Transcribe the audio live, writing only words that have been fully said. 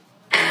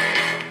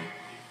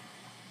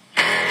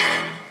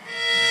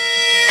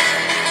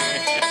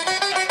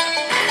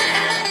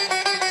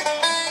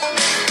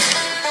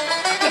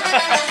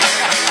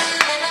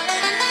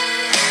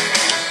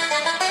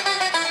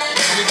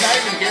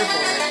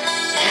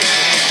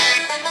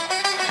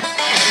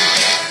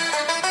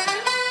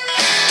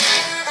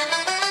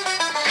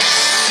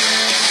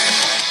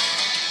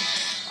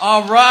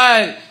All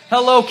right.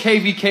 Hello,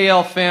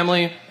 KVKL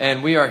family.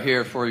 And we are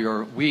here for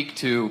your Week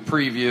 2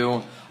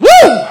 preview.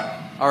 Woo!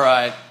 All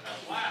right.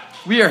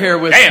 We are here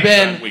with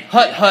Ben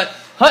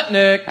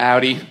Hutnick.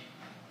 Howdy.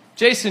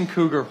 Jason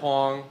Cougar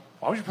Huang.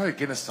 Why would you play a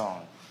Guinness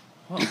song?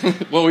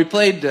 Well, we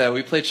played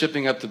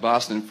Shipping Up to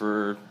Boston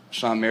for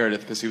Sean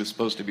Meredith because he was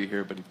supposed to be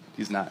here, but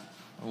he's not.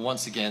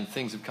 Once again,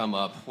 things have come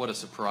up. What a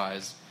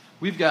surprise.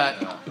 We've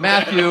got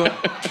Matthew,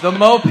 the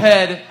Moped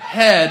Head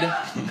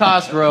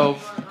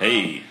Cosgrove.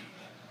 Hey.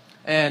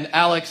 And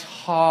Alex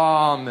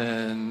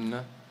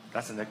Hawman.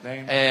 That's a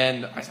nickname?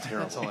 And that's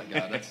terrible. That's all I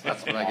got.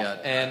 That's what I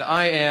got. And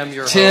I am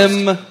your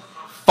Tim host.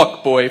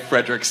 Fuckboy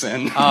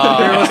Fredrickson.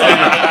 Fearless leader.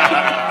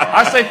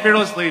 I say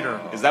fearless leader.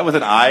 Is that with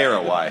an I or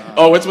a Y?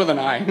 Oh, it's with an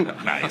I.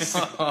 Nice.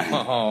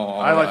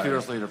 I like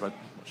fearless leader, but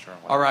sure.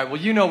 All right. Well,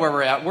 you know where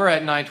we're at. We're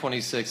at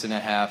 926 and a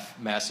half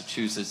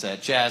Massachusetts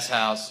at Jazz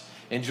House,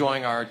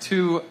 enjoying our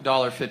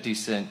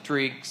 $2.50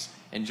 drinks,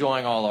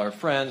 enjoying all our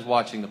friends,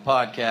 watching the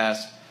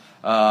podcast.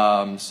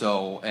 And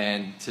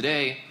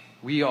today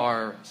we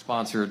are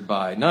sponsored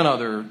by none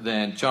other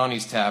than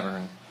Johnny's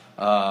Tavern.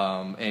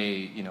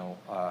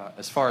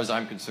 As far as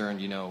I'm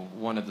concerned,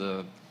 one of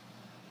the,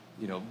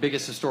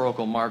 biggest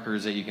historical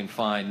markers that you can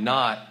find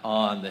not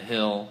on the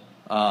hill.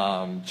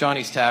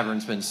 Johnny's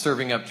Tavern's been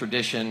serving up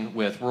tradition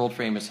with world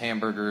famous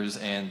hamburgers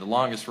and the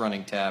longest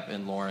running tap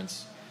in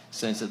Lawrence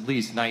since at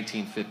least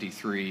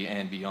 1953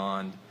 and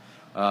beyond.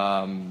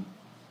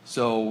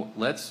 So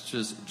let's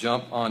just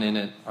jump on in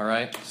it, all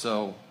right?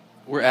 So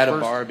we're at a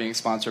bar being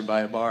sponsored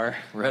by a bar.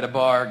 We're at a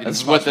bar.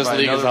 That's what this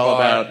league is all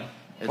about.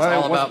 It's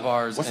all about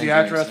bars. What's and the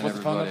address? drinks What's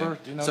the phone everybody.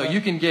 number? Do you know so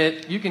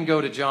that? you can go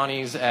to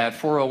Johnny's at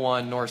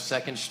 401 North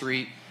 2nd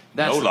Street.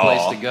 That's No the place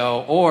law. to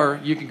go.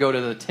 Or you can go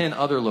to the 10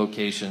 other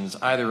locations,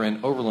 either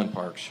in Overland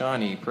Park,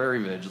 Shawnee,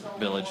 Prairie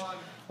Village,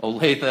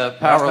 Olathe,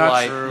 Power not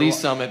Light, true. Lee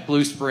Summit,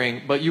 Blue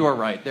Spring. But you are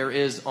right. There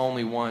is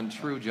only one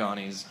true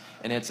Johnny's,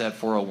 and it's at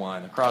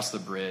 401 across the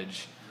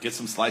bridge. Get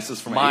some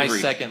slices from My Avery.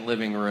 second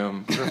living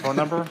room. Is there a phone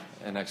number?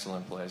 An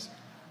excellent place. Is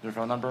there a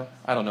phone number?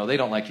 I don't know. They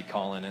don't like you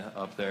calling it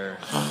up there.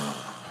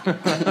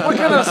 What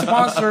kind of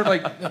sponsor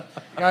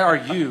guy are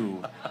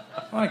you?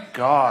 My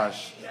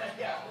gosh.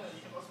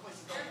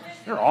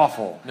 You're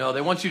awful. No, they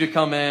want you to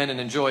come in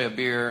and enjoy a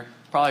beer.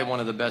 Probably one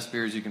of the best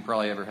beers you can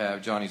probably ever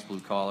have. Johnny's Blue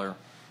Collar.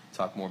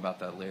 Talk more about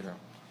that later.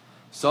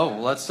 So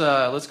let's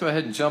go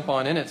ahead and jump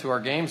on in it to our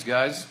games,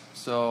 guys.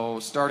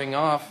 So starting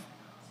off,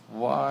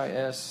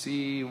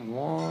 YSC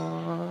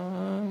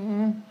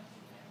 1.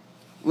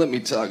 Let me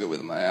toggle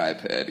with my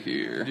iPad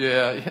here.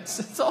 Yeah,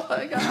 that's all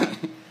I got.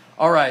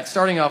 All right,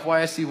 starting off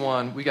YSC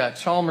 1, we got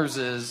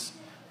Chalmers's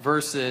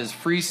versus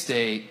Free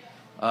State,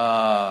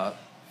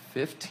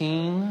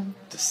 15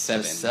 to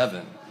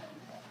 7.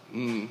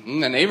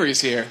 And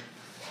Avery's here.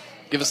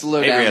 Give us a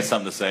lowdown. Avery has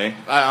something to say.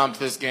 To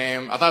this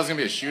game, I thought it was going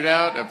to be a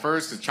shootout at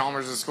first because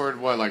Chalmers has scored,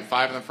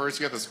 5 in the first?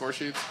 You got the score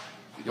sheets?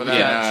 But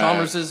then,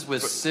 Chalmers's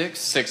with 6.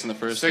 6 in the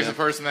first. 6 in the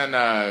first, and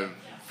then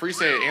Free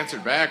State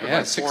answered back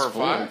with 4 or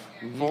 5.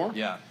 4?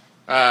 Yeah.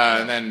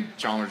 And then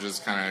Chalmers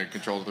just kind of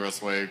controlled it the rest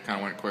of the way, kind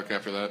of went quick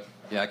after that.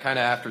 Yeah, kind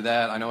of after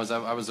that. I know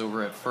I was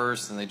over at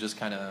first, and they just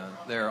kind of,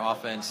 their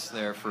offense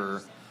there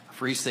for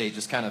Free State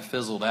just kind of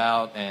fizzled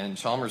out, and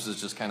Chalmers has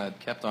just kind of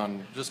kept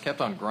on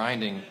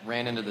grinding.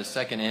 Ran into the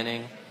second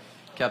inning,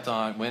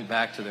 went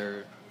back to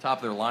their top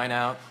of their line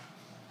out,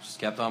 just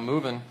kept on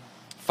moving.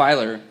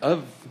 Filer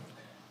of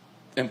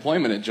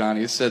employment at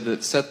Johnny's said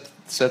that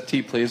Seth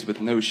T plays with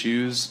no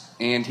shoes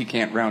and he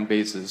can't round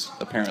bases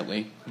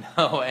apparently.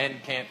 No,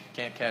 and can't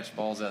catch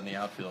balls out in the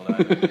outfield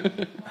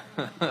either.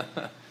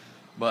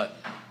 But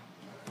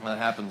that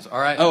happens. All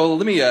right. Oh, well,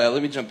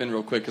 let me jump in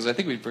real quick because I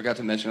think we forgot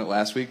to mention it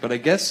last week. But I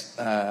guess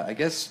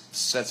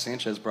Seth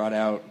Sanchez brought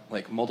out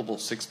multiple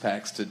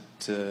 6-packs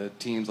to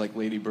teams like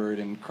Lady Bird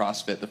and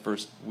CrossFit the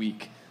first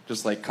week,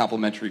 just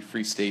complimentary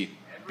Free State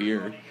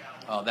beer.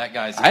 Oh, that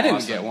guy's. I didn't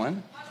awesome. get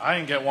one. I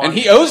didn't get one. And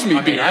he owes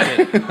me beer. I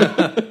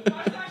did.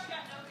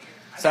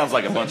 Sounds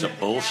like a bunch of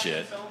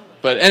bullshit.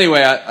 But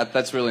anyway,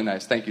 that's really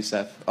nice. Thank you,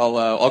 Seth.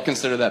 I'll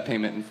consider that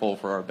payment in full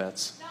for our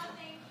bets.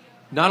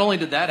 Not only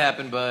did that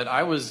happen, but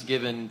I was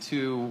given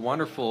 2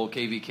 wonderful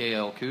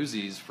KVKL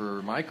koozies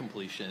for my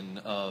completion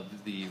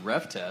of the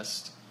ref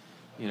test.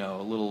 A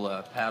little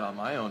pat on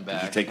my own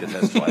back. Did you take the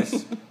test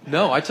twice?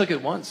 No, I took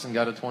it once and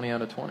got a 20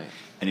 out of 20.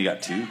 And you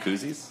got 2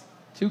 koozies?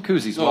 2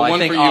 koozies. So Well, one I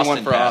think for you, Austin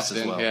one for passed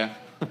Austin. as well. Yeah.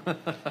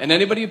 And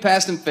anybody who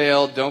passed and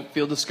failed, don't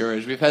feel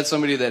discouraged. We've had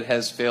somebody that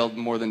has failed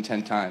more than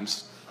 10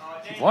 times.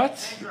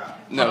 What?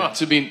 No,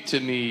 to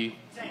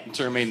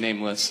remain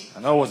nameless. I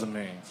know it wasn't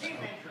me.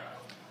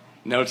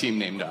 No team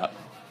named up.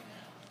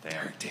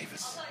 Derek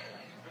Davis.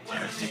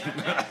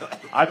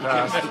 I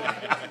passed.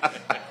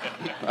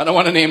 I don't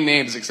want to name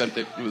names except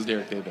it was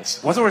Derek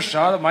Davis. Was it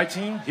Rashad of my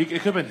team? It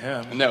could have been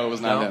him. No, it was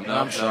not him.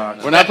 I'm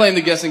shocked. We're not playing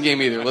the guessing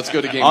game either. Let's go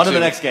to game On 2. to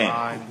the next game.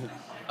 Fine.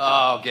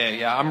 Oh, okay.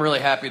 Yeah, I'm really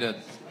happy to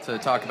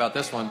talk about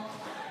this one.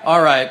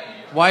 All right.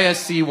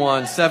 YSC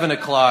 1, 7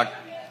 o'clock.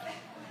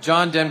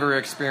 John Denver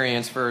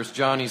Experience versus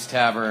Johnny's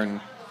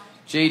Tavern.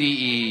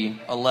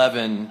 JDE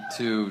 11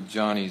 to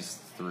Johnny's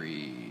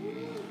 3.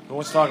 Who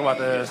wants to talk about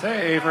this?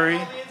 Hey,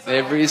 Avery.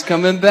 Avery's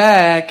coming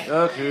back.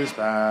 Look who's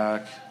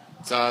back.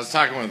 So I was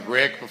talking with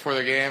Rick before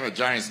the game at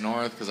Johnny's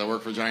North because I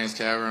work for Johnny's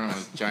Tavern. I'm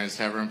a Johnny's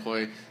Tavern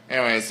employee.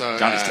 Anyway, so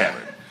Johnny's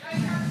Tavern.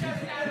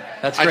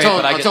 That's I great,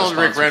 told, but I I get told the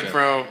Rick sponsorship.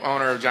 Renfro,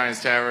 owner of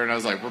Johnny's Tavern, I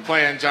was like, we're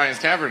playing Johnny's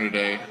Tavern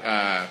today.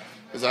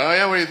 He's like, oh,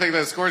 yeah, what do you think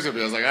that score's going to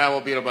be? I was like,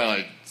 we'll beat them by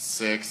like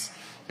 6.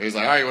 And he's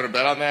like, all right, you want to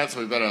bet on that? So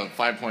we bet a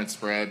 5-point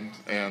spread,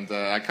 and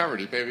I covered.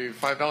 He paid me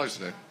 $5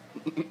 today.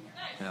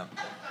 Yeah.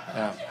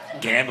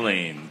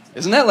 Gambling.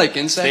 Isn't that like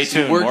incest? Stay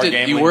tuned, You worked more at,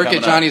 gambling you work at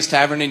coming up. Johnny's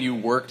Tavern and you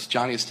worked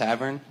Johnny's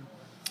Tavern?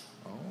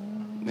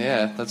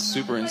 Yeah, that's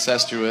super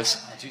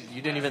incestuous.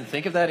 You didn't even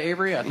think of that,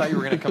 Avery? I thought you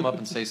were going to come up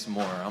and say some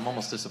more. I'm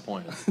almost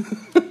disappointed.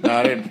 No,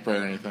 I didn't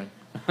prepare anything.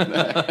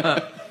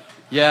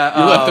 Yeah,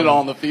 You left it all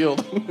on the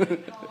field.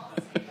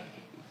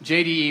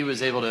 JDE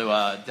was able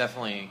to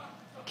definitely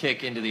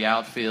kick into the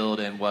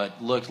outfield, and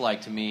what looked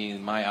like to me,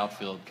 my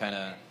outfield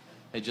had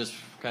just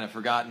kind of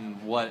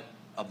forgotten what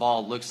a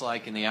ball looks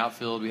like in the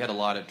outfield. We had a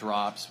lot of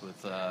drops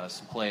with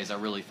some plays I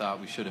really thought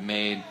we should have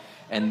made.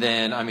 And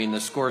then, I mean, the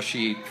score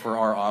sheet for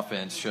our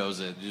offense shows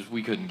it. Just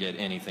we couldn't get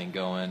anything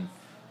going.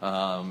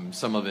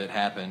 Some of it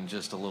happened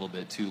just a little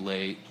bit too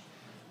late.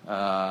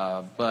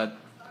 But,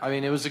 I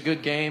mean, it was a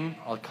good game.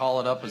 I'll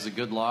call it up as a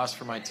good loss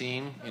for my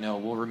team. You know,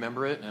 we'll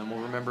remember it, and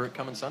we'll remember it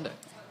coming Sunday.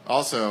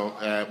 Also,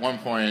 at one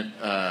point,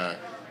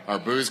 our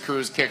Booze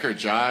Cruise kicker,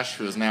 Josh,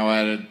 who has now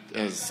added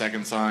his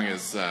second song,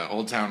 is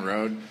Old Town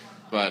Road.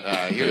 But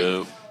he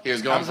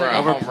was going for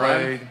a home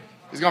run.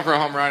 He's going for a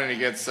home run, and he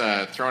gets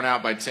thrown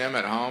out by Tim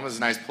at home. It was a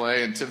nice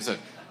play, and Tim said,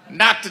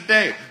 not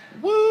today.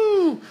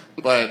 Woo!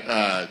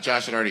 But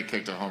Josh had already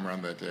kicked a home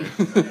run that day.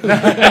 Yeah,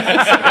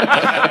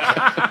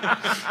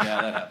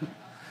 that happened.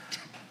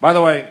 By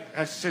the way,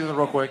 I say this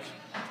real quick,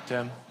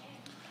 Tim.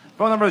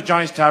 Phone number of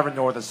Johnny's Tavern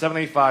North is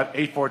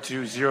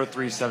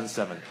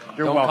 785-842-0377.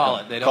 You're Don't welcome. call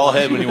it. They don't Call want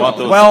ahead you when to you want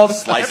call it. those Well,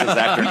 slices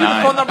after You get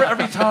the phone 9. number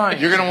every time.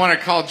 You're going to want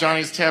to call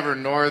Johnny's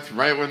Tavern North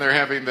right when they're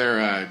having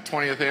their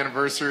 20th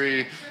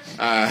anniversary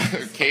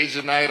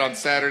Cajun night on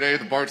Saturday.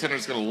 The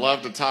bartender's going to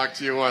love to talk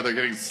to you while they're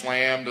getting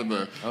slammed and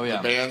the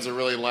bands are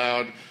really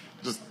loud.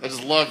 I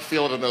just love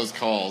fielding those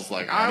calls.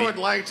 Like, I would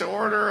like to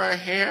order a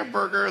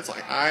hamburger. It's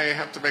like, I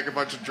have to make a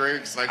bunch of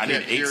drinks. I I can't need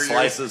 8 hear you.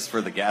 slices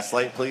for the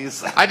gaslight,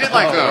 please. I did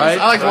like those. right,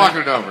 I liked right.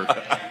 walking it over.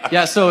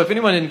 Yeah, so if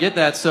anyone didn't get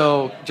that,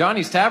 so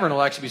Johnny's Tavern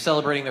will actually be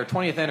celebrating their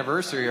 20th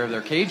anniversary of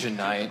their Cajun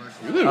night.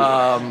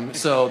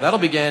 So that'll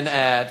begin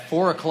at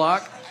 4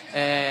 o'clock,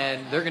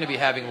 and they're going to be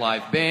having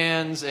live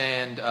bands.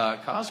 And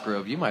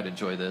Cosgrove, you might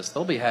enjoy this.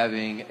 They'll be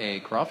having a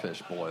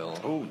crawfish boil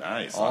Oh,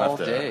 nice. I'll all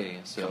have to day.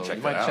 So come check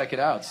you that might out. check it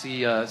out.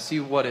 See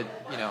what it,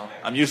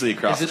 I'm usually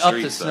across is it the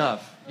street. up to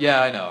snuff?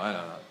 Yeah, I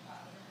know.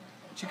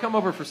 But you come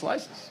over for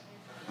slices.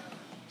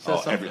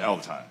 Says something. All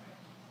the time.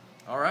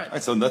 All right. All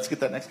right, so let's get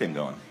that next game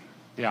going.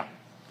 Yeah.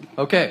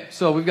 Okay,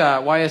 so we've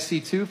got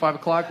YSC 2, 5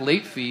 o'clock,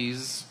 late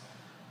fees.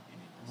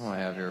 What do I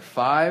have here?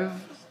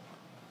 5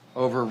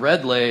 over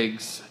Red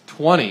Legs,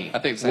 20. I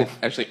think it's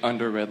actually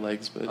under Red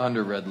Legs, but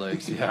Under Red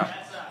Legs, yeah.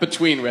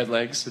 between Red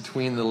Legs.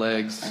 Between the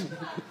legs.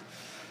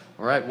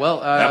 All right,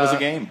 well. That was a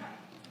game.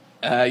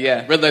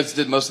 Yeah, Red Legs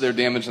did most of their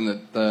damage in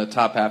the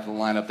top half of the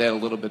lineup. They had a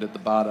little bit at the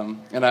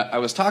bottom. And I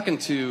was talking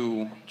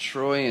to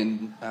Troy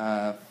and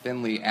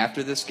Finley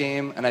after this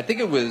game, and I think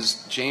it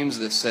was James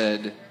that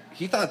said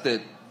he thought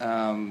that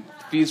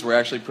fees were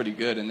actually pretty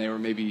good, and they were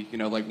maybe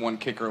like one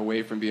kicker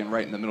away from being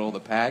right in the middle of the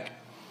pack.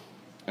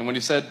 And when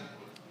he said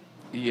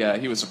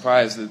he was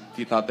surprised that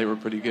he thought they were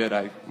pretty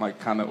good, my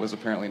comment was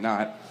apparently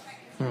not.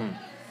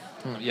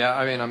 Yeah,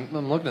 I mean,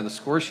 I'm looking at the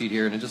score sheet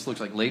here, and it just looks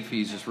like late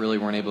fees just really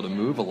weren't able to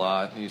move a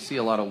lot. You see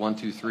a lot of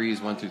 1-2-3s,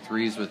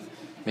 1-2-3s with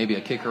maybe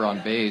a kicker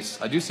on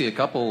base. I do see a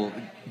couple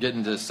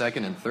getting to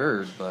second and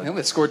third, but They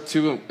only scored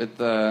 2 at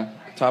the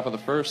top of the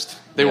first.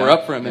 They were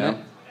up for a minute.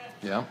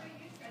 Yeah.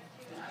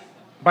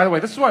 By the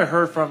way, this is what I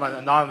heard from an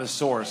anonymous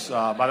source.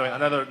 By the way,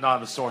 another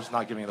anonymous source,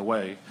 not giving it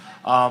away.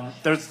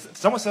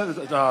 Someone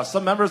said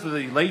some members of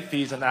the late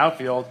fees in the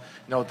outfield,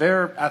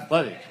 they're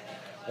athletic.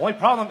 Only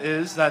problem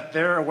is that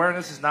their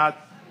awareness is not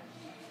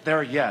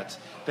there yet.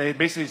 They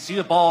basically see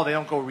the ball, they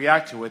don't go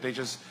react to it. They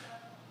just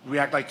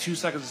react like 2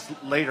 seconds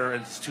later,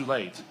 and it's too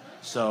late.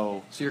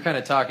 So you're kind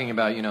of talking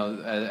about,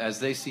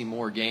 as they see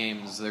more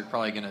games, they're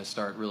probably going to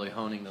start really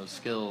honing those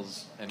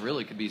skills, and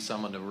really could be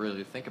someone to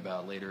really think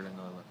about later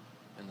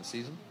in the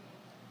season.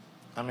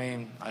 I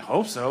mean, I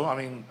hope so. I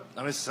mean,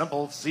 it's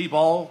simple. See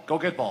ball, go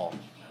get ball.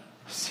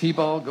 See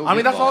ball, go. I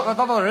mean, get that's ball.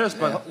 all there is.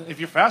 But if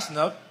you're fast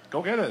enough,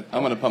 go get it.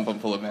 I'm going to pump them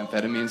full of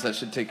amphetamines. That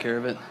should take care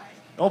of it.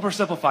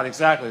 Oversimplified,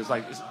 exactly. It's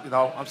like,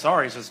 I'm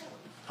sorry. It's just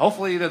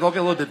hopefully they'll get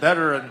a little bit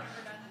better and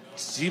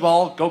see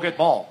ball, go get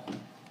ball.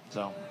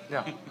 So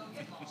yeah,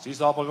 see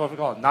ball, go get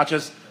ball. Not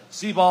just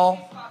see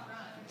ball,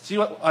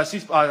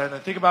 and then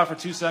think about it for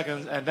 2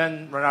 seconds, and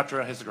then run after it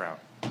and hits the ground.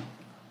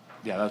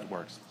 Yeah, that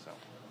works. So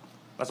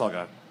that's all I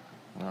got.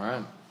 All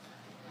right.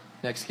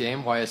 Next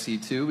game,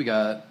 YSC 2. We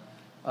got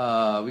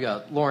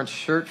Lawrence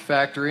Shirt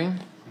Factory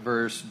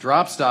versus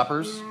Drop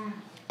Stoppers.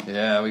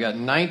 Yeah, we got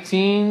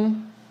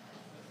 19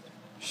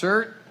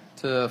 shirt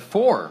to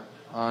 4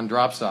 on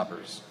drop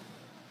stoppers.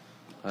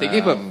 They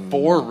gave up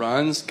 4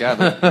 runs. God,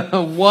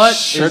 What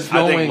Shirt- is I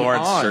going think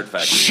Lawrence on? Shirt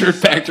Factory. Shirt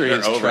Factory They're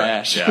is over it.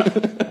 trash. Yeah.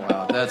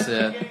 Wow, that's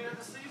it.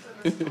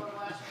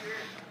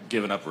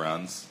 Giving up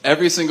runs.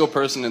 Every single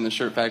person in the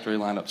Shirt Factory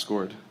lineup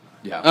scored.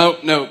 Yeah. Oh,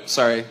 no,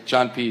 sorry.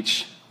 John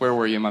Peach. Where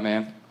were you, my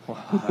man?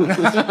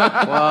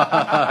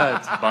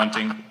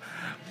 Bunting.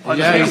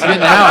 Yeah, he's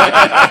getting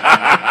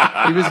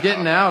out. He was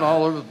getting out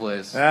all over the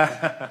place. Well,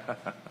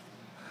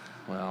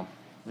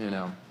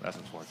 That's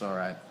important. it's all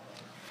right.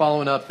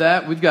 Following up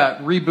that, we've got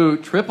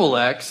Reboot Triple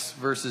X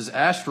versus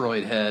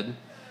Asteroid Head.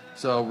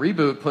 So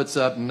Reboot puts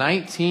up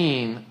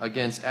 19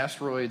 against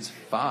Asteroids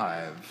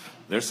 5.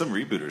 There's some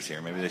rebooters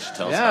here. Maybe they should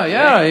tell us. Yeah,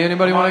 about it. yeah.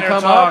 Anybody want to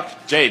come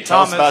up? Jade,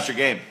 tell us Thomas. about your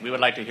game. We would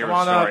like to hear Come a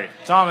on story. up.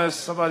 Thomas,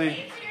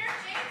 somebody.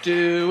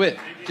 Do it.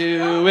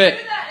 Do it.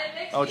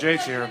 Oh,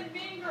 Jade's here.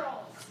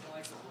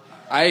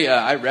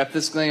 I rep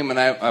this game, and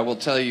I will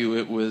tell you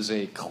it was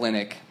a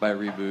clinic by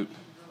Reboot.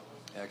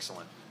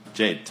 Excellent.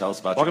 Jade, tell us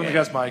about Welcome to your game.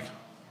 guest Mike.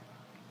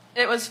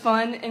 It was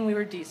fun, and we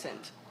were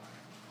decent.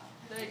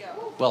 There you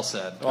go. Well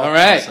said. All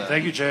right.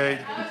 Thank you, Jade.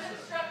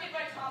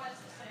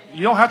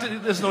 You don't have to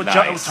listen to what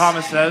Nice.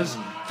 Thomas says.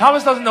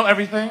 Thomas doesn't know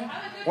everything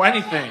or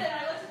anything.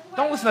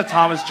 Don't listen to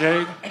Thomas,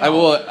 Jade. I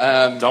will.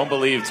 Don't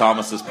believe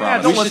Thomas's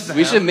promise. don't We listen should, to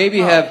we him. should maybe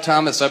have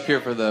Thomas up here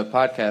for the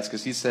podcast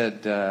because he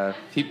said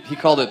he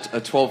called it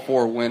a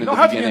 12-4 win at don't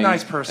the have to be a beginning.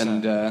 nice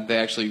person. And they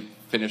actually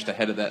finished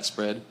ahead of that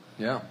spread.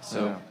 Yeah.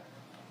 So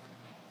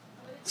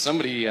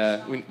somebody,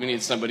 we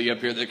need somebody up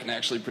here that can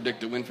actually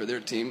predict a win for their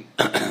team.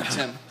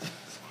 Tim.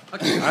 I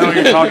know what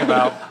you're talking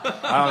about.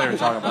 I don't know what you're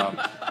talking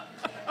about.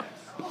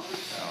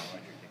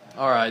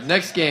 All right.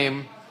 Next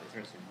game,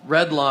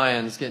 Red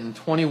Lions getting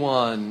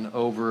 21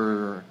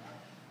 over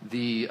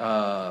the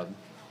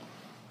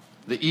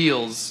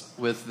Eels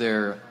with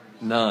their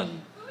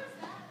none.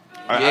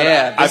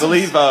 Yeah, I this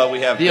believe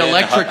we have The Ben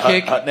Electric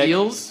Kick Hutnick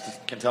Eels?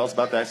 Can tell us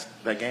about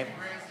that game.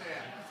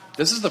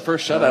 This is the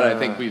first shutout I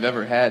think we've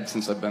ever had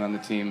since I've been on the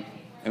team.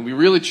 And we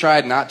really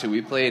tried not to.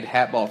 We played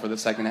hat ball for the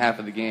second half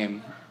of the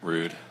game.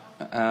 Rude.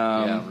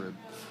 Yeah. Rude.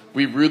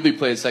 We rudely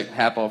played second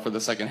half ball for the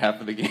second half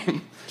of the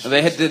game.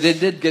 they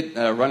did get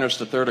runners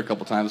to third a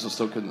couple times, but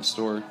still couldn't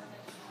score.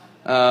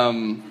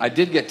 I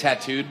did get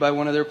tattooed by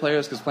one of their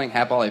players because playing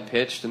hat ball I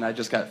pitched, and I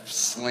just got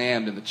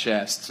slammed in the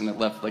chest, and it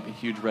left like a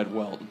huge red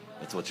welt.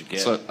 That's what you get.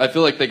 So I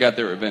feel like they got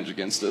their revenge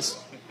against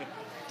us.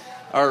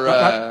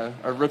 Our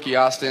rookie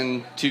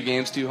Austin, 2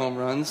 games, 2 home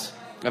runs.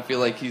 I feel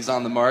like he's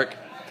on the mark.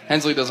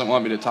 Hensley doesn't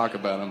want me to talk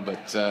about him,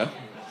 but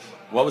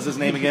What was his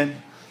name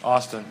again?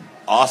 Austin.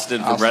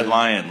 Austin from Austin. Red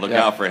Lion. Look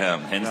Yeah. out for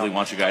him. Hensley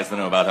wants you guys to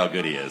know about how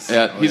good he is.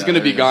 yeah, he's going to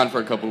there be he gone for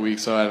a couple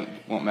weeks, so it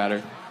won't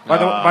matter. By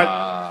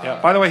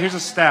the way, here's a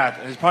stat.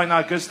 And it's probably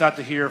not a good stat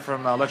to hear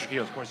from Electric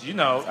Eels. Of course,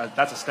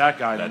 that's a stat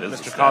guy, That is a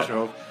Mr. stat.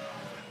 Cosgrove.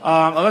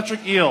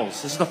 Electric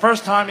Eels. This is the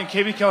first time in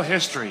KBKL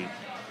history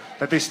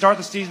that they start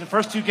the season, the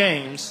first 2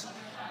 games,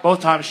 both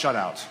times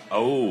shutouts.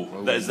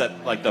 Oh, is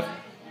that like the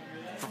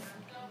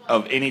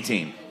of any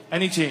team?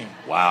 Any team.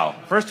 Wow.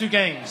 First 2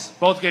 games,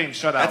 both games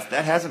shutout.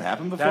 That hasn't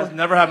happened before. That's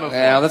never happened before.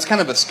 Yeah, that's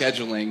kind of a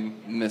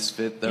scheduling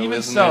misfit, though, Even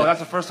isn't so, it? that's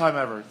the first time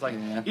ever. It's like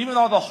Yeah. even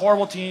all the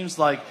horrible teams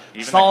like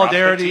Even the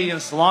Solidarity CrossFit team?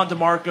 and Salon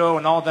DeMarco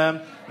and all of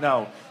them.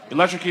 No,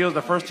 Electric Eels,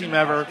 the first team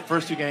ever,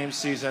 first 2 games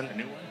season,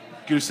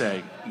 goose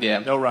egg. Yeah.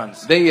 No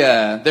runs.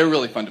 They're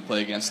really fun to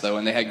play against, though,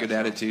 and they had good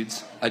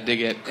attitudes. I dig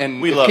it. And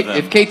We if love them.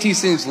 If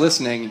KTC's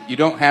listening, you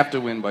don't have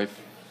to win by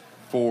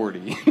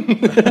 40.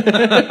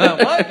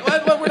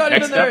 What? We're not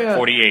Next even there up, yet.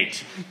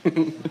 48.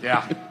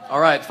 Yeah. All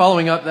right.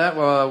 Following up that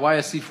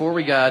YSC4,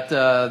 we got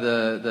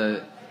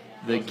the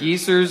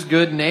Geesers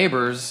Good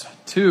Neighbors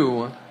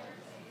 2,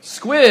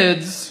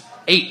 Squids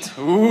 8.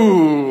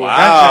 Ooh,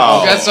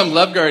 Wow. got some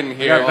Love Garden We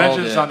here. got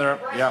vengeance it. on there.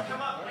 Yeah.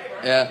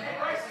 Yeah.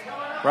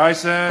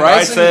 Bryson.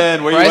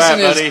 Bryson, where you at,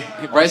 is, buddy?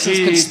 Bryson's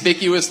Keith.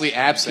 conspicuously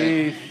absent.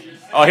 Keith.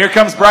 Oh, here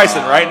comes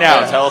Bryson right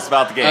now. Tell us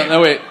about the game.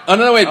 No wait.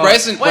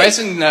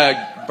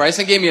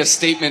 Bryson gave me a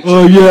statement.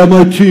 Oh yeah,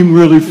 my team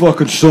really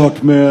fucking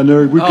sucked, man.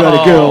 We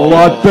gotta get a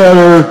lot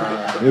better.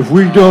 If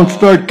we don't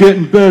start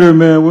getting better,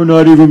 man, we're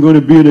not even going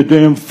to be in the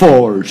damn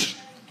fours.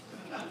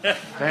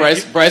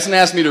 Bryson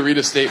asked me to read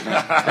a statement.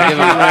 Give him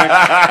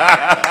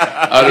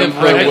I didn't Rick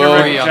play a well.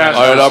 degree on I the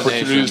had impersonation.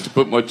 opportunities to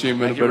put my team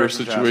in a Thank you, better Rick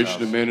from Jazz situation House.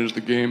 to manage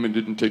the game and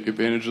didn't take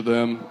advantage of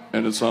them,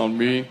 and it's on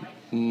me.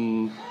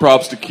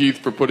 Props to Keith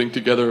for putting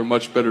together a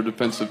much better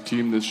defensive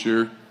team this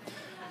year.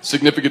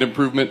 Significant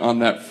improvement on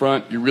that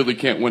front. You really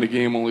can't win a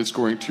game only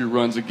scoring 2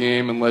 runs a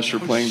game unless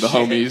you're playing the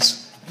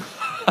homies.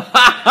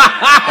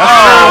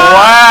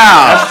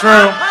 That's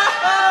true.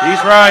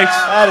 He's right.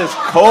 That is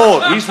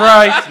cold. He's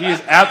right. He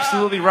is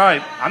absolutely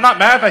right. I'm not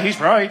mad that he's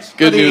right.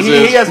 Good He, news he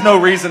is, has no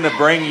reason to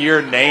bring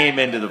your name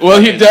into the. well,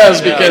 he fucking-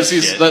 does Yeah, because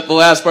shit. the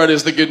last part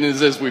is the good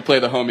news is we play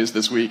the homies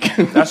this week.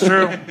 That's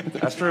true.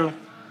 That's true.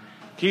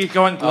 Keith,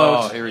 go and Oh,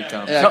 gloat. here he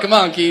comes. Yeah, come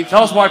on, Keith.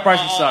 Tell us why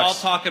Bryson I'll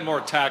sucks. talk it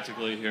more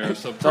tactically here.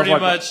 So Tell us pretty why-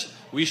 much,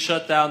 we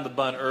shut down the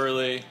bunt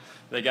early.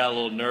 They got a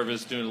little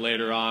nervous doing it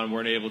later on.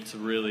 Weren't able to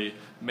really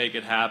make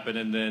it happen.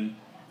 And then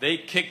they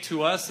kicked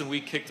to us and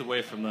we kicked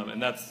away from them,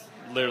 and that's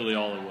literally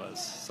all it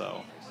was.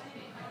 So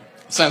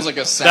Sounds like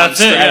a sound that's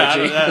it.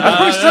 strategy. That's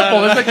pretty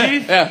simple, isn't it,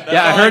 Keith? That's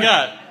Yeah, all I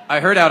got. I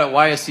heard out at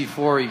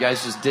YSC4 you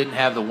guys just didn't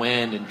have the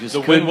wind and just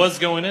The couldn't- wind was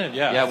going in.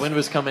 Yeah. Yeah, wind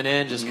was coming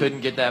in, just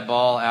couldn't get that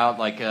ball out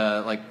like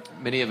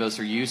many of us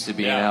are used to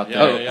being Yeah, out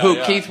yeah.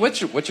 there. Keith? What's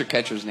your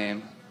catcher's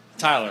name?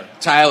 Tyler.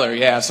 Tyler,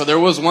 yeah. So there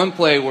was one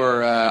play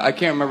where I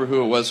can't remember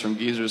who it was from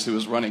Geezers who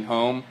was running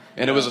home,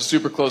 and it was a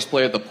super close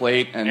play at the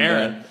plate. And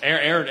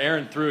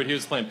Aaron threw it. He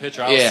was playing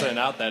pitcher. I was sitting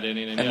out that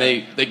inning, and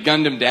they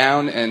gunned him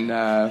down, and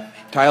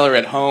Tyler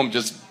at home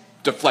just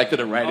deflected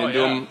it right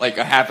into him like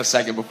a half a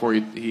second before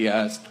he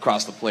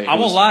crossed the plate. I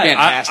won't lie.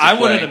 Fantastic I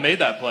play. wouldn't have made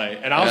that play,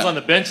 and I was on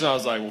the bench, and I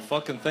was like, "Well,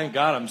 fucking thank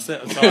God I'm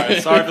sitting." Sorry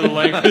for the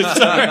language.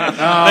 Sorry.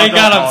 Thank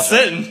God I'm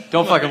sitting.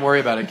 Don't fucking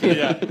worry about it, Keith.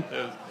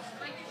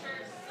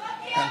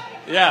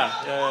 Yeah.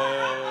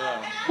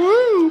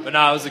 Woo! But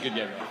no, it was a good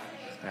game.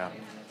 Yeah.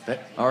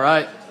 All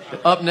right.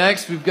 Up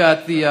next, we've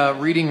got the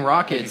Reading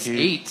Rockets Thank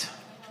you,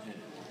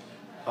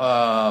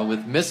 8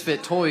 with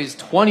Misfit Toys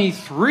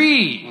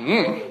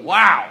 23.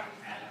 Wow.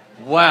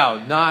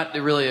 Not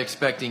really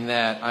expecting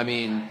that. I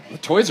mean, The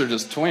Toys are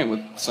just toying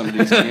with some of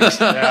these teams.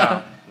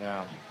 Yeah.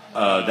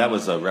 That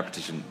was a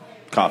repetition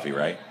coffee,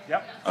 right?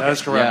 Yep. That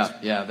is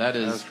correct. yeah, that That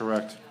is is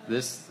correct.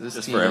 this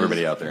Just team for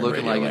everybody is out there in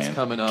looking Radio like it's Land.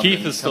 coming up. Keith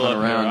and is still coming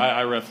up around. here.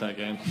 I ref that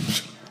game.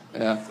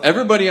 Yeah.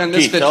 Everybody on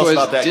Keith, Misfit tell us Toys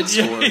about that. did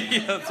score.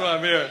 Yeah, that's why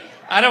I'm here.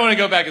 I don't want to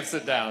go back and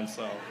sit down.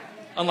 So,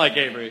 unlike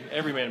Avery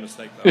made a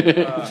mistake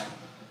though.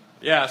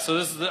 Yeah. So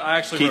this is I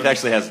actually Keith wrote,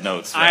 actually has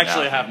notes. I right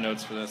actually now. have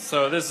notes for this.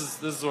 So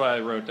this is what I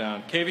wrote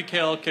down.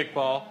 KVKL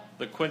kickball,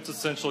 the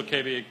quintessential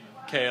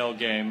KVKL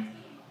game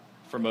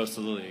for most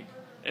of the league.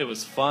 It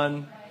was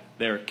fun.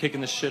 They were kicking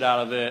the shit out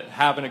of it,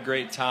 having a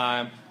great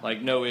time,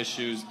 like no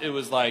issues. It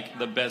was like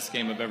the best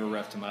game I've ever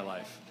refed in my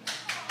life.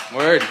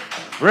 Word.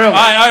 Really? All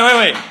right,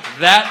 wait.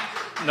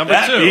 Number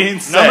That two. being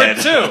said.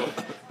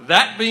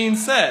 That being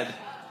said,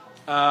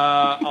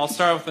 I'll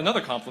start with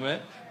another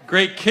compliment.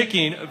 Great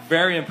kicking,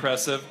 very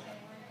impressive.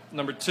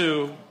 Number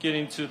 2,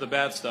 getting to the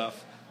bad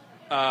stuff.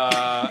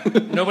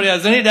 Nobody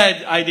has any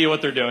idea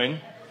what they're doing.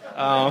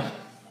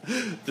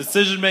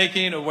 Decision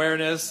making,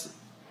 awareness,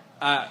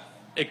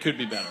 it could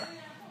be better.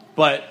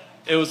 But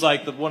it was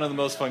like one of the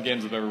most fun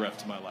games I've ever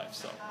refed in my life.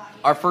 So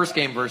Our first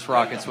game versus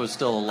Rockets was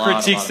still a lot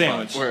critique of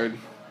sandwich. fun. Word.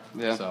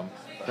 Yeah. So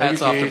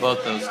hats off to Keith.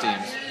 both those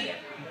teams.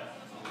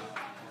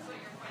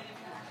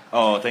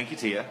 Oh, thank you,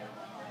 Tia.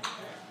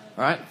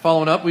 All right,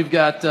 following up, we've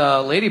got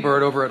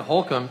Ladybird over at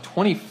Holcomb,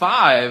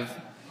 25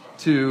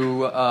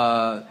 to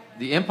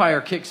the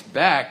Empire kicks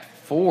back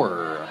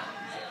 4.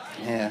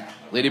 Yeah.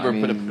 Ladybird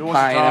put a who wants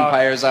pie to in talk?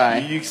 Empire's eye.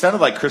 You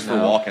sounded like Christopher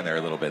No. Walken there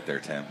a little bit there,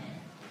 Tim.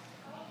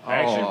 I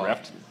actually Oh.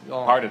 refed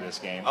Oh. part of this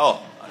game.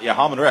 Oh, yeah,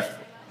 Harmon Ref.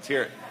 Let's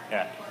hear it.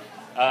 Yeah.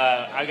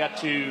 I got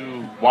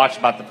to watch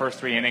about the first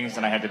 3 innings,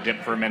 and I had to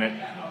dip for a minute.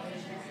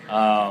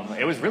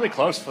 It was really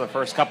close for the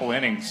first couple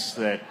innings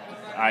that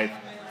I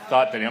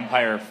thought that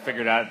Empire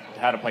figured out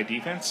how to play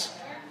defense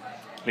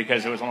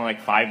because it was only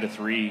like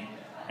 5-3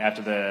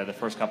 after the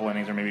first couple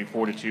innings, or maybe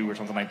 4-2 or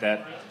something like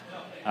that.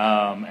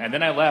 And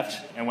then I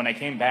left, and when I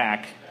came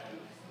back,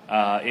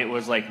 it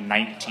was like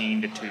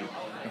 19-2,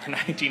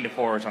 19-4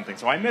 or something.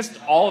 So I missed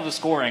all of the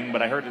scoring,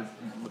 but I heard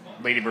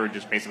Ladybird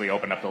just basically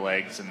opened up the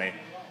legs,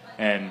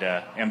 and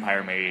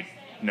Empire made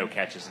no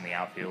catches in the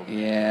outfield.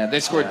 Yeah, they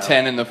scored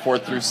 10 in the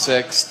 4th through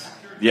 6th.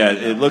 Yeah,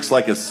 it looks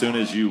like as soon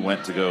as you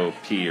went to go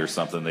pee or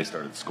something, they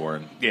started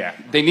scoring. Yeah.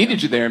 They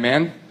needed you there,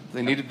 man.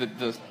 They needed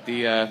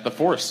the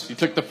force. You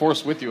took the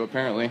force with you,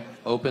 apparently.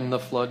 Open the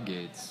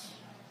floodgates.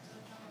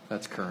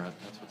 That's current.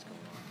 That's what's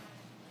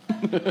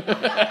going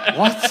on.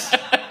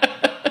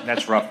 What?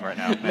 That's rough right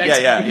now.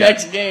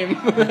 Next game.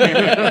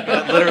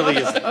 That literally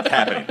is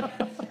happening.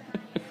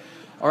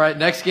 All right,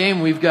 next game,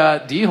 we've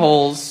got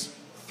D-Holes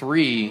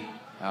 3,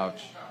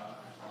 ouch,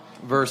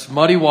 versus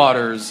Muddy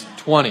Waters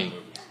 20.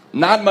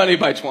 Not money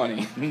by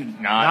 20.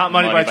 Not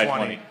money by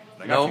 20.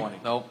 They got Nope, 20.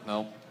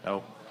 nope.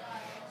 No.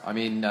 I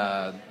mean,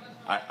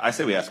 I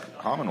say we ask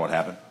Harmon what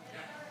happened.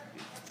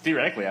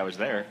 Theoretically, I was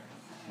there.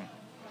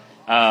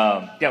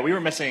 Yeah, we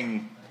were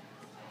missing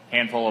a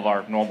handful of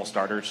our normal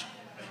starters.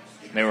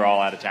 They were all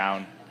out of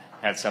town,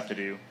 had stuff to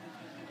do.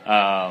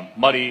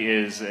 Muddy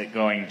is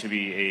going to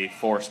be a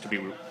force to be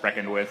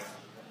reckoned with.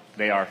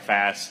 They are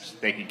fast.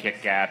 They can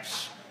kick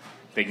gaps.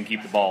 They can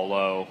keep the ball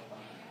low.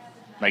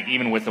 Like,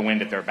 even with the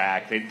wind at their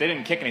back. They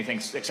didn't kick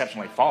anything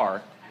exceptionally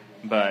far,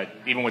 but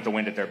even with the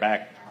wind at their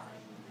back,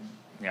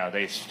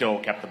 they still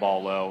kept the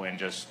ball low and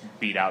just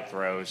beat out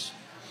throws.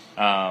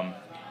 I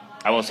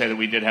will say that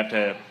we did have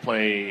to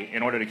play,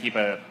 in order to keep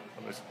a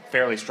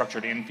fairly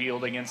structured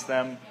infield against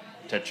them,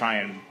 to try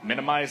and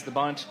minimize the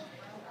bunt.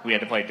 We had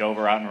to play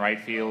Dover out in right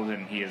field,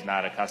 and he is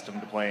not accustomed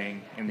to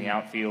playing in the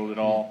outfield at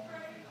all.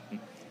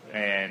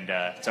 And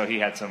so he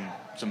had some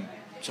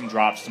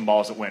drops, some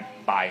balls that went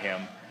by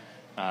him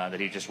that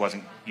he just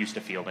wasn't used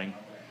to fielding.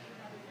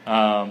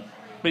 But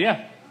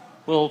yeah,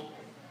 we'll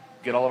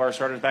get all of our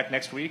starters back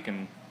next week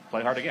and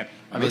play hard again.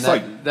 I mean,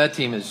 that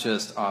team is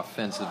just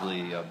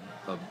offensively a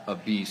a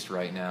beast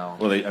right now.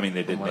 Well, they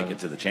did make it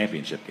to the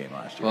championship game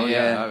last year. Well,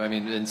 yeah. I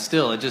mean, and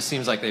still, it just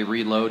seems like they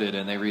reloaded,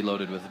 and they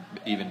reloaded with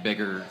even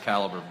bigger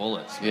caliber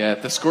bullets. Yeah,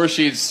 the score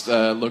sheets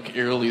look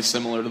eerily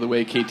similar to the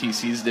way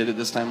KTC's did it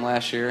this time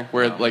last year,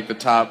 where like the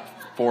top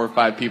 4 or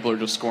 5 people are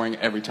just scoring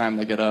every time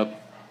they get up.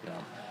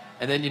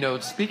 And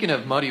then, speaking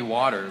of muddy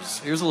waters,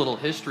 here's a little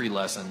history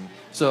lesson.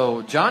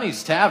 So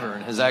Johnny's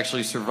Tavern has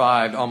actually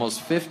survived almost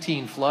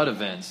 15 flood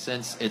events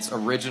since its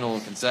original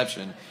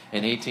conception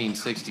in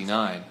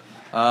 1869.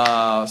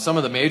 Some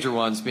of the major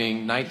ones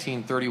being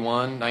 1931,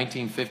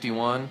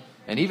 1951,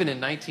 and even in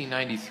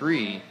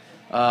 1993,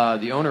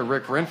 the owner,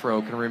 Rick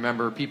Renfro, can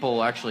remember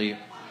people actually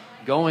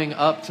going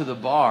up to the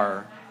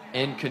bar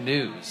in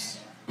canoes.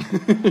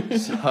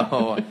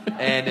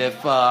 And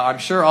if I'm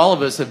sure all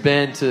of us have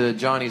been to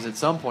Johnny's at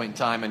some point in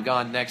time and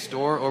gone next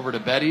door over to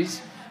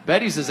Betty's.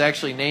 Betty's is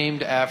actually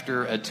named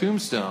after a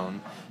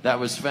tombstone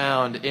that was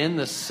found in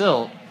the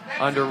silt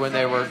under when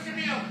they were.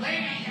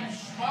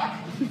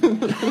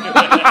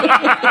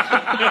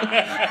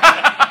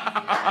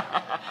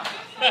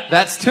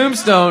 That's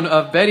tombstone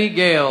of Betty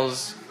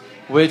Gales,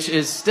 which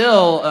is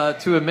still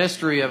to a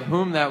mystery of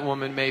whom that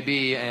woman may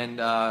be,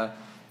 and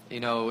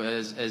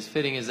as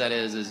fitting as that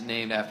is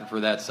named after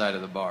for that side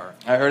of the bar.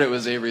 I heard it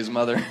was Avery's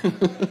mother.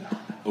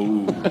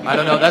 Ooh. I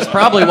don't know. That's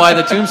probably why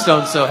the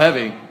tombstone's so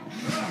heavy.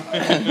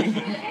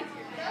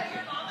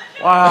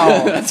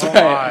 Wow. That's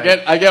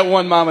right. I get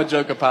one mama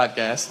joke a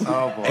podcast.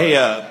 Oh, boy.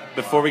 Hey,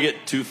 before we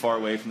get too far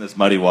away from this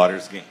Muddy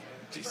Waters game,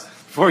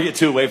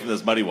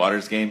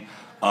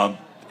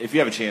 if you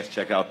have a chance,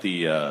 check out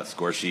the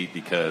score sheet,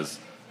 because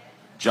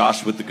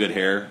Josh with the good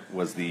hair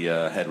was the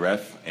head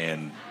ref,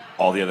 and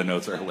all the other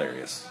notes are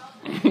hilarious.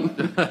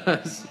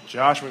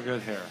 Josh with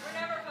good hair.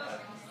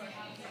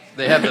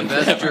 They have the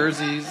best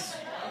jerseys.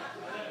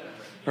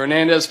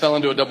 Hernandez fell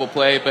into a double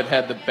play, but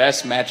had the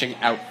best matching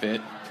outfit.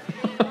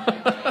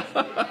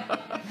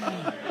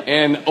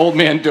 And Old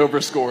Man Dover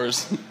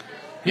scores.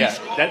 Yeah,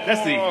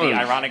 that's the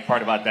ironic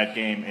part about that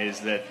game is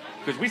that,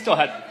 because we still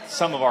had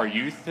some of our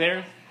youth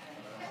there,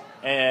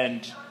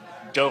 and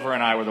Dover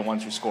and I were the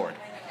ones who scored.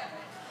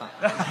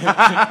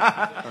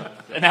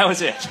 And that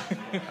was it.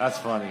 That's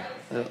funny.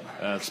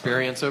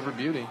 Experience over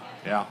beauty.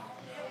 Yeah.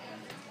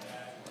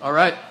 All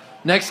right.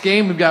 Next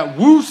game, we've got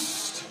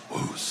Woost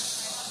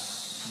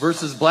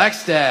versus Black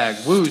Stag.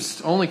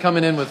 Woost only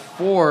coming in with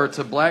 4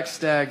 to Black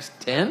Stag's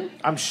 10.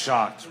 I'm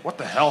shocked. What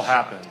the hell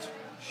happened?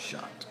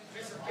 Shocked.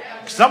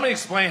 Somebody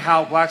explain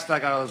how Black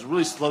Stag got a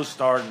really slow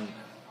start.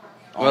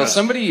 Well,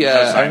 somebody,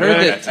 I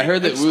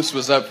heard that Woos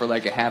was up for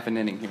like a half an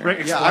inning here.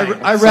 Rick, I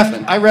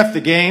reffed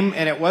the game,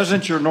 and it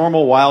wasn't your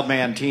normal wild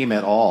man team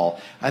at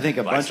all. I think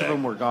a bunch of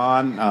them were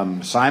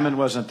gone. Simon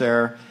wasn't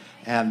there,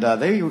 and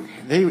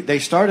they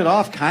started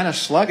off kind of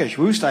sluggish.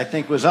 Woost, I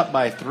think, was up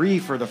by 3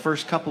 for the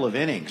first couple of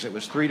innings. It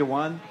was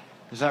 3-1.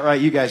 Is that right?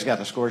 You guys got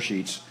the score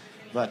sheets,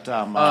 but they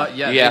came up.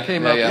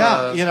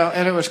 Yeah,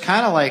 and it was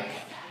kind of like,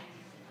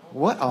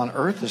 what on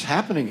earth is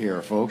happening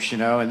here, folks?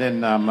 And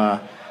then.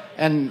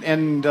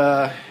 And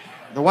the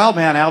wild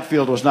man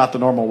outfield was not the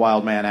normal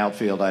wild man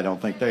outfield. I don't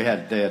think they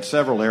had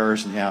several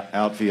errors in the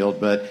outfield,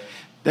 but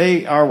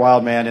they are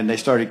wild man, and they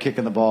started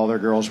kicking the ball. Their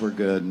girls were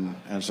good,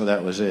 and so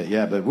that was it.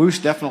 Yeah, but Woos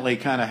definitely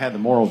kind of had the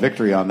moral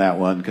victory on that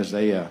one, because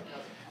they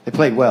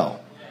played well.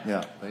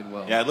 Yeah, played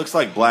well. Yeah, it looks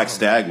like Black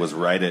Stag was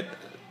right at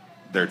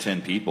their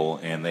 10 people,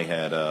 and they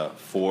had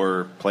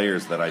 4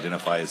 players that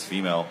identify as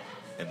female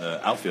in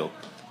the outfield.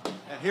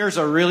 Here's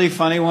a really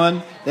funny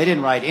one. They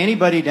didn't write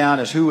anybody down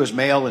as who was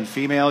male and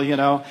female,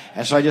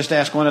 and so I just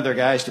asked one of their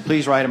guys to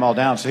please write them all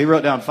down. So he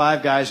wrote down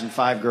 5 guys and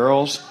 5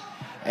 girls,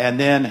 and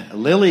then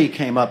Lily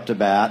came up to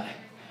bat,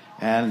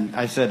 and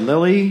I said,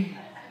 Lily,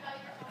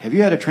 have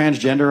you had a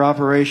transgender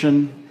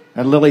operation?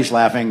 And Lily's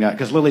laughing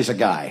because Lily's a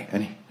guy,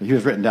 and he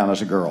was written down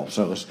as a girl.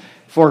 So it was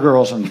 4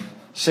 girls and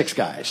 6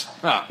 guys.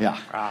 Yeah.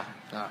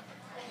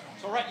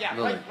 So write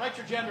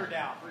your gender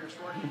down for your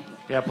score.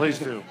 Yeah, please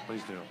do.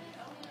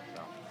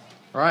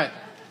 All right.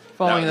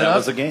 Following that that up,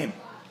 was a game.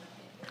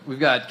 We've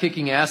got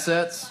Kicking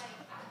Assets,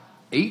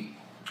 8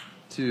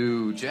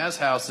 to Jazz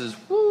House's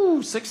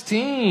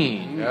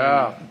 16.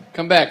 Yeah.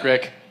 Come back,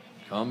 Rick.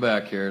 Come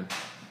back here.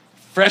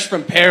 Fresh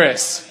from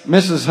Paris.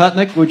 Mrs.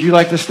 Hutnick, would you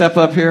like to step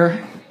up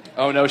here?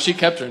 Oh, no, she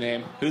kept her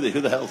name. Who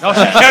the hell is No,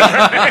 that? she kept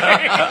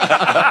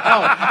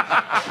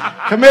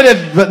her name.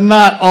 Committed, but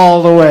not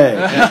all the way.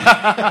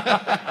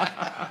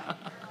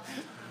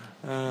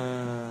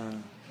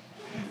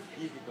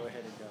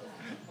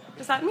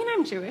 Does that mean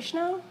I'm Jewish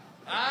now?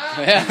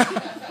 Yeah.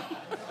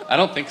 I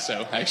don't think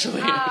so,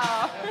 actually.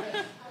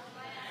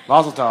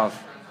 Mazel tov.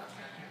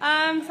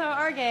 So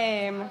our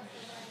game,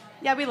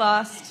 we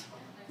lost.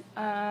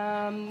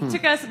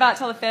 Took us about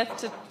till the 5th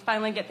to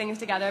finally get things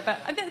together, but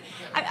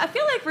I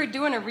feel like we're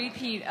doing a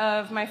repeat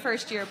of my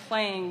first year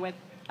playing with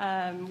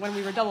when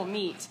we were double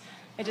meet.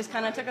 It just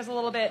kind of took us a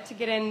little bit to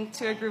get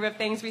into a groove of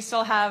things. We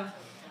still have,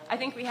 I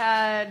think we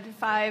had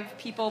 5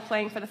 people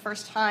playing for the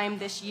first time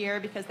this year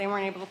because they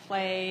weren't able to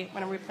play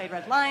when we played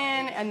Red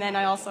Lion, and then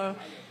I also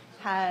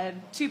had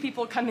 2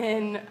 people come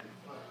in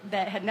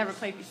that had never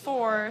played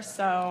before.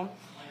 So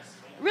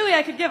really,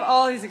 I could give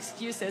all these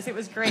excuses. It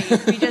was great.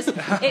 We just,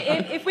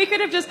 if we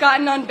could have just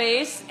gotten on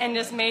base and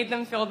just made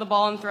them field the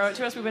ball and throw it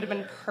to us, we would have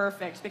been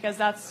perfect. Because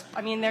that's,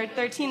 I mean,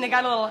 their team, they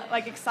got a little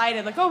like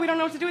excited, like, oh, we don't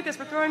know what to do with this.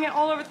 We're throwing it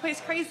all over the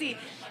place, crazy.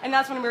 And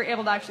that's when we were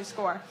able to actually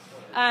score.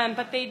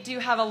 But they do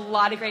have a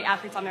lot of great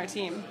athletes on their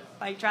team.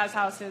 Like Draz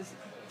House is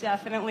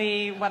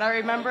definitely what I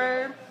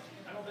remember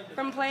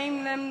from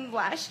playing them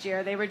last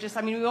year. They were just,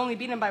 I mean, we only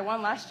beat them by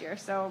 1 last year,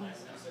 so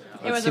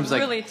it was a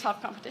really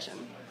tough competition.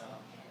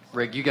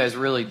 Rick, you guys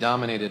really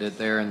dominated it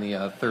there in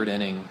the third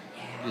inning.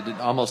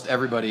 Almost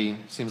everybody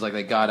seems like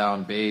they got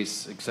on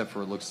base, except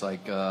for it looks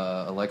like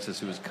Alexis,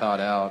 who was caught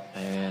out,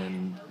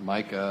 and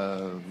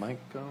Michael.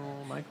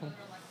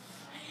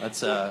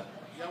 That's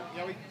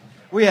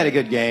We had a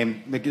good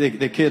game.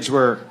 The kids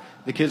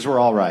were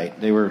all right.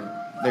 They were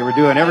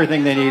doing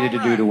everything they needed to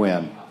do to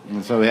win.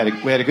 And so we had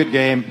a good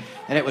game,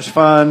 and it was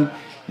fun.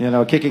 You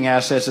know, Kicking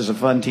Assets is a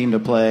fun team to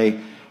play.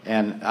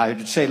 And I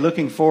would say,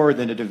 looking forward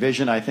in the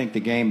division, I think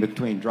the game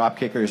between Drop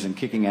Kickers and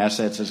Kicking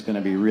Assets is going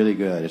to be really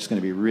good. It's going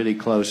to be really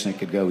close, and it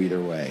could go either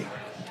way.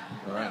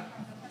 all right.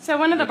 So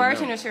one of the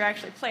bartenders who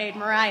actually played,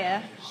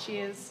 Mariah, she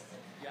is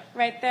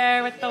right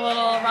there with the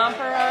little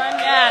romper on.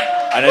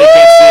 Yeah. I know you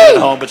can't see it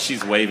at home, but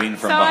she's waving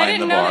from So I behind the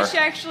didn't know bar. that she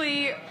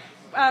actually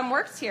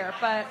works here.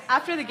 But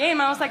after the game,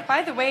 I was like,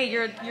 by the way,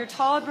 your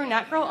tall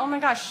brunette girl, oh my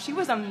gosh, she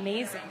was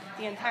amazing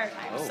the entire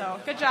time. So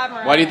good job,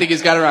 Mariah. Why do you think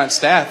he's got her on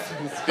staff?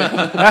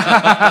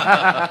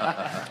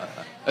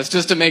 That's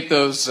just to make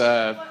those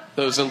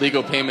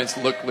illegal payments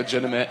look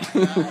legitimate.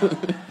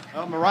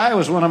 Well, Mariah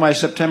was one of my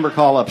September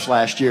call-ups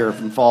last year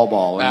from fall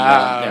ball,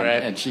 and,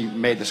 right. and she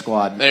made the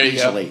squad There you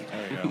easily. go.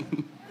 There you go.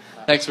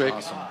 Thanks, Rick.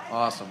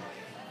 Awesome.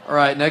 All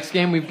right, next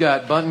game we've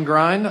got Bunt and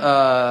Grind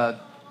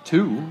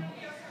 2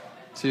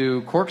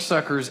 to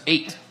Corksuckers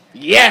 8.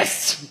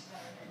 Yes!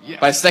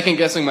 By second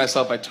guessing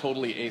myself, I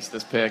totally aced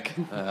this pick.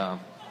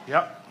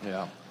 Yep.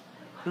 Yeah.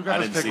 Who got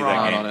I this didn't pick see wrong?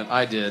 that game. On it.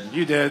 I did.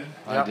 You did.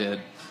 I did.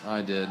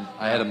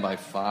 I had him by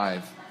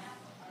 5.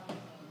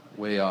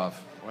 Way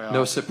off. Way off.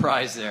 No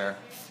surprise there.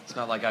 It's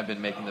not like I've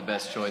been making the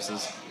best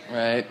choices.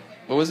 Right.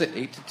 What was it,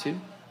 8-2?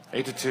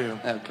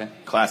 8-2. Okay.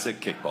 Classic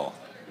kickball.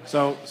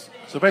 So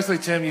basically,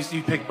 Tim, you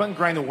picked Bunt and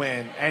Grind to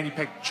win, and you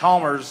picked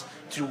Chalmers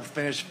to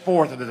finish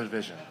 4th in the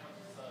division.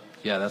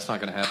 Yeah, that's not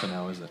going to happen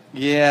now, is it?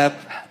 Yeah,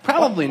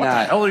 probably What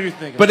not. the hell are you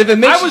thinking? But if it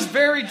makes I was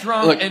very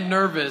drunk and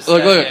nervous that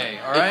day,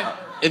 all right?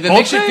 If it Both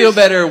makes you days? feel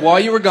better, while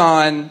you were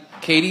gone,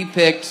 Katie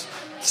picked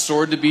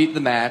Sword to beat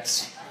the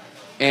Mats,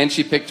 and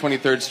she picked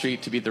 23rd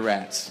Street to beat the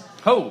Rats.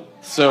 Oh.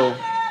 So,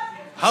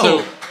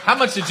 How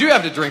much did you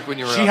have to drink when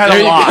you were She up? had There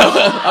a you lot. go.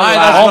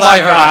 That's Oh what my I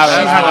heard. God, she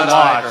That's had what a I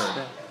lot.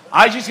 heard.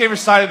 I just gave her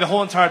side the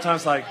whole entire time.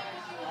 It's like,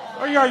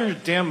 are you out of your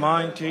damn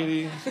mind,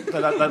 Katie?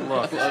 That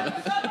look.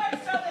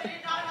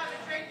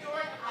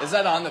 is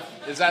that on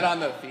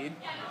the feed?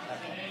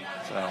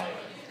 So.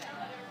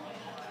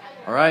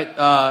 All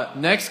right,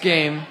 next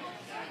game,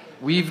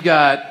 we've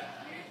got...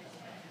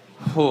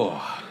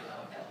 wow.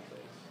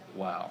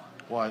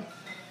 What?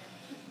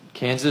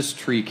 Kansas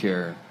Tree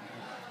Care,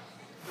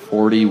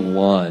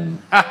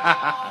 41.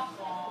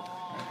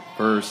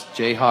 Versus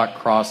Jayhawk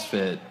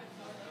CrossFit,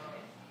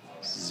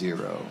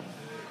 0.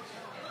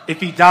 If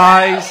he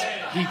dies,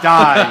 he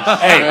dies.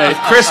 Hey, if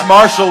Chris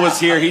Marshall was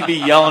here, he'd be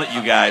yelling at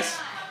you guys.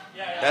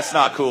 That's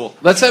not cool.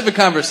 Let's have a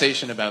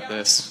conversation about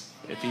this.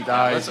 If he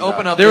dies, Let's he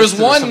open dies. up. There this was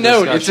to one some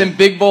note. It's discussion. in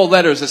big bold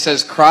letters. It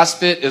says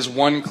CrossFit is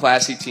one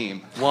classy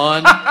team.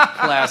 One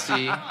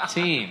classy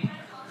team.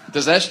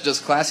 Does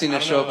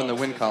classiness show up in the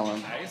win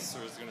column? Nice,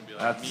 or is it going to be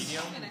like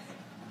medium?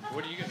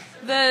 What do you get?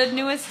 The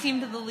newest team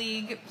to the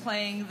league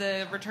playing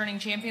the returning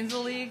champions of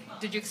the league.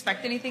 Did you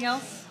expect anything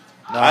else?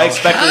 No. I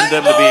expected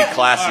them to be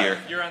classier.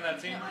 You're on that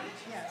team?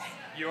 Yes.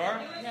 You are?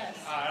 Yes.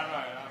 I don't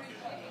know.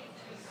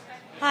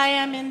 Hi,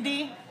 I'm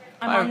Indy.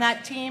 I'm Hi. on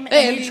that team, and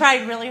Hey, we Indy.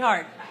 tried really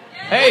hard.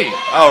 Hey,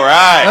 All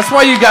right. that's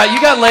why you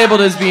got labeled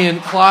as being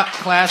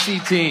classy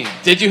team.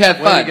 Did you have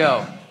Way fun? to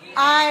go.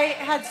 I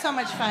had so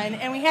much fun,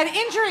 and we had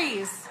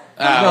injuries.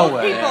 No Both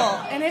way. people,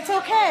 and it's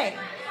okay.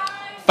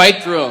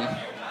 Fight through them.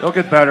 It'll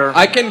get better.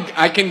 I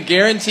can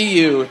guarantee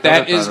you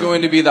that is better.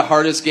 going to be the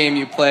hardest game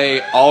you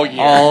play all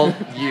year. All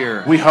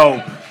year. We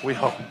hope. We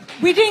hope.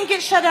 We didn't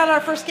get shut out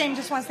our first game.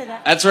 Just want to say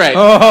that. That's right.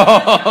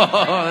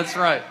 Oh, that's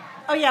right.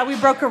 Oh yeah, we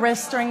broke a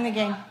wrist during the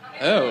game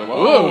Oh,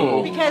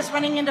 whoa. because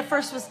running into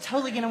first was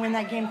totally going to win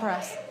that game for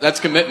us. That's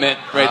commitment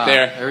right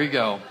there. There you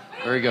go.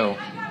 There you go. All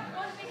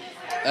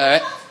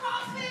right.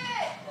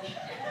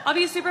 I'll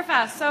be super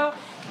fast. So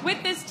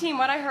with this team,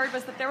 what I heard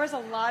was that there was a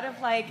lot of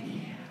like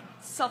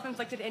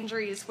self-inflicted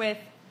injuries with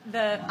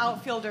the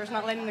outfielders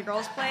not letting the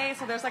girls play.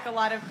 So there's like a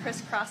lot of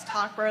crisscross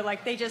talk where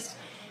like they just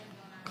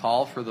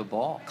Call for the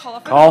ball. call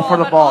for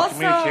the but ball. also,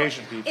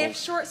 Communication, people. If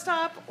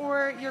shortstop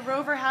or your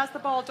rover has the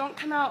ball, don't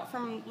come out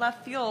from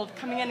left field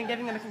coming in and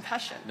giving them a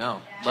concussion.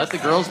 No, let the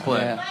girls play.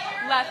 Yeah.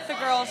 Let the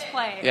girls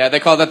play. Yeah, they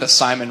call that the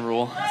Simon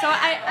rule. So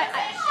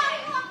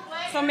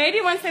so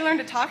maybe once they learn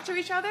to talk to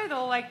each other,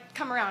 they'll like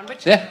come around.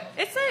 Which Yeah.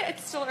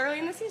 it's still early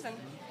in the season.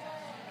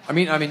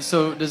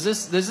 So does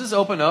this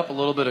open up a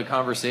little bit of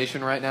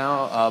conversation right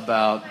now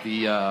about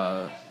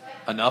the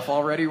enough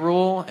already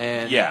rule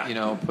and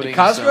putting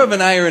Cosgrove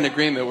and I are in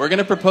agreement. We're going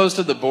to propose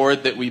to the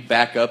board that we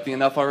back up the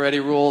enough already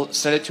rule,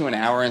 set it to an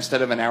hour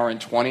instead of an hour and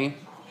 20.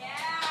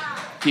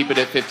 Keep it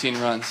at 15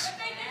 runs.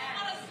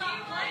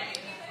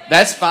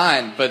 That's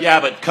fine, but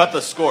cut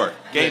the score.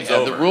 Game's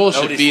over. The rule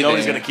should be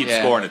nobody's there. going to keep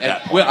scoring at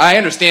that point. Well, I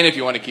understand if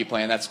you want to keep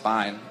playing. That's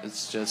fine.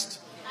 It's just.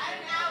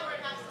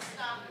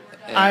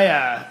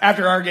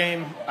 After our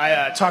game,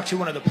 I talked to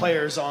one of the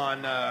players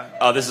on.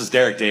 This is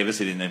Derek Davis.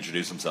 He didn't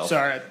introduce himself.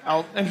 Sorry,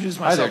 I'll introduce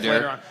myself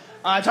later on.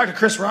 I talked to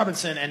Chris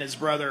Robinson and his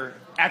brother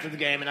after the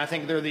game, and I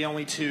think they're the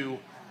only two,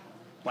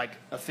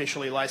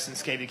 officially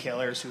licensed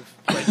KVKLers who've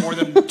played more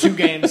than 2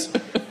 games.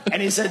 And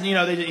he said,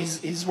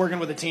 he's working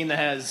with a team that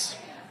has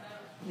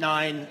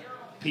 9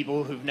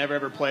 people who've never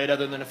ever played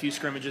other than a few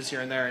scrimmages here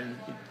and there. And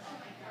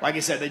like I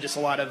said, they just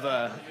a lot of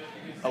a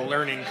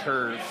learning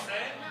curve.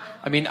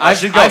 I've been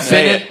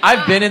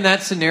in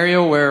that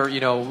scenario where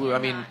me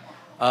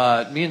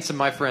and some of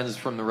my friends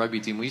from the rugby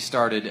team, we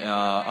started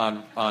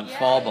on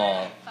fall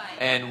ball,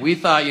 and we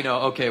thought,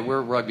 okay, we're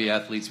rugby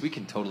athletes, we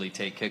can totally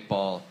take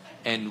kickball,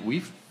 and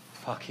we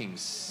fucking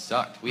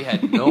sucked. We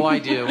had no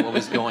idea what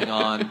was going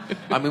on.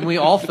 We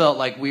all felt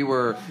like we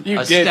were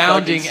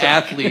astounding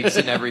athletes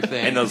and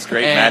everything. And those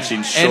great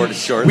matching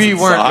shorts. We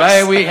weren't, socks.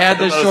 right? We had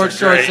the short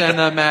shorts and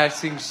the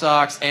matching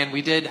socks, and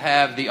we did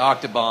have the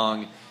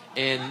octobong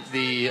in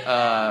the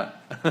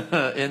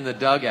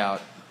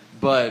dugout,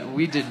 but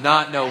we did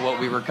not know what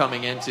we were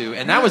coming into,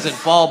 and that was in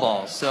fall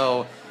ball.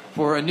 So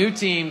for a new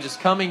team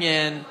just coming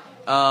in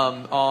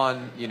into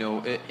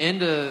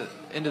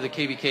the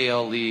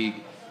KVKL league,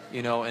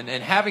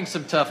 and having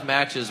some tough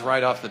matches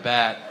right off the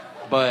bat.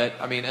 But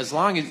as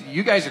long as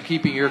you guys are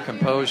keeping your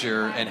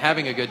composure and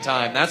having a good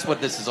time, that's what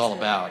this is all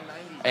about.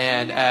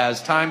 And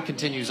as time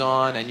continues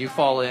on and you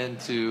fall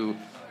into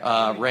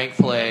rank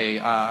play,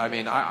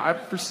 I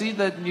foresee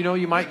that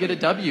you might get a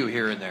W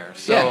here and there.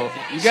 So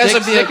you guys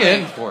would be stick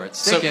okay. in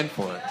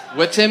for it.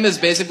 What Tim is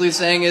basically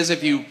saying is,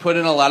 if you put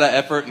in a lot of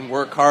effort and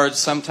work hard,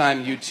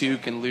 sometime you too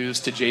can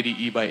lose to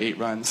JDE by 8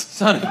 runs.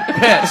 Son of a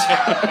bitch.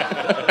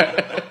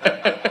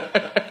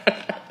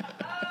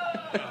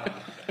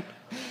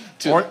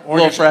 A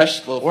little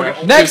fresh.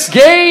 Next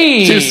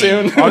game. Too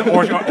soon.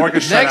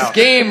 Next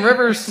game,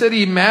 River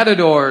City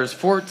Matadors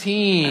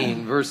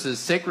 14 versus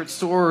Sacred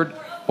Sword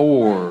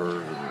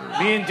 4.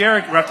 Me and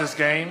Derek rep this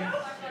game.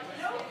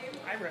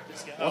 I rep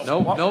this game.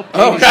 Nope.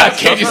 Oh, God,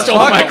 Katie stole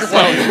the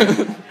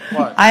microphone.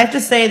 What? I have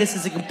to say, this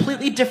is a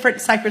completely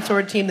different Sacred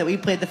Sword team that we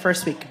played the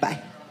first week. Goodbye.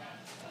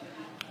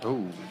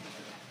 Oh.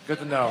 Good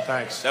to know.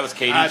 Thanks. That was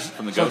Katie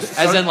from the Ghost.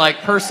 As in,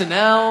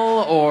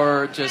 personnel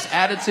or just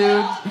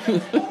attitude?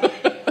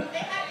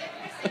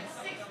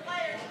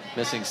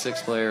 Missing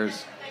 6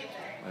 players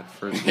at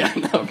first.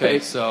 Okay,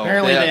 so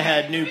apparently they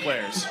had new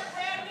players.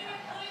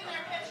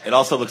 It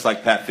also looks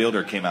like Pat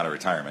Fielder came out of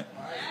retirement.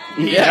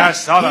 Yeah, I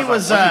saw that. He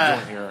was.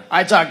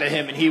 I talked to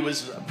him, and he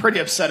was pretty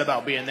upset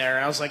about being there.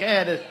 And I was like,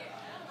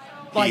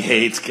 he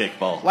hates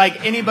kickball.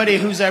 Like anybody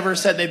who's ever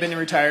said they've been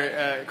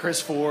retired,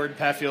 Chris Ford,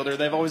 Pat Fielder,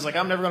 they've always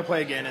I'm never going to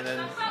play again, and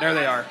then there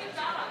they are.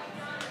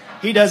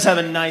 He does have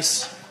a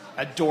nice,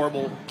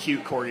 adorable,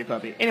 cute corgi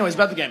puppy. Anyways,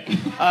 about the game.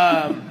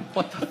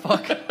 What the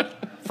fuck?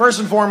 First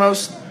and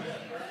foremost,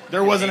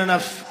 there wasn't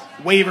enough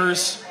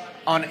waivers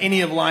on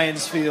any of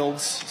Lions'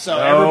 fields, so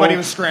everybody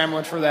was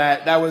scrambling for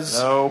that. That was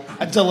a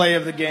delay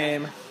of the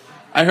game.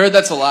 I heard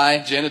that's a lie.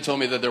 Jana told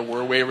me that there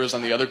were waivers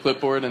on the other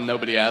clipboard and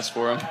nobody asked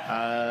for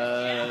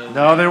them.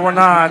 No, there were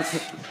not.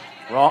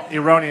 Well,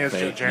 erroneous,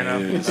 Jana.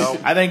 Nope.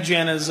 I think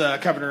Jana's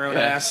covering her own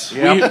ass.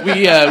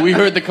 Yep. We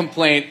heard the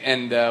complaint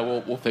and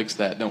we'll fix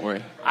that. Don't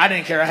worry. I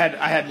didn't care. I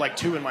had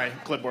 2 in my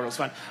clipboard. It was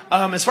fun.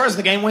 As far as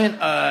the game went,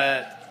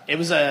 it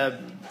was a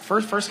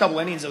first couple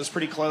innings. It was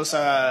pretty close.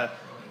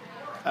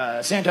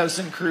 Santos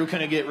and crew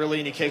couldn't get really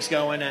any kicks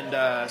going, and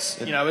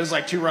it was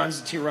 2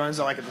 runs, at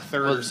the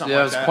third or something.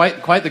 Yeah, it was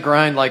quite the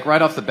grind.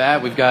 Right off the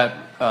bat, we've got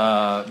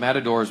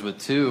Matadors with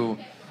 2,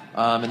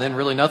 and then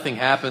really nothing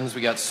happens.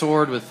 We got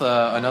Sword with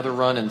another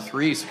run in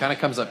 3, so it kind of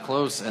comes up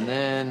close, and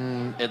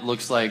then it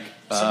looks like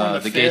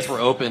the gates were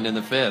opened in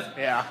the 5th.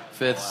 Yeah,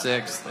 5th,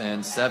 6th,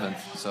 and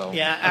 7th. So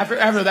yeah,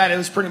 after that, it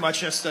was pretty much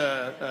just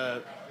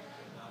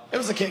it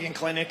was a kicking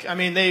clinic. I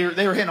mean, they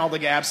were hitting all the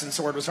gaps, and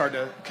Sword was hard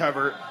to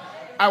cover.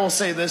 I will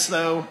say this,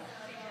 though.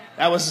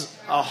 That was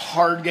a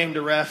hard game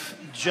to ref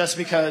just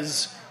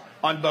because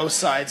on both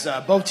sides,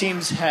 both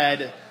teams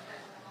had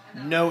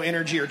no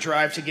energy or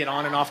drive to get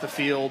on and off the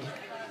field.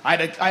 I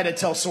had to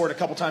tell Sword a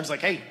couple times,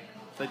 hey,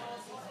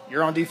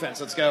 you're on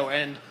defense, let's go.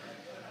 And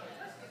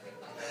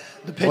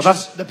the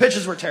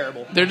pitches were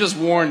terrible. They're just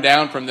worn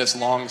down from this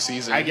long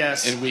season, I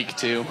guess. In week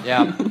 2.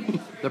 Yeah.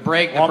 The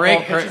break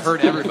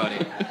hurt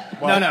everybody.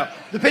 No.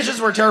 The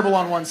pitches were terrible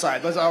on one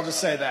side. I'll just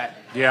say that.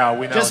 Yeah,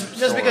 we know.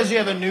 Just because you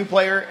have a new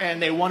player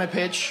and they want to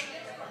pitch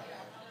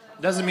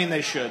doesn't mean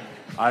they should.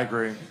 I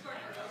agree.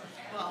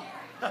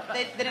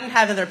 They didn't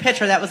have their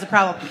pitcher. That was the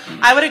problem.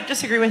 I would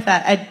disagree with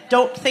that. I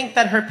don't think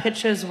that her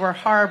pitches were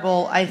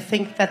horrible. I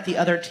think that the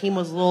other team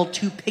was a little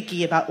too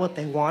picky about what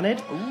they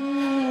wanted.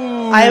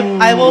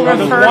 I will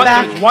refer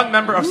back. One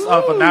member of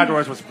the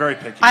Matadors was very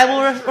picky. I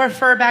will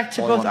refer back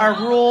to both our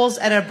rules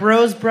and a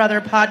Bros Brother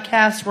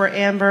podcast where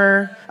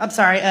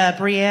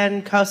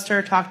Brianne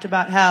Custer talked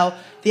about how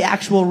the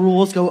actual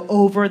rules go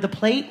over the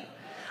plate.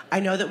 I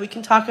know that we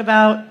can talk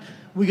about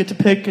we get to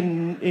pick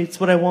and it's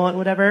what I want,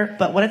 whatever.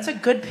 But when it's a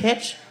good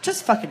pitch,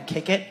 just fucking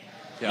kick it.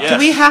 Yes. Do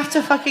we have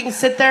to fucking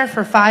sit there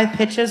for 5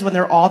 pitches when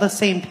they're all the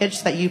same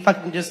pitch that you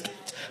fucking just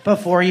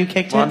before you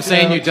kicked it? I'm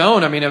saying you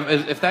don't. I mean,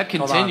 if that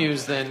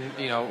continues, then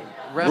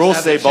refs rules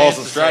have say the balls chance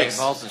and to strikes.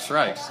 say balls and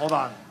strikes. Hold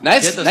on.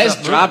 Nice Get the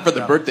stuff job moving. for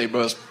the Birthday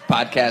Bros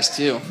podcast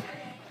too.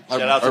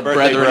 Shout out to Our Birthday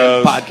brethren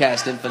Bros. in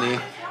podcast infamy.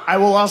 I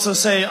will also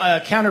say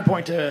a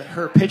counterpoint to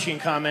her pitching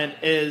comment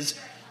is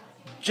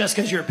just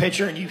because you're a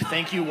pitcher and you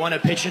think you want to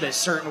pitch it a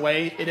certain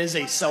way, it is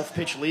a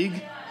self-pitch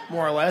league,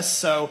 more or less.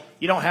 So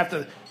you don't have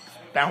to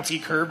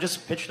bouncy curve,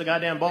 just pitch the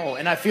goddamn ball.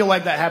 And I feel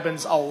like that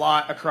happens a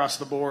lot across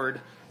the board.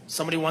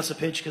 Somebody wants to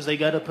pitch because they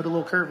got to put a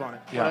little curve on it.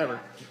 Yeah.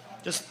 Whatever.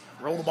 Just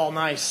roll the ball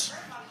nice.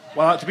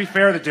 Well, to be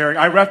fair to Derek,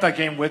 I ref that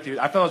game with you.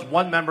 I felt it was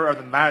one member of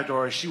the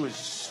Matadors. She was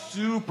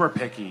super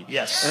picky.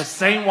 Yes. And the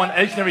same one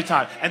each and every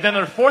time. And then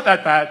her fourth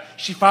at bat,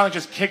 she finally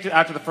just kicked it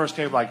after the first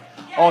game. Like,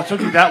 oh, it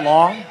took you that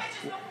long?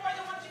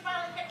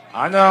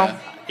 I know.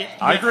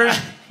 I agree.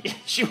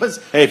 She was.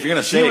 Hey, if you're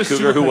gonna say it,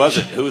 Cougar, who was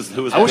it? Who was?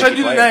 I wish I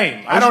knew the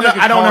name. I don't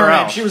know her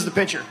name. She was the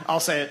pitcher. I'll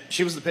say it.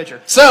 She was the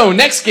pitcher. So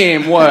next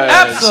game was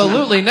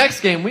Absolutely.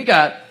 Next game, we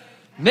got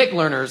Nick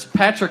Lerner's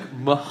Patrick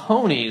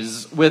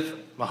Mahoney's with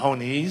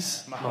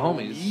Mahoney's.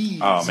 Mahomes.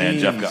 Oh man,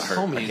 Jeff got hurt.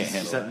 I Homies. can't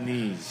handle it.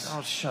 Knees.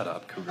 Oh, shut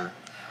up, Cougar.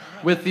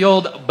 With the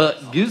old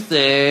but goose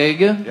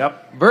egg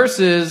Yep.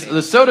 versus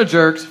the Soda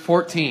Jerks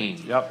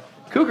 14.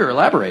 Yep. Cougar,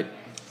 elaborate.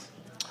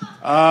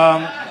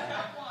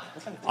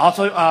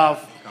 Also,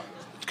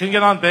 couldn't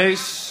get on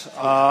base.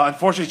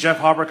 Unfortunately, Jeff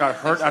Hobart got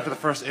hurt after the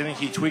first inning.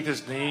 He tweaked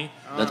his knee.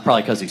 That's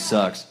probably because he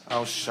sucks.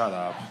 Oh, shut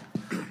up.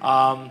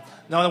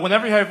 No,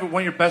 whenever you have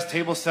one of your best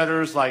table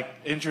setters like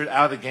injured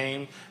out of the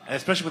game, and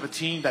especially with a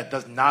team that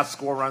does not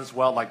score runs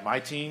well like my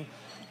team,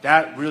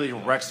 that really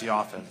wrecks the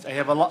offense. And you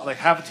have a lot, like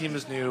half the team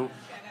is new,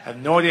 have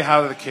no idea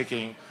how they're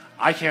kicking.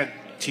 I can't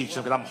teach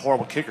them because I'm a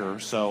horrible kicker.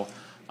 So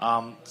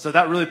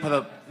that really put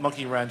a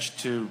monkey wrench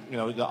to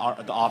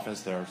the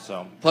offense there.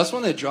 So plus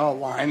when they draw a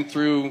line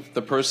through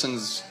the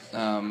person's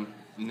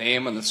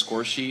name on the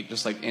score sheet,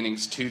 just like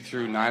innings 2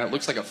 through 9, it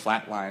looks like a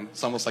flat line.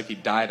 It's almost like he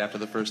died after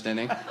the first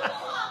inning.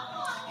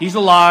 he's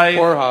alive.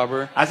 Poor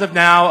Harbor. As of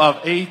now,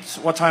 of 8.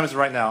 What time is it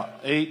right now?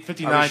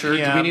 8:59 Are we sure?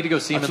 p.m. Do we need to go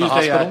see him on in the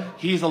Tuesday hospital?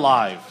 He's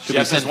alive.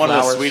 Jeff is one of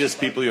the sweetest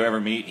people you ever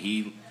meet.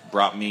 He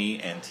brought me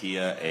and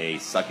Tia a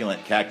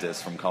succulent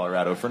cactus from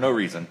Colorado for no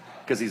reason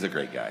because he's a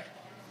great guy.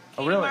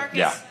 Oh, really?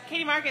 Yeah.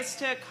 Katie Marcus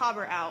took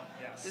Hobber out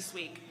this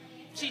week.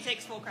 She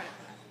takes full credit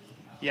for that.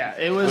 Yeah,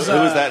 it was. Who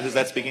is that? Who's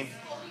that speaking?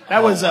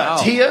 That was wow.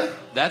 Tia,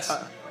 That's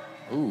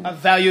a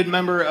valued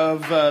member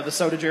of the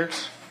Soda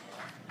Jerks.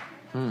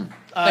 Thanks,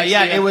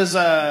 Yeah, Tia. it was.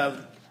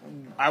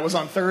 I was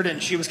on third,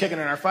 and she was kicking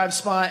in our 5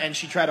 spot, and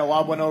she tried to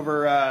lob one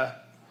over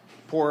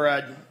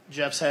poor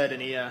Jeff's head,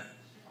 and he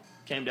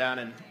came down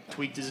and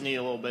tweaked his knee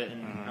a little bit,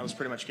 and that was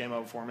pretty much game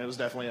over for him. It was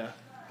definitely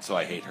So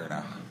I hate her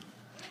now.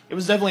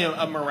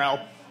 a morale,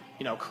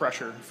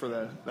 crusher for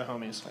the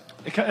homies.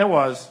 It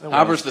was.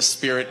 Harbor's the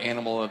spirit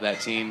animal of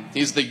that team.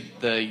 He's the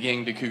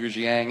yin to Cougar's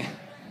yang.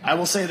 I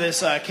will say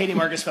this: Katie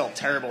Marcus felt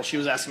terrible. She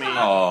was asking me,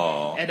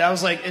 Oh. and I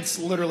was like, "It's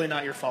literally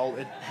not your fault.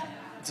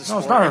 It's a No, sport.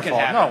 it's not her It can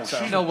fault. happen." No,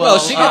 so. she- no. Well,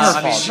 she gets.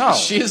 I mean, no.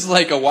 She's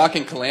like a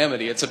walking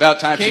calamity. It's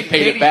about time she paid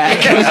Katie it back.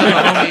 was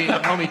a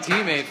homie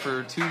teammate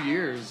for 2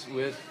 years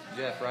with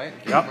Jeff, right?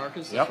 Katie Yep. Marcus,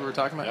 that's Yep. what we're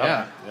talking about?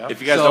 Yep. Yeah. Yep. If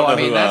you guys So, don't know I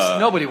mean, who,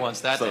 nobody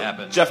wants that so to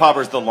happen. Jeff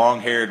Hopper's the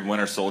long-haired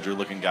Winter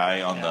Soldier-looking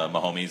guy on the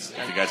Mahomes.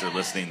 If you guys are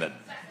listening that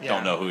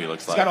don't know who he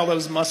looks He's like, got all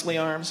those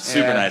muscly arms.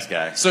 super Yeah. nice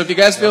guy. So if you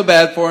guys feel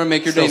bad for him,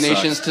 make your Still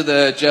donations sucks. to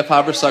the Jeff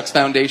Harbor Sucks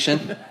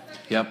Foundation.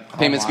 Yep.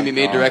 Payments can be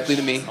made directly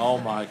to me. Oh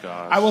my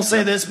god. I will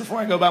say this before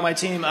I go about my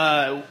team.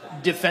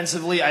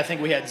 Defensively, I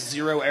think we had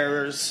 0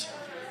 errors.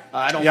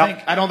 I don't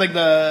think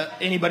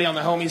anybody on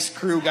the homies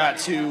crew got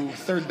to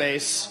third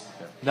base.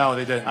 No,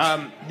 they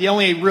didn't. The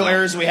only real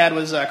errors we had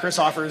was Chris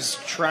Offers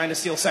trying to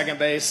steal second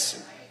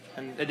base,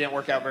 and it didn't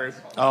work out very.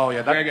 Oh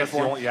yeah, very good that's the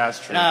for him. only. Yeah, that's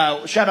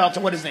true. Shout out to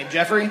what his name,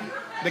 Jeffrey,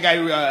 the guy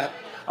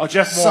who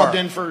Jeff Moore subbed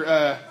in for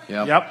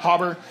Yep.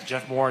 Hobber.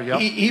 Jeff Moore. Yep.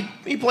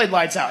 He played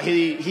lights out.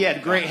 He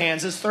had great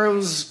hands. His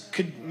throws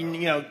could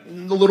a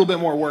little bit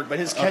more work, but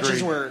his catches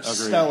Agreed. were Agreed.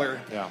 stellar.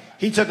 Yeah.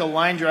 He took a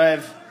line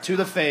drive to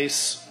the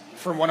face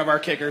from one of our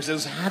kickers. It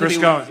was Chris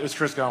Goins. It was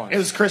Chris Goins. It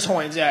was Chris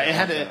Hoynes. Yeah, it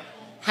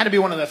had to be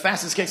one of the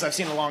fastest kicks I've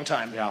seen in a long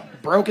time. Yeah.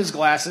 Broke his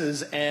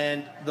glasses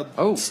and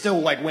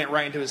still went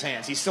right into his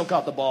hands. He still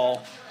caught the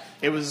ball.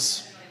 It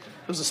was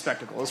a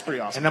spectacle. It was pretty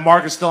awesome. And the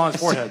mark is still on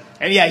his forehead.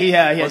 And yeah, he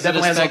Was it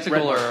definitely a has red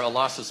spectacle mark. or a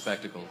loss of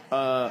spectacle?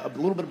 A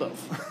little bit of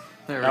both.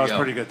 There we That was go.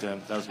 pretty good,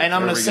 Tim. That was And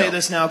I'm There going to we say go.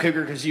 this now,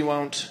 Cougar, because you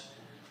won't.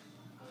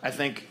 I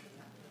think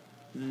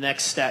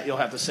next stat you'll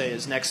have to say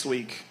is next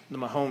week the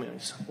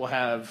Mahomes will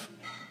have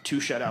 2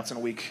 shutouts in a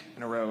week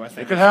in a row. I think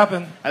It could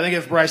happen. I think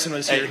if Bryson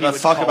was here, Hey, he let's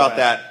would talk call about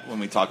that when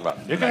we talk about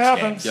It the could next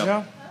happen. games.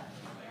 Yeah.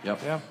 Yep.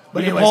 Yeah.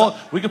 But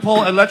We could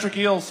pull electric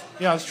eels.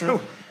 Yeah, that's true.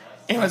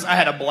 Anyways, I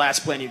had a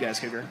blast playing you guys,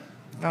 Cougar.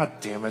 God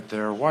damn it,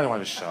 there. Why do I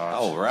have a shot?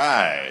 All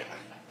right.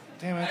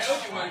 Damn it.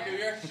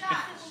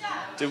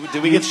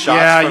 Did we get shots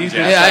Yeah, from you Jeff?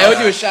 did. Yeah, I owed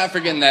you a shot for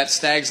getting that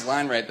Stags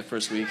line right the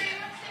first week.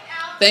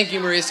 Thank you,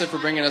 Marisa, for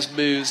bringing us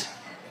booze.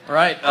 All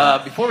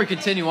right, before we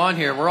continue on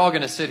here, we're all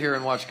going to sit here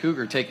and watch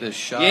Cougar take this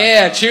shot.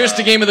 Yeah, cheers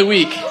to game of the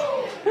week.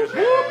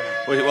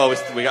 Well,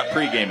 we got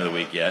pre-game of the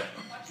week yet.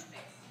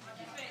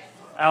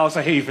 Alex,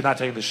 I hate you for not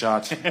taking the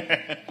shots.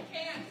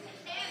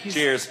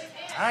 Cheers.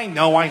 I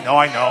know.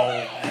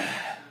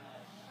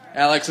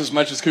 Alex, as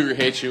much as Cougar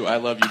hates you, I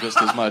love you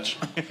just as much.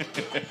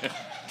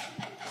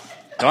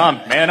 Come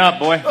on, man up,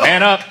 boy.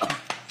 Man up.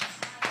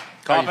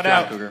 Cough it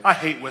out. Cougar? I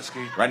hate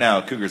whiskey. Right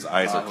now, Cougar's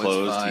eyes are it's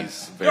closed. fine.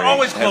 He's They're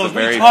always has closed. a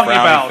What are very you talking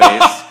frowny about?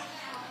 face.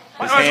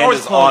 My His eyes are hand always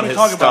is closed. on What are you his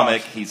talking about?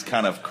 stomach. He's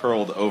kind of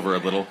curled over a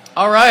little.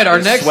 All right, our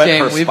There's next sweat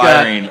game we've got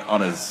perspiring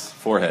on his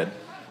forehead.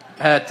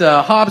 at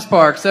Hobbs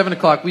Park, 7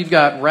 o'clock. We've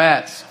got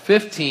Rats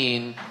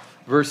 15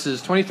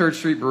 versus 23rd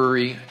Street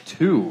Brewery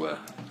 2.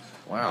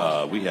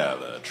 Wow. We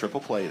have a triple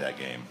play that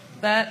game.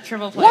 That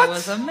triple play What?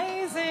 was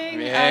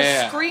amazing.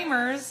 Yeah.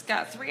 Screamers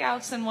got 3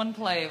 outs in one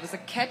play. It was a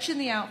catch in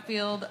the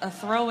outfield, a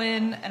throw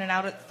in, and an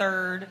out at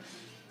third,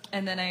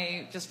 and then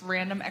a just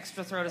random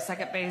extra throw to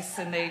second base,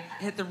 and they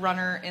hit the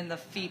runner in the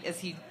feet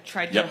as he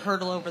tried to Yep.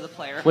 hurdle over the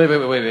player.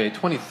 Wait.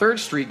 23rd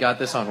Street got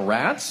this on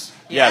Rats?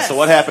 Yeah, Yes. so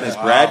what happened is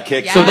Brad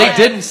kicked. Yeah. So they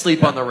didn't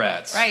sleep on the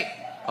Rats. Right.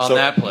 On So-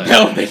 that play.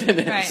 No, they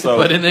didn't. Right. So,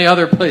 But in the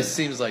other place,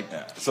 seems like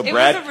so It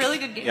Brad, was a really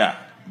good game. Yeah,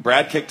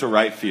 Brad kicked to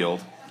right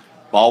field.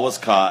 Ball was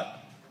caught.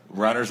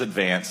 Runners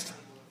advanced.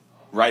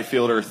 Right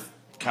fielder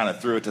kind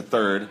of threw it to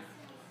third.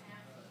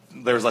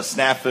 There was a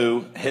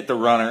snafu, hit the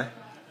runner,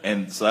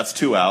 and so that's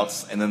 2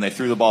 outs. And then they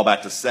threw the ball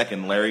back to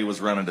second. Larry was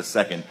running to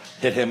second,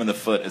 hit him in the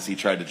foot as he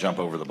tried to jump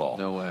over the ball.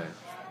 no way.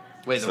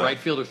 Wait, the So- right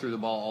fielder threw the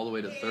ball all the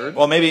way to third?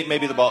 Well, maybe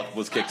the ball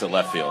was kicked to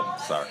left field.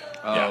 Sorry.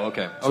 Oh, Yeah.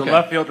 okay. So Okay.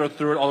 left fielder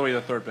threw it all the way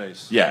to third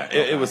base. Yeah,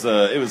 it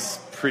was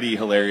pretty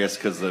hilarious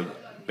because the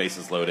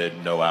bases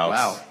loaded, no outs,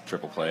 Wow.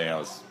 triple play.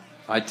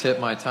 I tip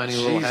my tiny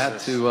little hat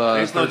Jesus. to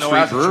There's no Third Street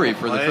outs in Brewery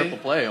triple for the play. triple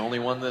play. Only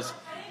won this.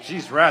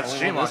 Jeez, Rats, Only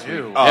shame one on this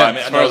you. week. Oh, Yeah, I mean,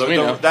 as far as we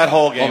know. that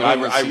whole game, Well,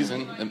 the I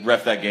season.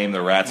 ref that game.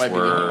 The Rats Might be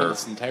going were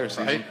this entire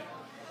season.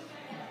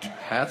 Right?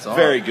 Hats off.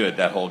 very good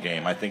that whole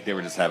game. I think they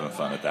were just having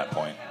fun at that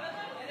point.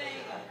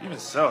 Even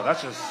so,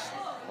 that's just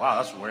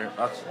wow. That's weird.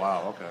 That's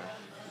wow.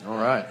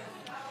 Okay.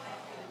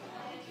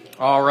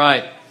 All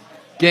right.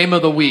 Game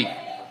of the week.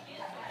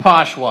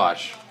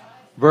 Poshwash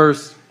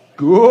versus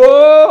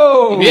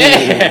Ghosts.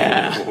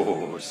 Yeah.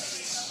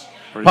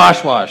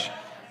 Poshwash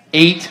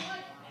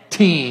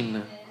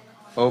 18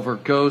 over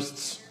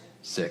Ghosts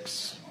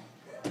 6.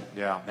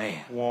 Yeah. Man.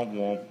 Womp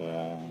womp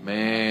womp.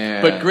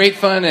 Man. But great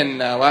fun and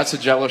lots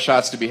of Jello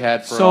shots to be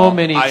had for So all.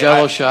 many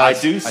Jello shots.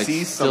 I do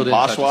see still some didn't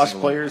touch a Bosch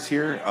single one. players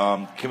here.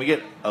 Can we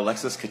get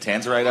Alexis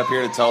Catanzarite up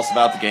here to tell us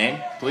about the game,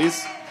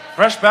 please?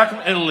 Fresh back from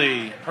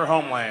Italy, her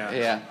homeland.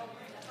 Yeah.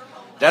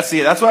 That's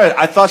why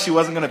I thought she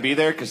wasn't going to be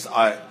there because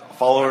I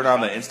follow her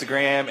on the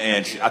Instagram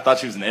and I thought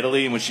she was in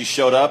Italy. And when she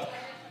showed up,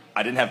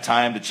 I didn't have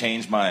time to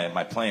change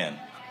my plan.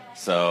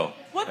 So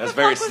What that's the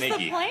very fuck sneaky. was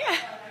the plan?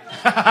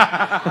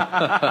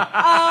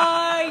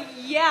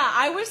 Yeah,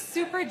 I was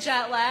super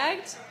jet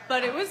lagged,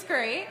 but it was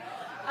great.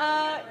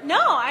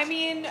 No, I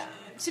mean,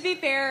 to be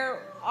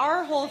fair,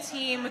 our whole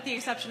team, with the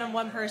exception of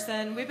one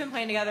person, we've been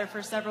playing together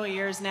for several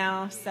years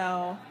now,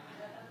 so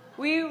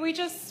we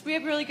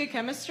have really good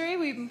chemistry.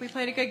 We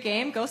played a good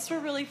game. Ghosts were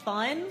really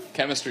fun.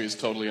 Chemistry is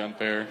totally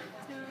unfair.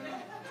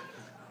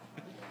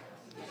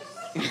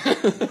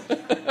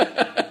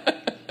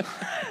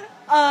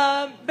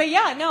 But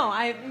yeah, no,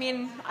 I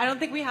mean, I don't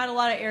think we had a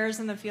lot of errors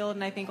in the field,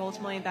 and I think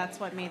ultimately that's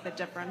what made the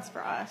difference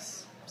for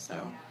us.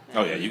 So.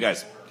 Oh yeah, you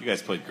guys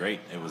played great.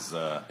 It was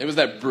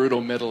that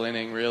brutal middle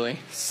inning, really.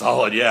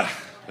 solid, yeah.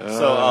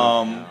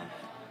 So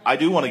I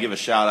do want to give a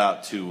shout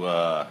out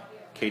to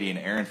Katie and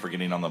Aaron for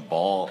getting on the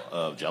ball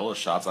of Jello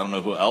shots. I don't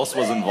know who else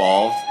was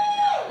involved.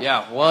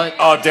 Yeah, what?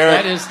 Oh,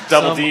 Derek That is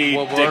Double some D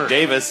work. Dick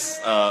Davis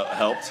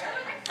helped.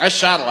 I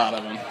shot a lot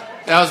of them.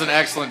 That was an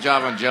excellent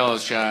job on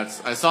Jello's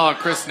shots. I saw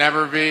Chris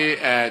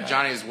Neverby at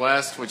Johnny's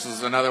West, which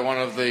is another one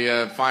of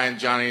the fine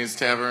Johnny's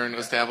Tavern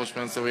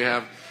establishments that we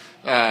have.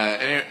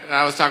 And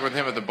I was talking with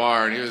him at the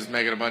bar, and he was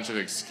making a bunch of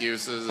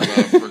excuses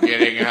about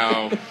forgetting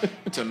how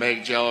to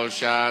make Jello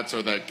shots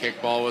or that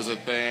kickball was a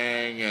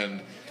thing,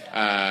 and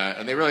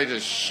they really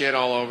just shit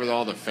all over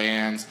all the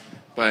fans.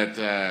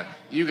 But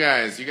you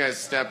guys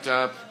stepped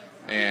up.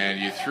 And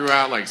you threw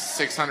out like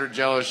 600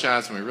 Jello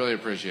shots, and we really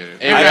appreciate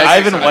it. I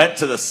even went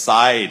to the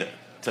side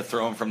to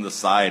throw them from the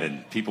side,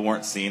 and people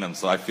weren't seeing them,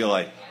 so I feel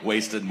like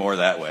wasted more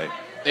that way.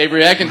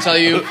 Avery, I can tell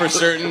you for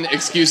certain,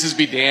 excuses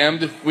be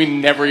damned, we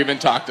never even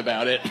talked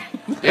about it.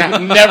 Yeah,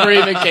 never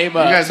even came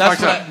up. You guys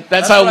fucked up.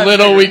 That's how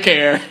little we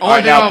care. All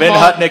right, now Ben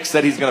Hutnick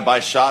said he's going to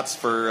buy shots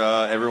for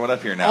everyone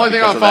up here now. Only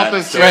thing because I'll of fault that.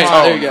 this So team. it's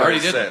There you go. already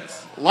Already said.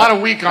 A lot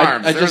of weak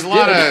arms. I There's just a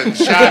lot did of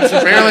shots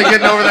barely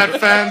getting over that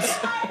fence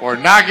or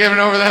not getting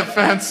over that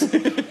fence.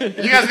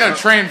 You guys got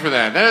to train for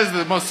that. That is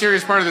the most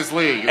serious part of this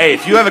league. Hey,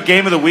 if you have a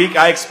game of the week,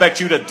 I expect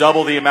you to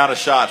double the amount of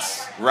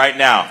shots right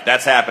now.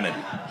 That's happening.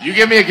 You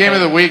give me a game of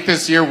the week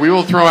this year, we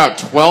will throw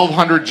out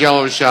 1,200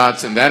 Jello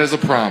shots, and that is a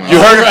promise.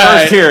 You heard it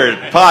first here,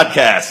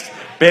 podcast.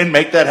 Ben,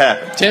 make that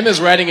happen. Tim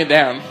is writing it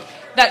down.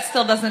 That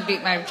still doesn't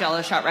beat my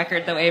Jello shot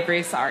record, though,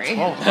 Avery. Sorry.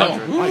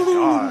 1,200. My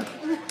God.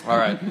 All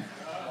right.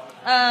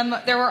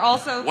 There were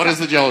also What is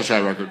the Jello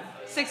shot record?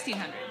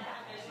 1,600.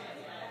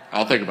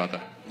 I'll think about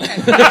that.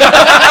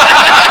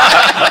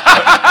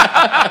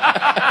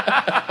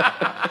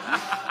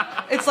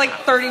 It's like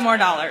 $30 more.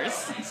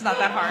 It's not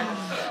that hard.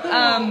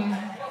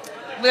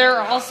 There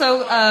are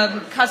also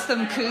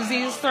custom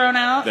koozies thrown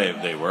out.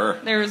 They were.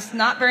 There's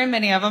not very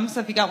many of them, so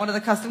if you got one of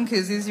the custom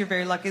koozies, you're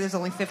very lucky. There's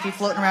only 50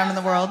 floating around in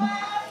the world.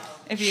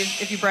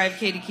 If you bribe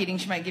Katie Keating,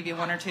 she might give you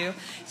one or two.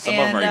 Some of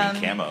them are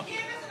even camo.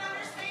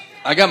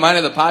 I got mine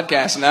at the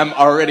podcast, and I'm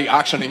already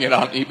auctioning it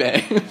on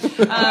eBay.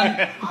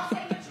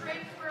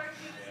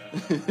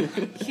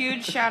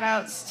 Huge shout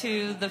outs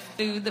to the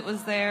food that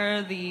was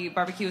there. The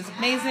barbecue was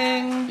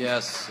amazing.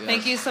 Yes.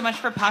 Thank you so much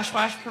for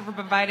Poshwash for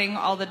providing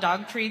all the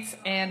dog treats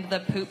and the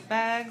poop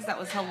bags. That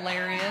was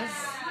hilarious.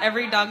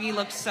 Every doggy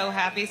looked so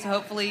happy. So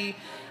hopefully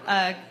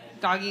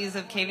doggies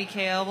of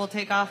KVKL will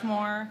take off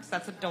more because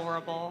that's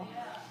adorable.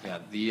 Yeah,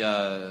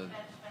 the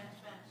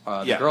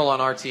girl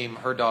on our team,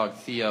 her dog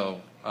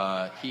Theo,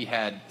 he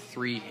had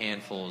 3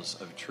 handfuls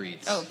of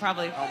treats. Oh,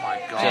 probably. Oh my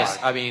God.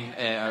 Just, I mean,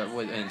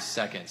 in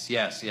seconds.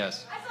 Yes.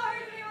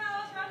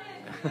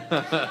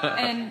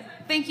 And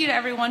thank you to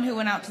everyone who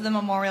went out to the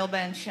memorial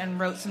bench and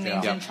wrote some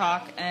names in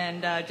chalk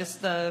and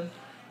just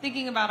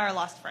thinking about our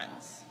lost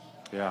friends.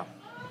 Yeah.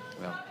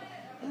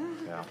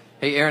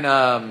 Hey, Aaron.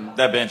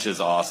 That bench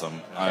is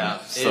awesome. I'm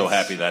so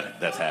happy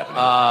that's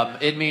happening.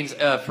 It means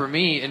for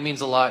me, it means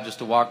a lot just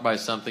to walk by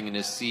something and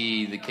to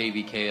see the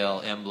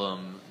KVKL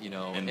emblem,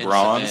 in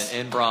bronze,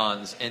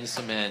 cement, in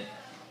cement,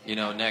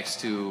 next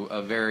to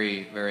a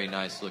very, very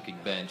nice looking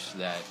bench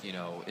that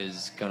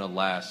is gonna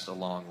last a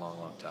long, long,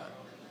 long time,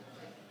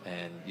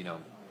 and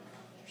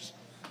just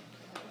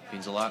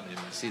means a lot to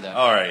see that.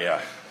 All right,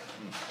 yeah.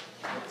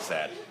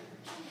 Sad.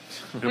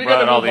 Who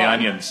brought in all the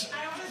onions?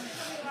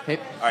 Hey.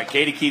 All right,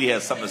 Katie Keating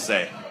has something to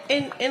say.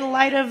 In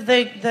light of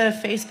the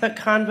Facebook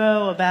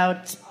convo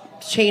about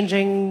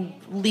changing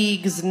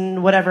leagues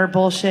and whatever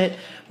bullshit,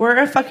 we're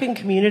a fucking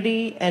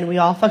community and we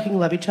all fucking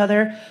love each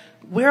other.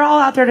 We're all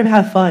out there to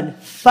have fun.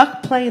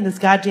 Fuck playing this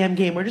goddamn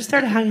game. We're just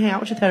there to hang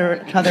out with each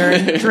other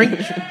and drink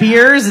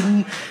beers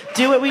and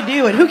do what we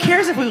do. And who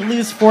cares if we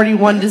lose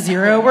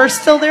 41-0? We're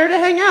still there to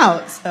hang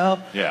out.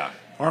 So yeah.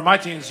 Or my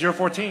team's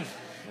 0-14.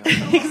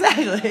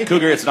 Exactly.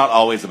 Cougar, it's not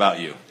always about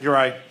you. You're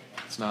right.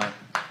 It's not.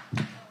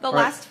 The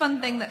last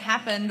fun thing that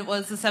happened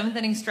was the 7th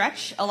inning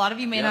stretch. A lot of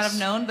you may not have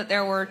known, but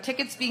there were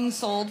tickets being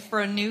sold for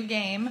a new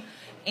game,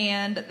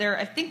 and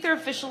I think they're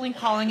officially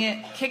calling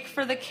it Kick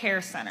for the Care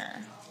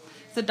Center.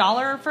 It's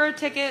 $1 for a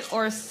ticket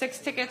or 6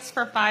 tickets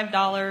for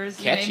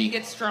 $5. Your name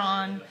gets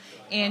drawn,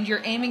 and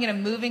you're aiming at a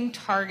moving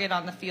target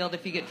on the field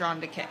if you get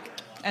drawn to kick.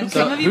 And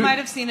some of you might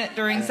have seen it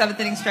during 7th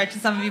inning stretch,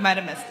 and some of you might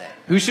have missed it.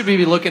 Who should we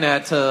be looking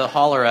at to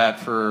holler at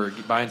for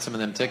buying some of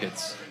them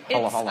tickets?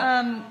 It's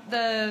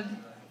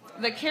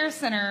the Care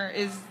Center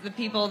is the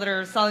people that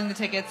are selling the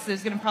tickets.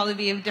 There's going to probably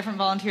be different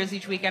volunteers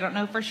each week. I don't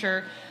know for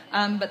sure.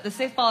 But the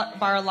Safe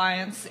Bar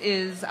Alliance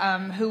is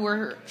who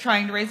we're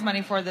trying to raise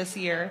money for this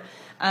year.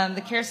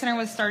 The Care Center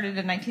was started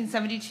in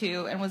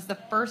 1972 and was the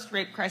first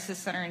rape crisis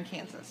center in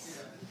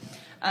Kansas.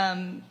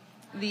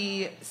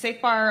 The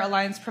Safe Bar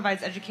Alliance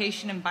provides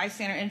education and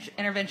bystander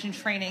intervention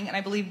training, and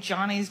I believe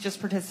Johnny's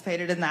just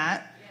participated in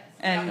that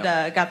and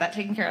got that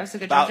taken care of. So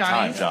good job,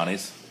 Johnny's.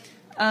 Johnny's.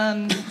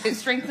 It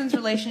strengthens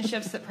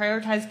relationships that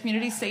prioritize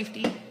community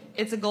safety.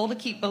 It's a goal to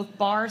keep both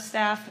bar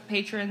staff,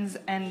 patrons,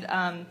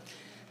 and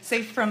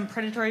safe from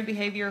predatory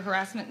behavior,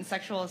 harassment, and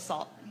sexual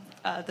assault.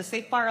 The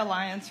Safe Bar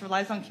Alliance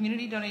relies on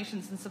community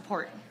donations and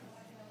support.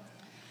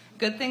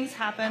 Good things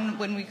happen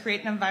when we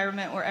create an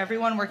environment where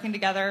everyone working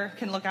together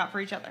can look out for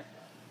each other.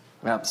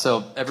 Yeah,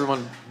 so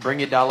everyone bring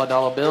your dollar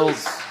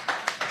bills.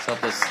 Let's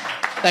help this.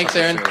 Thanks,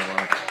 Aaron.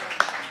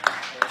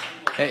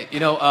 Hey,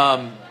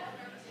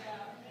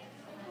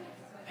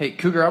 hey,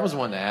 Cougar, I was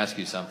wanting to ask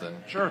you something.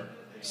 Sure.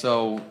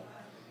 So,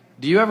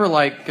 do you ever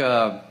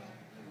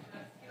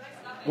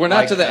We're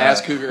not to the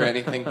Ask Cougar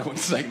anything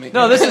segment.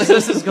 No, this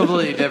is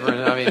completely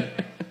different. I mean,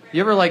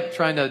 you ever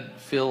trying to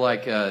feel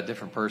like a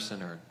different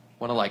person or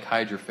want to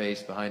hide your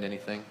face behind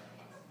anything?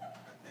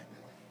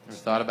 Ever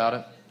thought about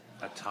it?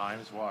 At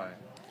times, why?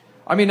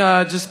 I mean,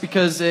 just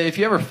because if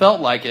you ever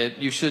felt like it,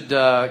 you should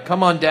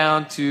come on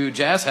down to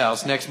Jazz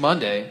House next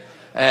Monday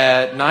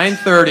at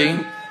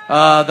 9:30.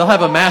 They'll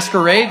have a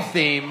masquerade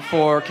theme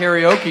for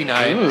karaoke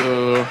night.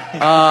 Ooh.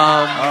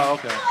 Oh,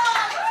 okay.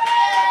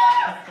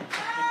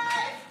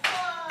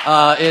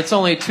 It's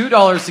only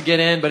 $2 to get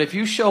in, but if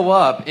you show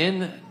up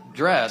in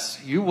dress,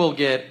 you will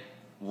get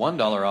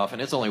 $1 off,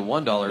 and it's only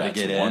 $1 to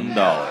get in.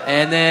 $1.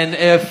 And then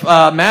if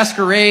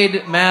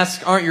masquerade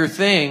masks aren't your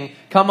thing,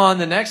 come on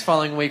the next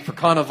following week for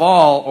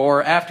Carnival,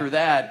 or after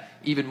that,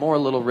 even more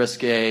little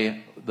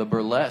risque, the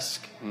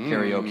burlesque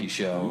karaoke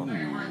show.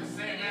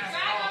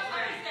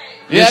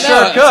 You Yeah,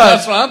 sure no, could.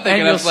 that's what I'm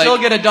thinking And you'll of, like- still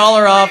get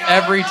 $1 off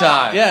every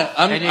time. Yeah,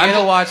 and you get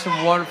to watch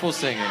some wonderful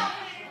singing.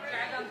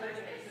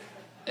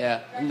 Yeah,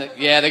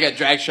 they got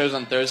drag shows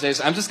on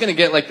Thursdays. I'm just gonna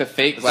get like the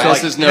fake So,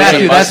 glasses, like, nose,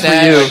 and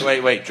mustache.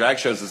 Wait. Drag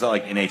shows, is that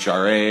like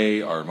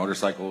NHRA or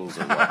motorcycles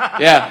or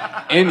what?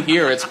 Yeah, in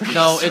here it's pretty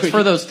No, it's sweet.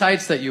 for those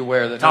tights that you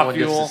wear that Top no one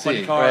Fuel, gets to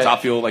funny see. car. Right.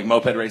 Top Fuel, like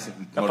moped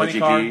racing, A funny MotoGP.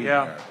 car,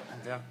 yeah.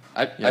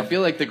 I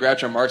feel like the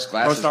Groucho Marx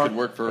glasses Pro-Star. could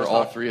work for Pro-Star.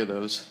 all three of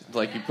those.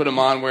 Like you put them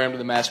on, wear them to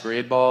the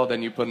masquerade ball,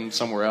 then you put them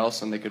somewhere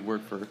else, and they could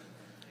work for.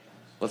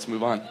 Let's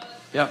move on.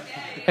 Yeah.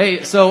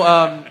 Hey,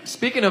 so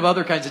speaking of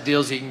other kinds of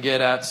deals you can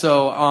get at,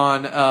 so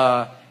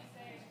on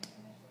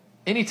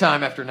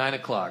anytime after 9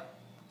 o'clock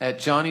at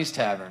Johnny's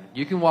Tavern,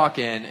 you can walk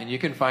in and you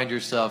can find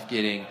yourself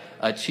getting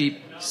a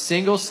cheap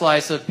single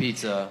slice of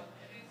pizza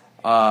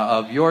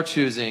of your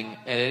choosing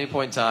at any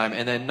point in time.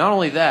 And then not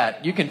only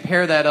that, you can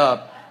pair that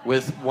up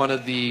with what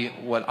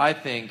I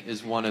think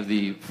is one of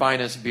the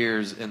finest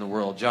beers in the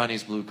world,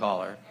 Johnny's Blue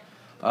Collar.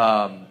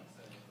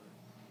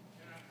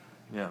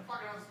 Yeah.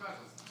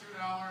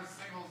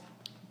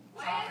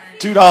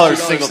 $2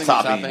 single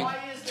topping.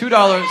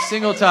 $2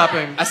 single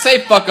topping. I say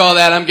fuck all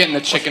that. I'm getting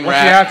the chicken What's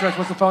the wrap. address?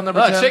 What's the phone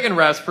number? Tim? Chicken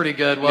wrap's pretty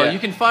good. Well, Yeah. you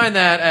can find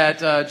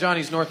that at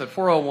Johnny's North at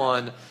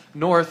 401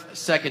 North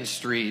 2nd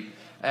Street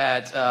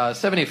at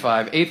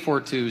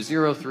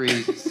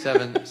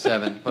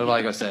 75-842-0377. But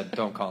like I said,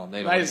 don't call them.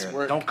 They don't Nice hear it.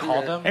 work. Don't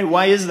call them. Hey,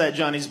 why is that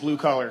Johnny's Blue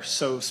Collar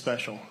so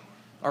special?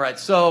 All right,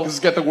 so It's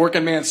got the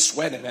working man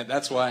sweat in it.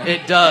 That's why.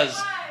 it does,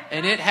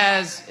 and it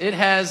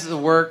has the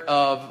work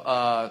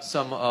of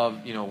some of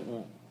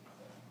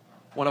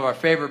one of our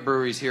favorite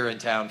breweries here in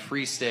town,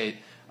 Free State,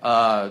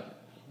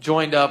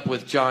 joined up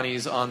with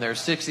Johnny's on their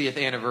 60th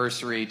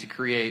anniversary to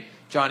create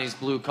Johnny's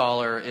Blue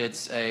Collar.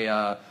 It's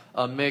a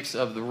mix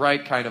of the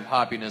right kind of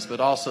hoppiness, but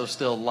also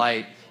still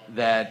light.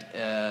 That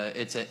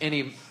it's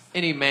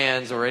any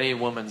man's or any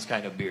woman's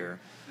kind of beer.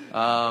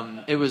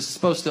 It was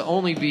supposed to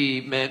only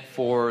be meant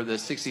for the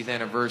 60th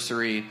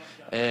anniversary.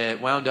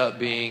 It wound up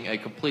being a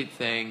complete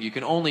thing. You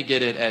can only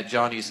get it at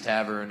Johnny's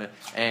Tavern,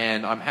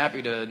 and I'm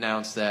happy to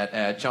announce that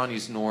at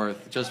Johnny's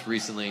North, just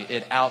recently,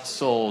 it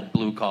outsold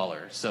Blue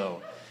Collar.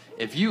 So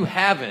if you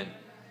haven't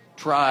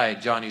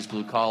tried Johnny's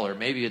Blue Collar,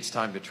 maybe it's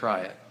time to try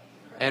it.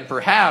 And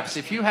perhaps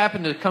if you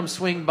happen to come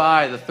swing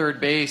by the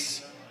third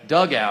base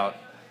dugout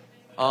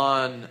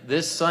on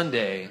this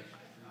Sunday,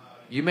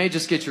 you may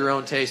just get your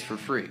own taste for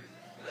free.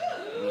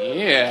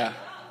 Yeah.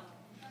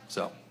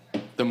 So,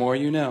 the more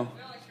you know.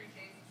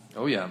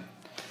 Oh, yeah.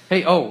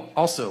 Hey,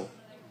 also,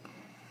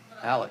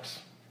 Alex.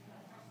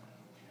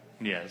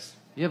 Yes.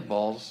 You have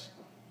balls?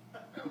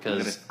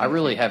 Because I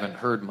really haven't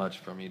heard much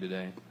from you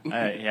today.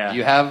 Yeah.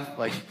 You have,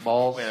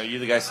 balls? Wait, are you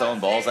the guy selling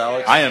balls,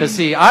 Alex? I am. Because,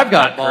 see, I've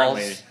got Not balls.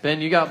 currently.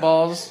 Ben, you got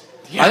balls?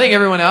 Yeah. I think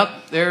everyone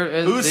out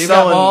there, Who's they've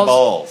selling got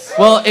balls?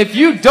 Well, if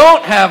you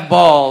don't have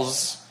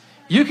balls,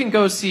 you can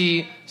go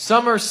see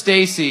Summer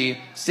Stacy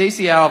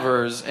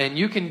Alvers, and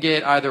you can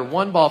get either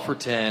 1 ball for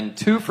 10,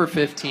 2 for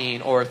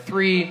 15, or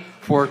 3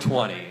 for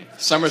 20.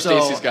 Summer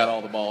Stacy's got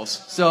all the balls.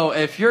 So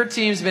if your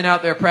team's been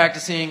out there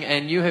practicing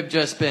and you have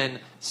just been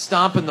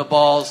stomping the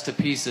balls to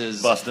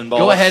pieces, Busting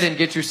balls. go ahead and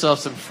get yourself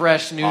some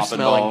fresh, new Popping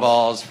smelling balls.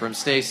 balls from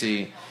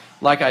Stacy.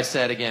 Like I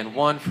said, again,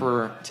 1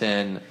 for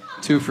 10,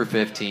 2 for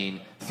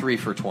 15, 3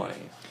 for 20.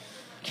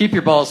 Keep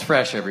your balls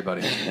fresh,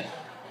 everybody.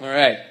 All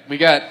right. We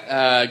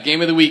got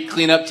Game of the Week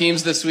cleanup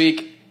teams this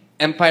week.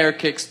 Empire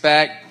kicks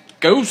back.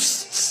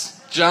 Ghosts.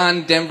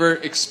 John Denver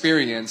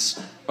Experience.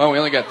 Oh, we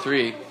only got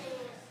 3.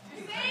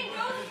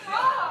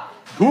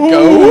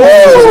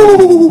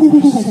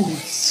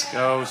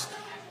 Ghost.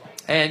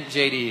 And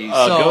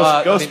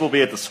JD. Ghost will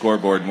be at the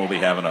scoreboard, and we'll be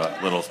having a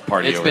little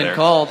party It's over been there.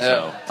 called.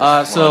 So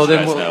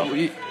Then you guys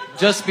know.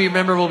 just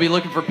remember, we'll be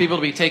looking for people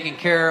to be taking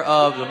care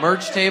of the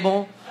merch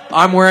table.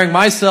 I'm wearing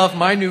myself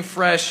my new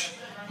fresh,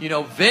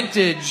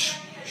 vintage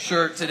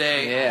shirt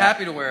today. Yeah.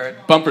 Happy to wear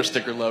it. Bumper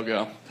sticker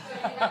logo.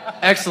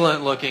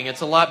 Excellent looking.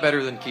 It's a lot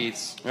better than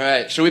Keith's. All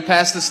right. Should we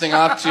pass this thing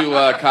off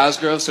to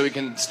Cosgrove so we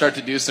can start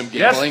to do some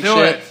Yes, gambling do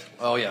shit? it.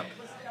 Oh yeah.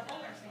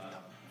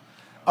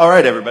 All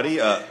right, everybody.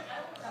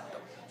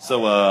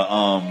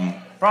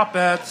 Prop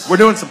bets. We're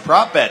doing some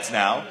prop bets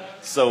now.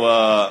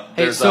 So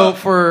Hey, there's so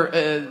for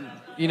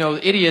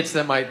idiots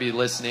that might be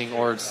listening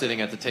or sitting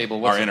at the table,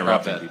 what's are a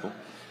prop interrupting bet? people.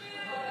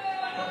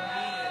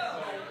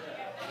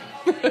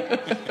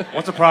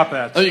 What's a prop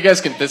bet? Oh, you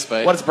guys can fist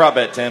fight. What is a prop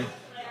bet, Tim?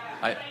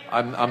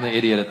 I'm the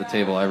idiot at the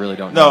table. I really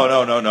don't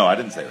know. No. I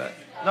didn't say that.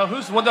 No,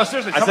 no,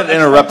 seriously. I said someone-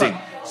 interrupting.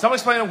 Someone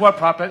explain what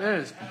prop bet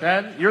is.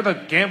 Ben, you're the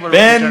gambler.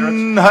 Ben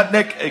degenerate.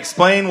 Hutnick,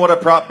 explain what a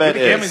prop bet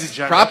You're the gambling is.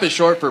 degenerate. Prop is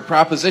short for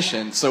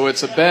proposition, so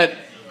it's a bet.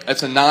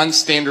 It's a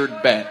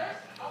non-standard bet.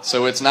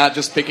 So it's not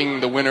just picking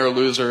the winner or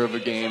loser of a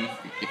game.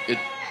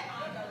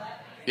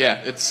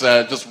 It's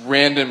just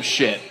random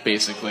shit,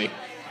 basically.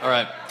 All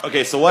right.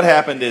 Okay, so what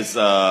happened is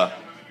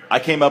I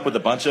came up with a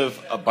bunch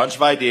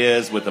of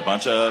ideas with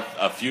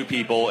a few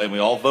people, and we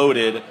all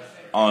voted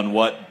on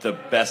what the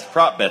best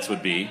prop bets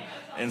would be.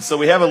 And so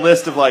we have a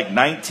list of like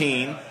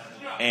 19. And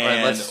all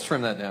right, let's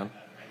trim that down.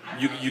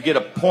 You get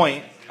a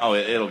point. Oh,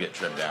 it'll get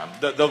trimmed down.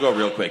 They'll go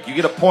real quick. You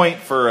get a point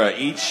for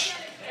each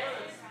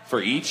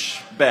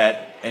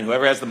bet, and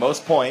whoever has the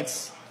most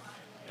points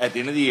at the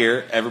end of the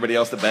year, everybody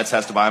else that bets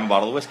has to buy them a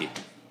bottle of whiskey.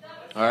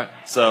 All right.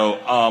 So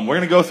we're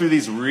going to go through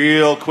these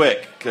real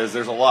quick because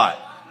there's a lot.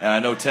 And I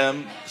know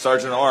Tim,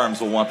 Sergeant at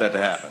Arms, will want that to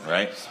happen,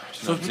 right?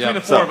 So it's between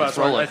the four of us,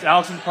 right? It's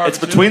Alex and Parker. It's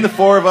between the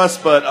four of us,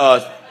 but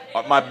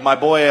my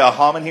boy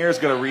Haman here is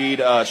going to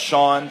read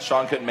Sean.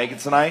 Sean couldn't make it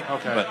tonight.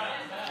 Okay. But,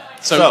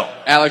 so,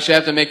 Alex, you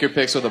have to make your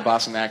picks with a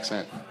Boston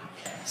accent.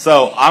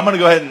 So I'm going to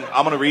go ahead and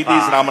I'm going to read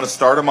these, and I'm going to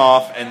start them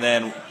off. And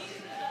then,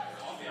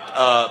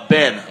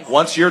 Ben,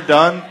 once you're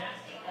done,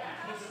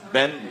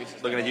 Ben,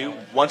 looking at you,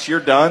 once you're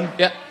done,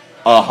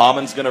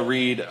 Haman's going to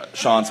read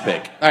Sean's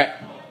pick. All right.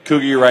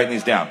 Cougar, you're writing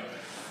these down.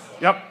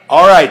 Yep.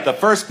 All right, the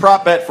first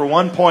prop bet for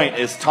 1 point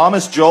is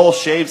Thomas Joel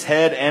shaves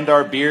head and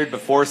our beard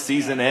before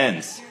season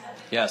ends.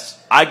 Yes.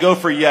 I go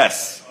for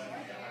yes.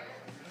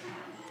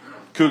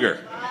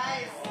 Cougar.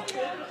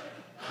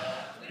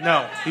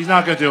 No, he's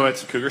not going to do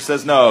it. Cougar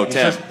says no.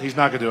 Tim. He's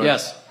not going to do it.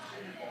 Yes.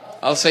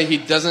 I'll say he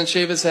doesn't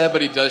shave his head,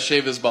 but he does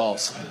shave his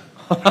balls.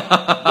 What?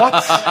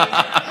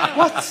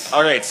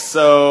 All right,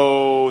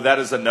 so that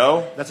is a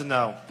no? That's a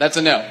no. That's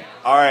a no.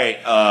 All right,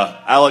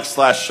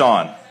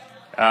 Alex/Sean.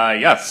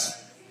 Yes.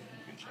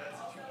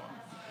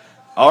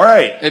 All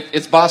right.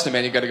 It's Boston,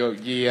 man. You got to go,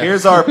 yeah.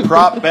 Here's our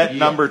prop bet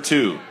number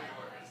 2.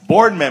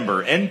 Board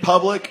member in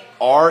public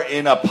or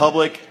in a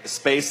public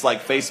space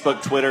like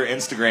Facebook, Twitter,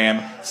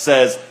 Instagram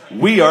says,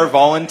 "We are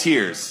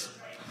volunteers."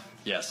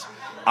 Yes.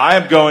 I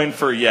am going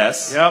for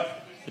yes. Yep.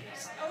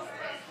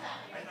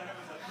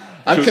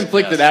 I'm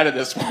conflicted out of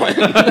this one.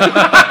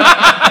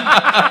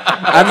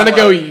 I'm going to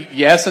go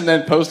yes and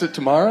then post it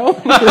tomorrow.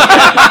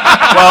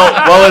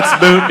 well, it's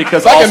moot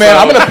because okay, man,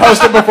 I'm going to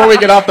post it before we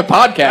get off the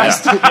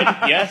podcast.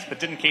 Yes, but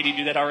didn't Katie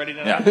do that already?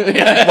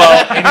 Yeah.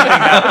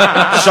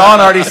 Well,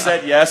 Sean already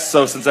said yes,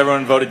 so since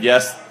everyone voted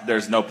yes,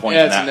 there's no point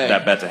in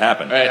that bet to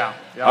happen. Right. Yeah.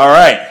 All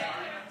right.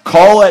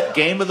 Call at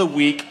game of the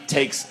week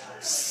takes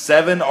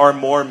 7 or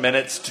more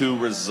minutes to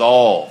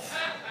resolve.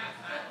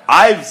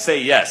 I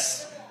say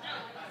yes.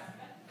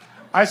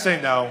 I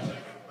say no.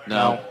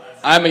 No.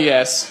 I'm a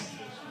yes.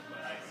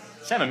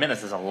 7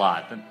 minutes is a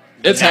lot.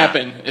 It's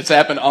happened. It's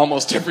happened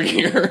almost every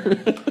year.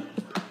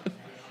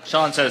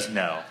 Sean says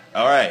no.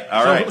 All right.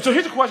 So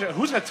here's the question: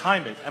 who's going to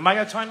time it? Am I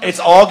going to time it? It's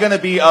all going to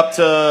be up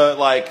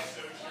to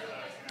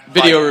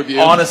video review,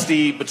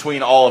 honesty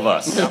between all of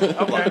us.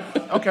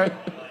 Okay.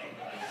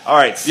 All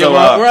right. So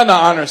we're on the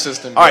honor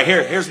system. All right.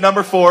 Here's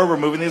number 4. We're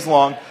moving these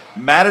along.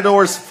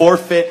 Matadors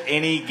forfeit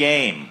any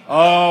game.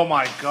 Oh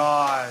my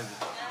God.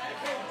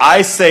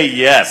 I say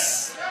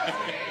yes.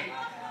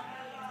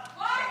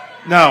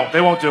 No, they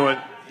won't do it.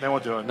 They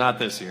won't do it. Not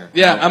this year.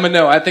 Yeah, I'm a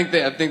no. I think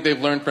they've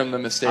learned from the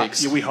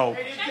mistakes. We hope.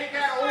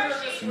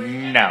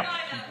 No.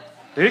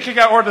 They didn't kick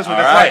out Orr this week.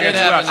 All right.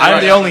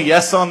 I'm the only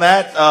yes on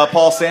that,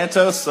 Paul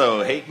Santos.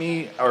 So hate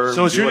me or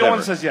so it's do you're the one that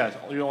whatever. says yes.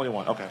 You're the only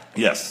one. Okay.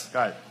 Yes.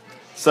 Got it.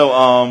 So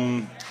all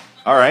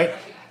right.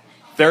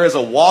 There is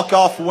a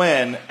walk-off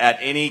win at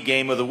any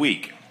game of the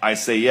week. I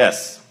say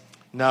yes.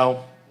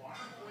 No.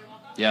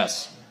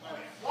 Yes.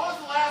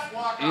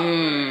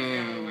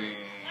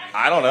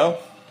 I don't know.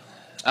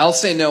 I'll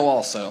say no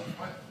also.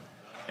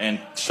 And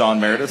Sean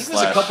Meredith. It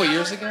was a couple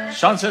years ago.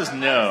 Sean says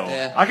no.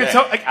 Yeah. I can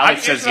tell. I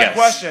Alex can says answer that yes.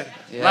 question.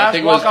 Yeah, I Last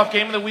think it was- walk-off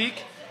game of the week.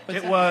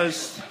 It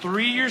was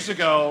 3 years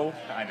ago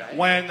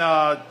when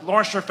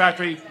Lawrence Shore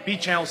Factory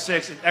beat Channel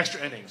 6 in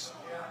extra innings.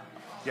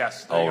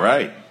 Yes. there you All go.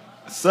 right.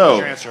 So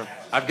Your answer.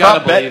 I've got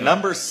prop to bet believe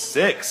number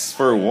 6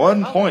 for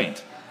 1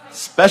 point.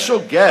 Special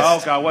guest.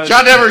 Oh God. What is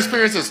John Denver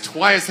Experiences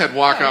twice had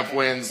walk-off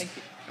wins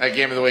at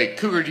Game of the Week.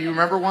 Cougar, do you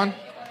remember one?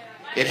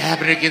 It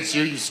happened against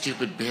you, you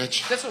stupid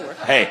bitch. This will work.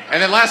 Hey,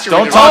 And then last year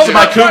don't we did talk one to too.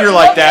 my Cougar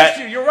like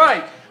that. You're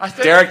right. I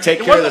think Derek, take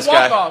it care of wasn't this a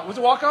guy. walk-off. Was it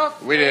a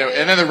walk-off? We did,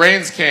 and then the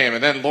Reigns came,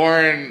 and then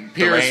Lauren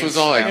Pierce Reigns. was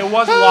all like, It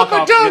was a "Oh,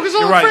 walk-off. my dog is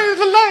You're all right. afraid of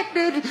the light,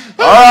 baby."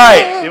 All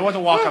right. It was a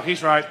walk-off.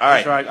 He's right. All right.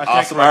 He's right. I stand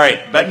Awesome. All corrected.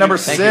 right. Bet number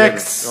Thank you, David.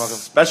 6. You're welcome.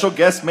 Special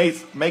guest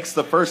makes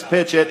the first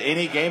pitch at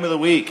any game of the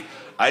week.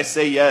 I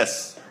say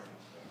yes.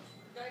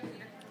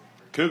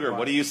 Cougar,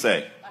 what do you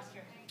say?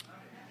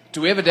 Do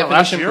we have a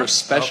last definition year? for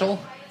special?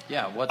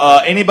 Yeah. What?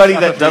 Anybody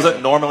that That's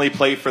doesn't normally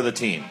play for the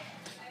team.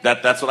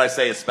 That's what I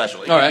say is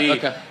special. It All could right,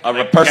 be okay.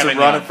 a person Kevin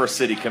running Young. for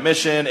city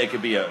commission. It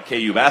could be a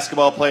KU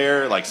basketball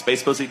player like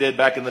Space Pussy did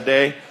back in the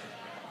day.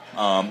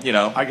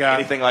 I got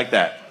anything like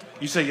that.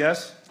 You say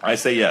yes? I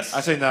say yes. I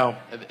say no.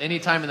 Any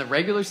time in the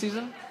regular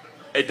season?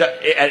 At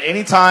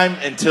any time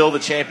until the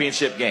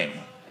championship game.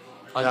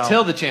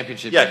 Until the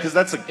championship. Yeah, game. because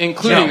that's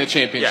Including the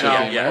championship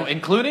Yeah, game. yeah. Oh,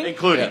 including?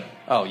 Including.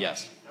 Oh,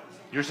 yes.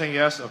 You're saying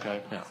yes?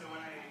 Okay.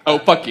 Oh,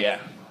 fuck yeah.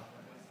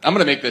 I'm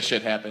gonna make this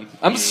shit happen.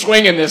 I'm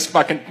swinging this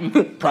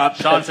fucking prop.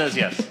 Sean says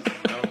yes.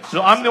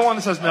 So I'm the one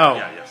that says no.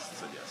 Yeah,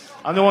 yes.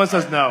 I'm the one that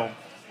says no.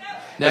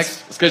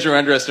 Next. It's because you're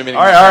underestimating.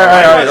 All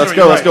right. Let's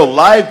go. Let's go.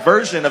 Live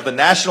version of the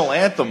national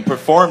anthem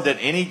performed at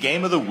any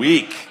game of the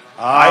week.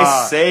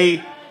 I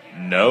say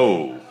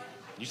no.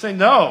 You say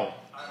no.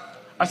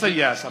 I say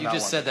yes. You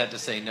just said that to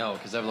say no,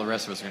 because the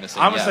rest of us are going to say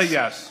I'm yes. going to say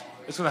yes.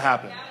 It's going to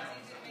happen.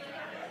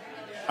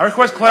 I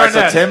request All right,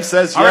 clarinet. so Tim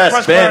says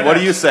yes. Ben, what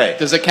do you say?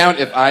 Does it count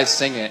if I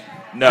sing it?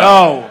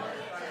 No.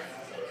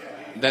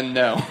 Then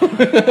no.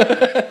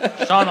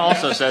 Sean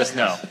also says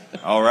no.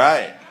 All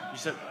right. You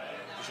said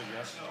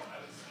yes.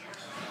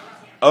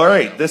 All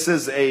right. This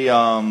is a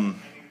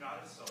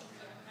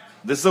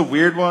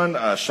weird one.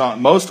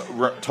 Sean, most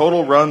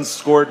total runs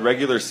scored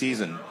regular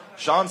season.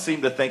 Sean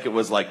seemed to think it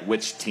was like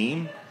which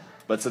team,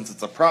 but since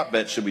it's a prop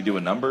bet, should we do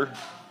a number?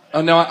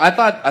 Oh no, I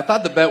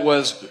thought the bet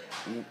was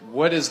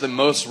what is the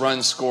most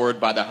runs scored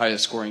by the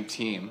highest scoring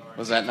team?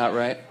 Was that not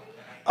right?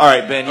 All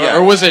right, Ben. Yeah.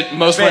 Or was it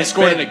most runs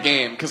scored Ben, in a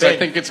game? Because Ben, I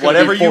think it's going to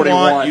whatever be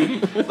 41.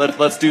 you want.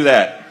 Let's do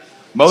that.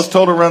 Most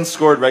total runs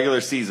scored regular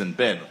season.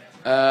 Ben,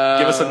 give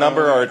us a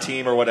number or a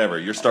team or whatever.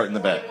 You're starting the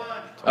bet.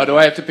 Oh, do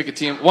I have to pick a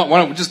team? Why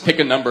don't we just pick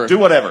a number? Do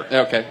whatever.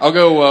 Okay, I'll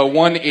go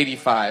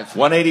 185.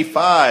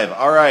 185.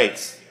 All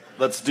right.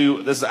 Let's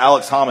do. This is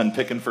Alex Hammond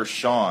picking for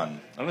Sean.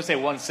 I'm going to say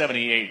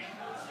 178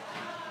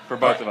 for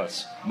both of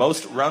us.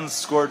 Most runs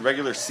scored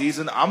regular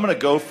season. I'm going to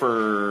go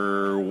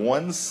for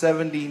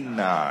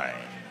 179.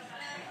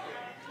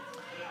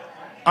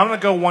 I'm going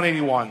to go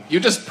 181. You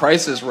just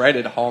Price is right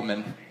at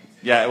Hallman.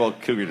 Yeah, well,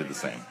 Cougar did the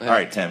same. All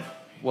right, Tim.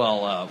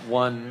 Well,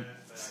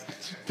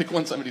 Pick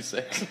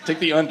 176. Take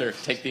the under.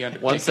 Take the under.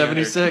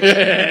 176.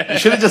 You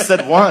should have just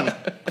said 1.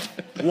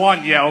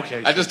 1, yeah,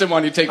 okay. I just didn't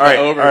want you to take All right,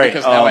 the over all right,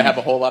 because now I have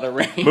a whole lot of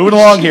range. Moving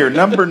along here,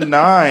 number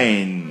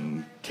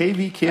 9.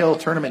 KVKL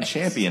tournament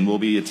champion will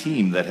be a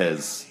team that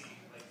has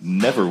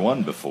never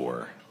won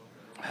before.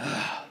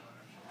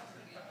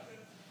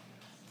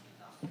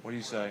 What do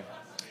you say?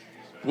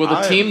 Will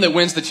the team that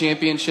wins the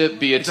championship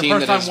be a It's a team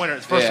that first-time is... winner.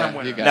 It's first-time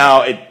winner. you got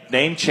Now, it.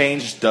 name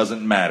change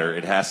doesn't matter.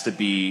 It has to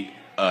be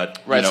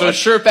Right, so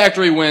Sure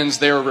Factory wins,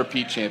 they're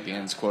repeat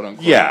champions, quote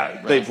unquote. Yeah,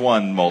 Right. they've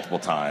won multiple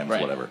times, Right.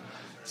 whatever.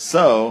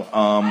 So,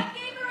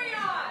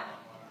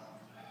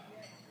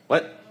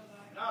 what?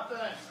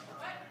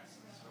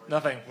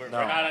 Nothing. We're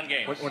not on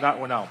games. We're not.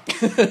 We're not.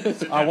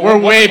 We're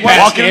way past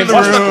Walk into the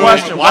games. room.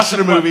 Question. Watching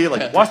a movie.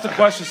 What's the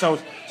question? So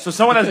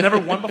someone has never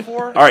won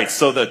before? All right,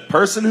 so the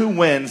person who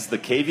wins the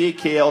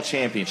KVKL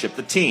championship,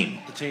 the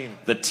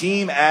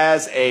team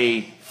as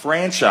a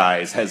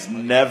franchise has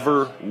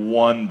never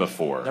won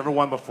before. Never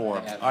won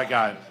before. I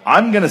got it.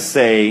 I'm going to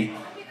say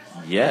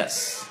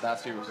yes.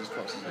 Last year was as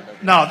close as they've ever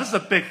been. No, this is a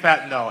big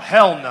fat no.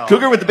 Hell no.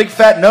 Cougar with the big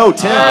fat no,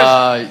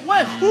 Tim.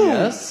 What? Who?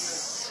 Yes.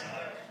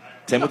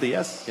 Tim with the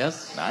yes.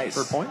 Yes. Nice.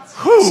 For points.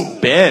 Who?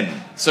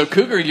 Ben. So,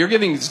 Cougar, you're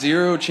giving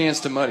zero chance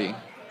to Muddy.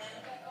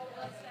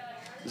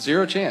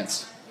 Zero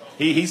chance.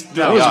 He's That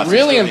doing was the odds.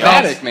 really He's doing the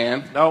emphatic, odds.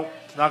 man. No,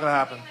 it's not going to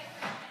happen.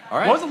 All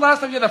right. When was the last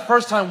time you had a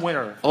first-time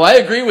winner? Well, I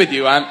agree with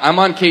you. I'm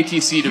on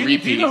KTC to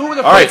repeat. Do you know who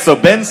the All right, so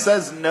Ben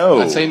says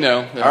no. I'd say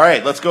no. All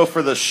right, let's go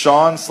for the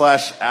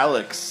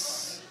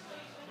Sean/Alex.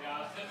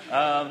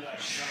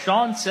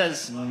 Sean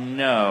says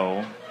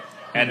no.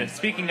 And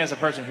speaking as a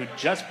person who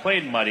just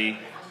played Muddy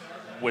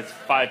with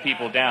 5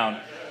 people down,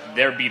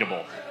 they're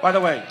beatable. By the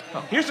way,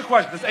 here's the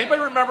question. Does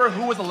anybody remember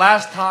who was the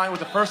last time, was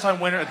the first-time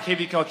winner of the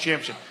KVKL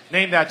Championship?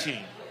 Name that team.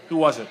 Who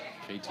was it?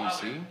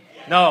 KTC.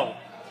 No.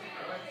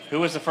 Who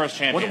was the first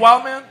champion? Was it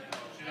Wildman?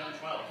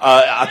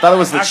 I thought it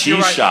was the Actually, you're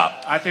cheese right.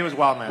 shop. I think it was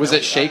Wildman. Was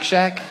it Shake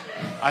Shack?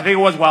 I think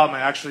it was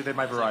Wildman. Actually, they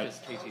might be right.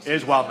 It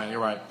is Wildman.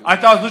 You're right. I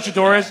thought it was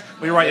Luchadores,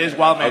 but you're right. It is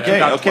Wildman. Okay,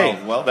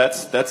 2012. well,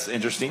 that's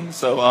interesting.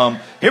 So,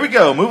 here we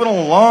go. Moving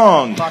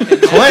along.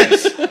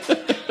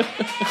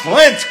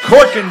 Clint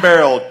Cork and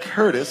Barrel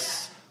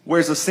Curtis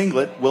wears a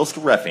singlet whilst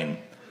reffing.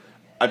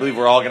 I believe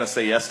we're all going to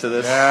say yes to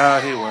this. Yeah,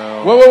 he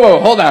will. Whoa,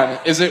 hold on.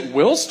 Is it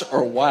whilst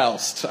or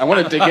whilst? I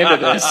want to dig into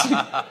this.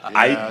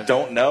 I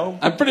don't know.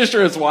 I'm pretty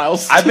sure it's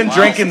whilst. I've been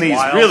drinking these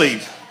Whilst.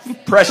 really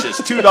precious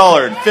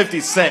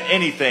 $2.50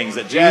 anythings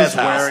at Jazz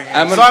House. wearing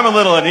it. So I'm a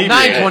little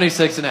inebriated.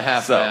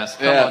 926.5 So, mask.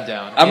 Come yeah. on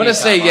down. I'm gonna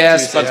say Anytime on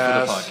yes, Tuesdays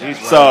but- for the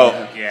podcast.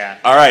 So, Yeah.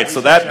 all right.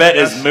 So that bet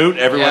is moot.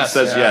 Everyone Yes,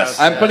 says yes.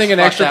 I'm putting an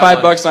Fuck extra that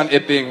 $5 one. on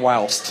it being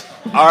whilst.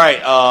 All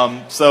right.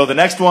 So the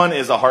next one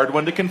is a hard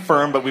one to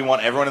confirm, but we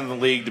want everyone in the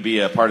league to be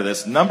a part of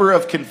this. Number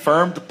of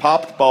confirmed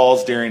popped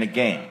balls during a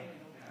game.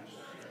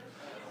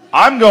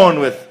 I'm going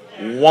with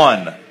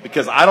 1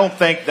 because I don't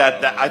think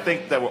that I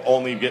think that we'll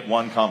only get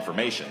 1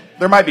 confirmation.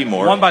 There might be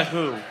more. Won by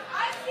who?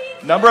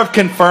 Number of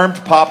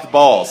confirmed popped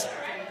balls.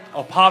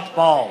 Oh, popped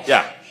balls.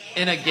 Yeah.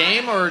 In a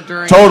game or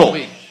during Total. the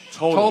week?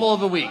 Total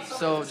of a week.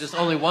 So just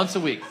only once a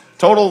week.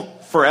 Total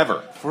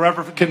forever.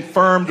 Forever.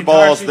 Confirmed Entire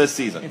balls season? this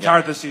season.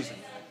 Entire this season.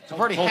 I've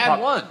already Total had pop-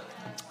 one.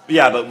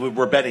 Yeah, but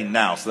we're betting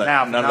now, so that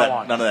Now, none from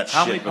of now on. that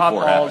How shit many pop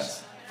before balls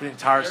happens. for the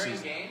entire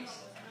season?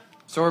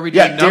 So are we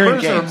Yeah, doing during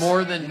numbers or games.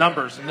 more than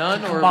Numbers.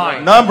 none or Combined.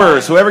 one?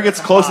 Numbers. Whoever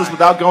gets closest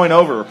without going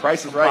over.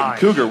 Price is right. Combined.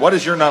 Cougar, what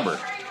is your number?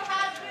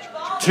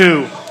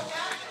 2.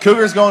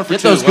 Cougar's going for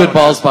Get 2. those good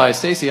balls by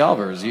Stacey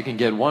Alvers. You can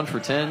get 1 for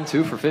 10,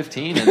 2 for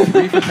 15, and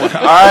 3 for 20.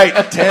 All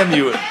right, Tim,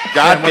 you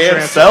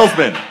goddamn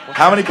salesman.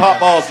 How many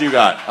pop balls do you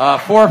got?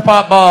 4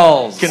 pop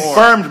balls.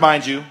 Confirmed,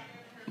 mind you.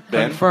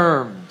 Ben?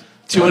 Confirmed.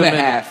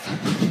 2.5.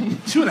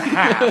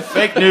 2.5.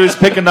 Fake news.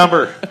 Pick a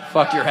number.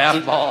 Fuck your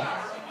half ball.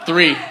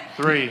 3.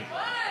 3.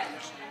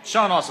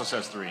 Sean also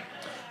says 3.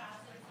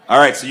 All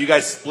right, so you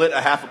guys split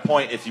a half a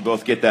point if you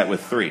both get that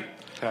with 3.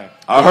 Okay.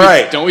 All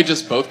right. Don't we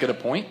just both get a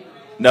point?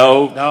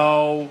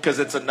 No, because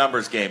it's a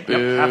numbers game.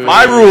 Yep.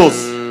 My rules.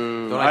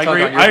 Don't I tug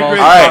agree. on your I balls?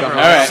 agree. All right. All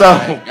right.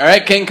 So, All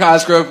right, King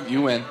Cosgrove,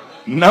 you win.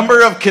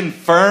 number of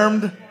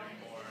confirmed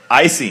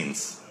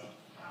icings.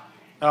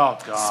 Oh,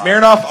 God.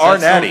 Smirnoff or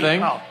Is that Natty.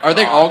 something? Oh, Are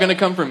they all going to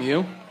come from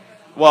you?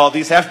 Well,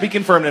 these have to be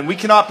confirmed, and we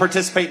cannot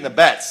participate in the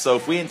bets. So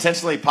if we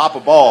intentionally pop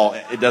a ball,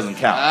 it doesn't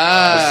count.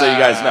 Just so you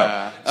guys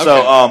know. Okay.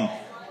 So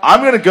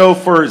I'm going to go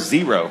for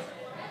 0.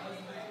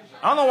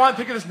 I don't know why I'm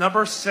picking this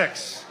number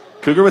 6.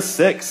 Cougar with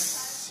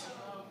 6.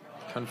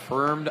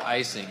 Confirmed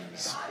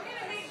icings.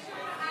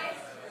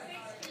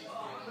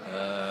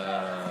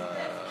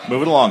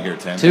 Moving along here,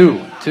 Tim.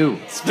 2. Tim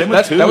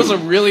with 2. That was a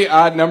really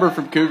odd number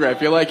from Cougar. I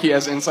feel like he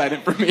has inside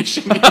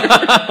information here. All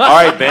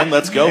right, Ben,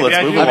 let's go. Maybe Let's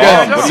I move do. along.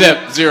 Okay, What do you-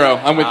 Zip,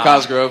 0. I'm with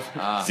Cosgrove.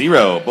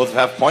 0. Both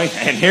have points.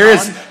 And here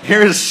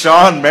is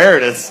Sean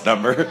Meredith's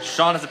number.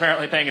 Sean is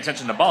apparently paying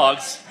attention to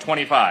Boggs.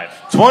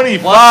 25.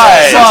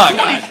 25. Fuck.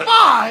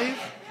 25?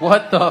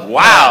 What the?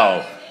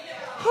 Wow.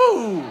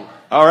 Who?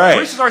 All right.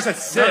 Reese's already said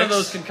 6. None of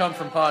those can come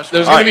from Posh.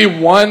 There's going to be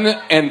 1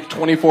 and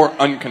 24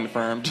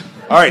 unconfirmed.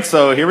 All right,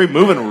 so here we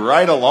moving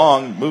right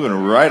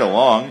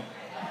along.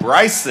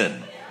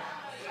 Bryson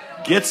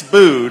gets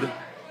booed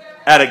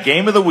at a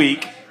game of the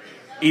week,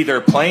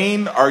 either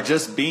playing or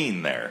just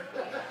being there.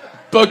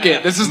 Book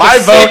it. This is My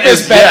the vote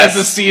safest is bet yes. of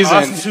the season.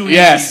 Oh, that's too easy.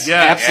 Yes,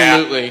 Yes.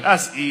 absolutely.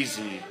 That's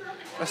easy.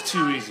 That's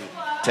too easy.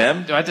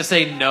 Tim? Do I have to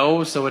say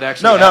no so it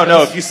actually No.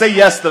 happens? If you say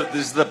yes, the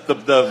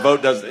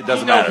vote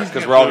doesn't matter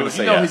because we're all going to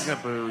say yes. He's going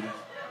to boo.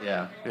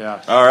 Yeah.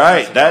 Yeah. All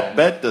right, that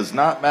bet does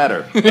not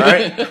matter. All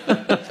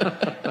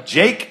right.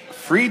 Jake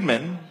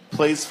Friedman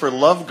plays for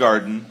Love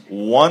Garden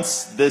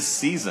once this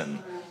season.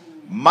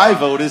 My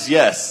vote is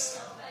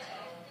yes.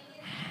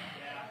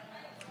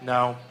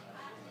 No.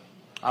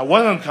 I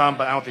want him to come,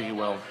 but I don't think he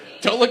will.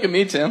 Don't look at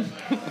me, Tim.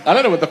 I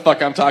don't know what the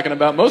fuck I'm talking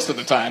about most of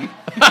the time.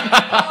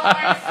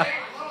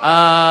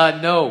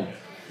 No.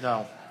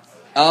 No.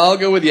 I'll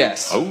go with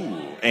yes. Oh,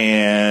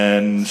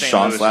 and St.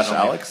 Sean Louis slash is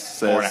only Alex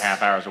says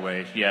 4.5 hours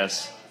away.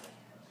 Yes.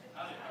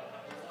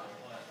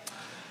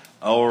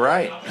 all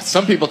right.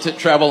 Some people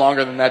travel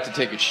longer than that to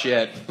take a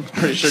shit. I'm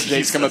pretty sure Jake's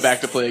Jesus. coming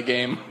back to play a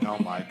game. Oh,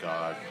 my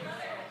God.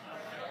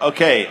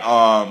 Okay,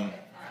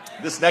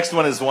 this next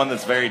one is one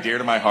that's very dear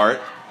to my heart.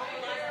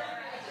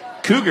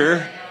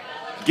 Cougar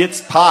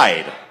gets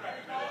pied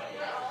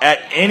at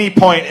any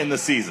point in the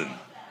season.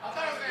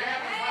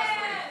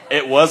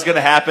 It was going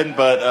to happen,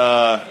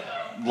 but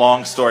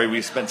long story.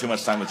 We spent too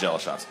much time with jello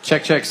shots.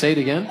 Check, say it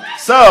again.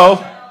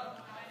 So,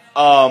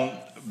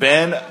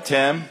 Ben,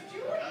 Tim,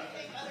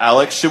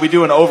 Alex, should we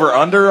do an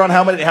over/under on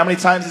how many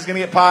times he's going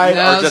to get pied,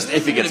 No, or just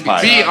if he gets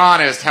pied? Be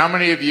honest. How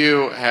many of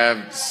you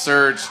have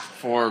searched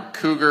for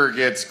Cougar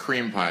gets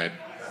cream pied?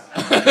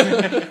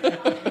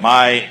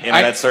 My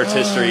internet search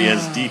history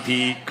is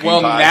DP. Cream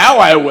Well, pie. now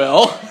I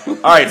will. All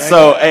right,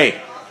 so hey,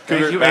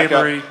 Cougar, Thank you, back up.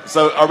 Avery.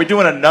 So, are we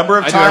doing a number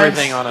of I do times?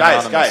 everything on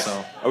guys, anonymous,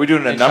 so. are we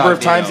doing a number of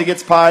Incognito. times he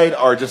gets pied,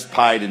 or just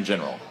pied in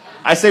general?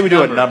 I say we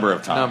do a number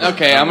of times. Number.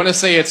 Okay, I'm going to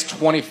say it's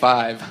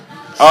 25.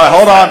 All right,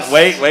 hold on.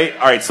 Wait.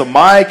 All right, so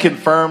my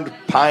confirmed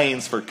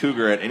pines for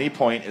Cougar at any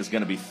point is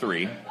going to be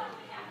 3.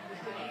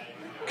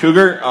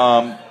 Cougar,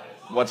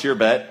 what's your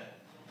bet?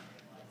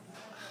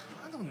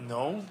 I don't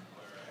know.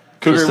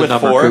 Cougar Just a with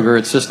number, 4. Cougar.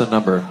 It's just a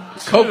number.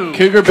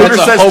 Cougar bets Cougar a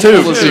says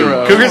hopeful 2.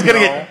 0. Cougar's going to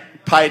get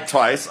pied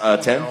twice.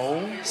 10.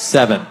 No.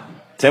 7.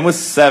 10 was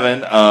 7.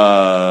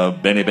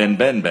 Benny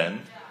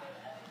Ben.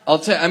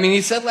 I mean,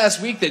 he said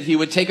last week that he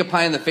would take a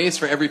pie in the face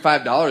for every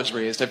 $5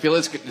 raised. I feel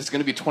it's going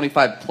to be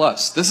 25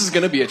 plus. This is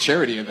going to be a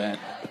charity event.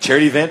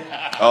 Charity event.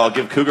 Oh, I'll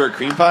give Cougar a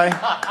cream pie.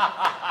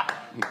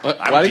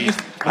 Why did you?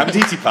 I'm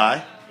DT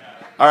pie.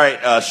 All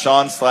right,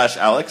 Sean slash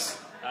Alex.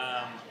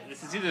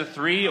 This is either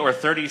 3 or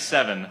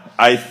 37.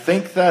 I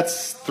think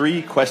that's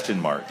 3 question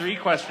mark. 3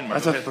 question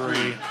marks. That's a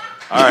 3.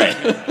 All right.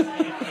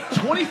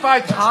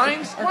 25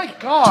 times? Oh, my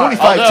God.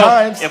 25 Although,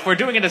 times. if we're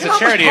doing it as You a know how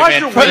charity much pies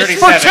event, you're wasting?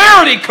 37. For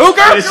charity,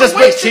 Cougar! It's just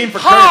You're with team for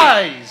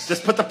pies. courtesy.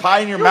 Just put the pie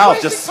in your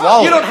mouth. Just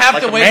swallow it. You don't have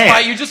like to a waste man. pie.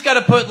 You just got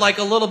to put like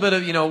a little bit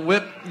of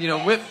whip.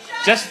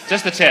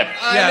 Just the tip.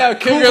 I know,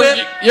 Cool Cougar,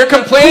 Whip. you're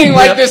complaining Cool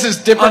like Whip this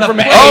is different on a from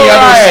plate. any All other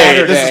right,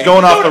 Saturday. this is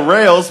going off the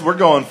rails. We're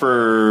going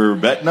for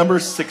bet number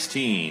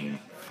 16.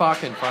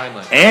 Fucking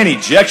finally. An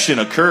ejection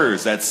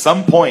occurs at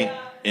some point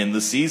in the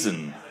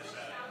season.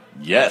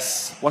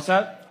 Yes. What's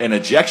that? An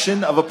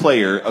ejection of a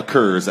player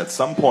occurs at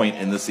some point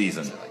in the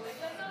season.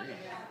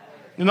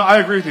 I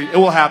agree with you. It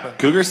will happen.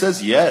 Cougar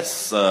says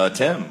yes.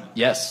 Tim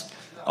Yes.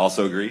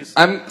 also agrees.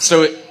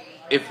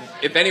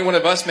 If any one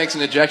of us makes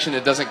an ejection,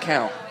 it doesn't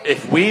count.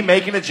 If we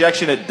make an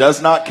ejection, it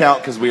does not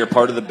count because we are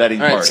part of the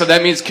betting All right, party. so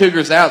that means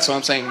Cougar's out. So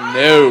I'm saying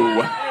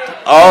no.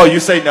 Oh, you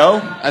say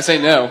no? I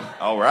say no.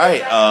 All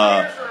right.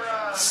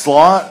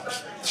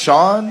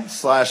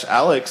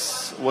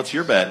 Sean/Alex, what's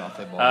your bet?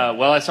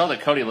 Well, I saw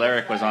that Cody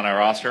Larrick was on our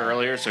roster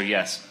earlier, so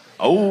yes.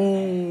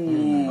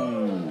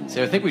 Oh.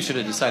 So I think we should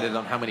have decided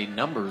on how many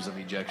numbers of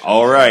ejections.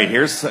 All right.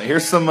 Here's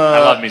some. I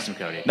love me some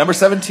Cody. Number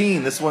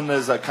 17. This one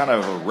is a kind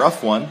of a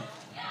rough one.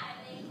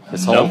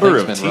 This whole Number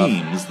of thing's been rough.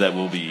 teams that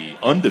will be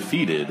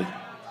undefeated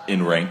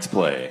in ranked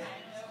play.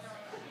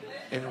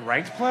 In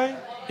ranked play?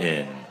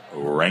 In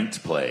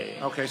ranked play.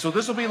 Okay, so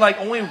this will be like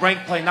only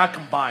ranked play, not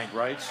combined,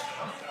 right?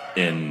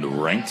 In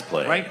ranked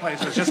play. Ranked play,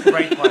 so it's just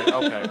ranked play.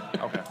 Okay.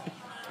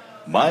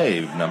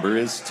 My number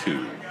is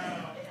 2.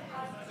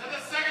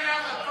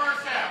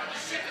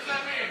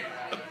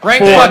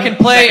 Ranked fucking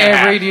play,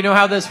 Avery. Do you know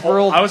how this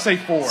world? I would say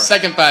 4.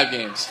 Second 5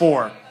 games.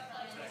 4.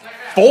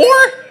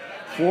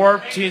 4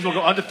 teams will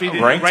go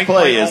undefeated. Ranked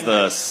play is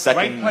the second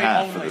Ranked play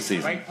half only. of the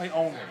season. Ranked play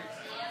only.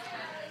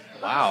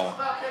 Wow.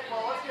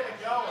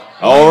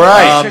 All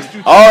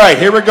right,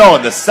 here we're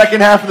going. The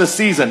second half of the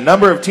season.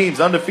 Number of teams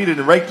undefeated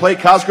in ranked play.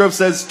 Cosgrove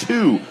says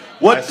 2.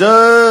 What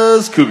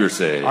does Cougar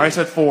say? I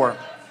said 4.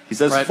 He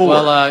says Right, 4.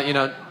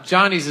 Well,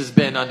 Johnny's has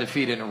been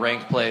undefeated in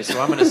ranked play, so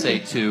I'm going to say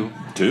 2.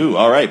 2.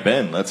 All right,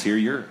 Ben, let's hear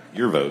your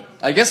vote.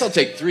 I guess I'll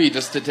take 3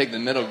 just to take the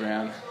middle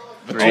ground.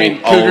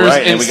 Between Cougars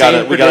and we got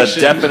a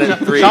definite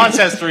 3. Sean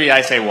says 3,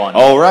 I say 1.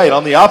 All right,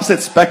 on the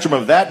opposite spectrum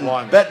of that,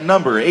 bet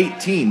number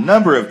 18,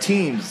 number of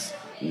teams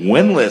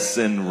winless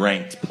in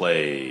ranked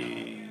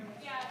play.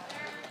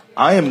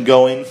 I am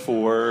going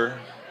for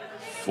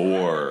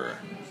 4.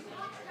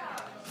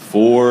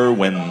 4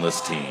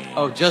 winless teams.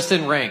 Oh, just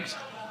in ranked.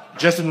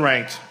 Just in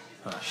ranked.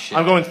 Oh, shit.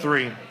 I'm going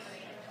 3.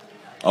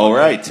 All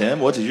right, Tim,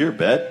 what is your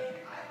bet?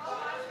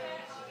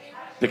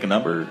 Pick a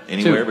number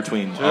anywhere 2.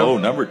 between. 2. Oh,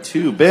 number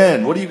 2.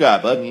 Ben, what do you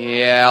got, bud?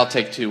 Yeah, I'll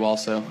take 2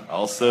 also.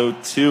 Also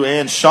 2.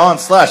 And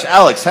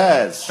Sean/Alex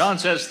has. Sean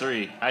says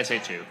 3, I say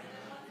 2.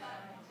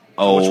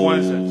 Oh, which one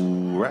is it?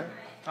 Right.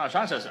 Oh,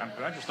 Sean says, I'm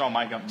just throwing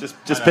my gun. Just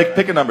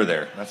pick a number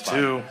there. That's fine.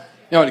 2.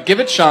 No, give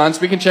it Sean's.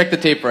 We can check the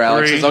tape for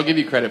Alex's. 3. I'll give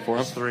you credit for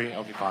him. 3.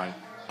 Okay, fine.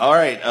 All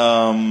right.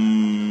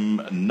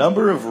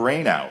 Number of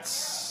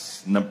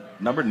rainouts.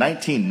 Number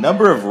 19.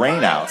 Number of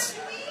rainouts.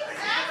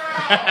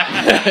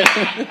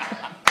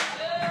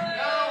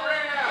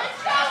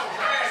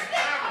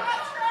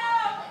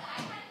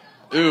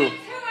 Ooh.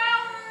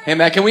 Hey,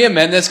 Matt, can we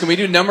amend this? Can we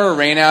do number of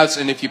rainouts,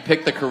 and if you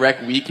pick the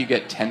correct week, you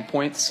get 10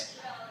 points?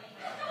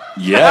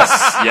 Yes.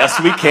 Yes,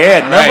 we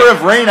can. Right. Number of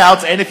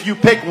rainouts, and if you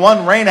pick one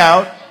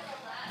rainout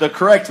the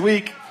correct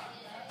week,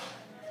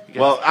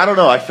 well, I don't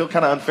know. I feel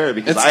kind of unfair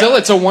because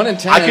it's a 1 in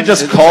 10. I could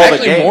just It's call the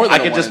actually game. more than I a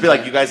could 1 just in be like,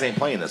 10. you guys ain't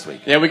playing this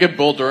week. Yeah, we could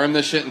Bull Durham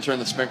this shit and turn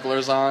the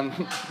sprinklers on.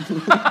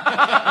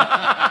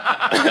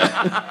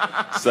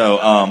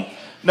 So,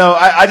 no,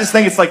 I just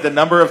think it's like the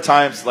number of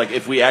times, like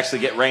if we actually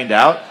get rained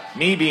out.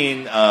 Me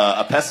being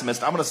a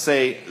pessimist, I'm going to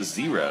say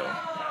 0.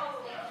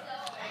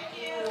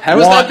 How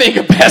is that being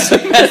a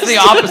pessimist? That's the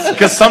opposite.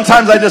 Because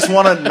sometimes I just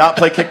want to not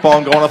play kickball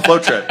and go on a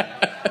float trip.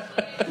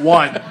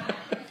 1.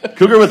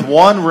 Cougar with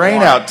 1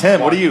 rainout.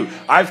 Tim, what do you?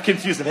 I've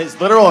confused him.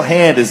 His literal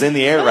hand is in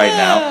the air right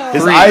now.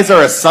 His 3. eyes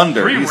are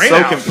asunder. 3 He's rainouts.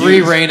 so confused. 3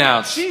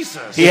 rainouts.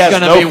 Jesus. He has It's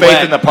gonna no be faith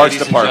wet, in the parts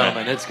ladies and department.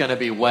 gentlemen. It's going to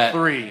be wet.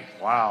 3.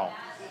 Wow.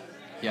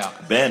 Yeah.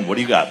 Ben, what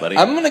do you got, buddy?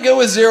 I'm going to go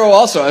with 0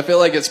 also. I feel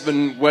like it's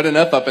been wet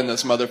enough up in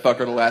this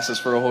motherfucker to last us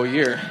for a whole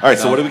year. All right,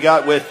 so what do we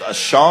got with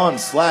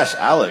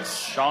Sean/Alex?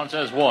 Sean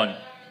says 1.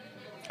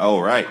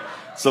 All right.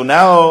 So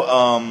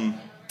now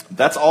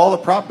that's all the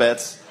prop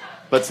bets.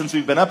 But since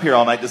we've been up here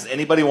all night, does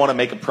anybody want to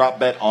make a prop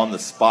bet on the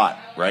spot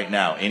right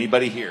now?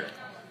 Anybody here?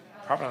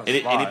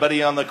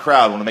 Anybody on the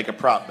crowd want to make a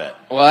prop bet?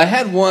 Well, I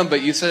had one,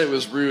 but you said it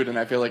was rude, and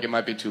I feel like it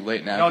might be too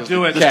late now. No, 'cause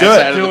do the it. cat's Just do out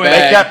it. of the Do it.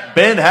 bag. Make that.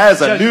 Ben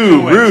has a Just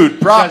new do it. rude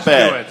prop Just do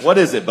bet. it. What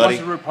is it, buddy?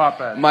 What's the root prop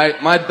bet?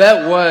 My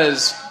bet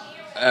was,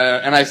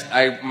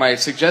 and my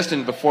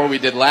suggestion before we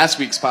did last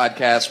week's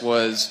podcast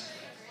was,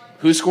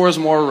 who scores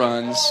more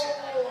runs?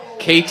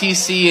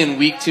 KTC in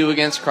week 2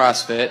 against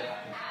CrossFit,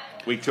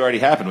 Week 2 already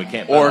happened. We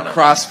can't bet or on it.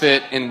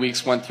 CrossFit in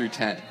weeks 1 through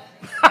 10.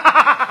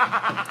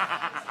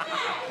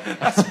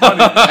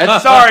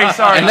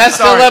 Sorry. And that's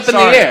still up in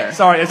the air.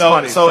 Sorry, it's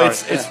funny. So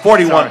Sorry. it's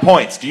 41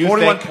 points. Do you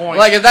 41 think points.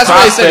 Like, if that's what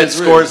I said, CrossFit it's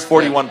rude. scores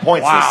 41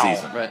 points Wow. this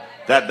season? Right.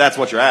 That's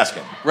what you're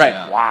asking.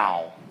 Right.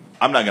 Wow.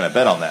 I'm not going to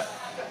bet on that.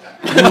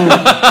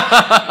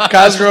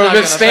 Cosgrove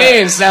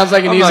abstains. Sounds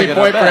like an I'm not easy gonna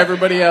point for bet.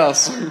 everybody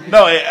else.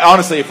 No,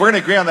 honestly, if we're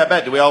going to agree on that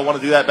bet, do we all want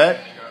to do that bet?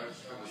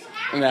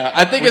 No,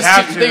 I think We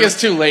have to. it's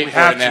too late We for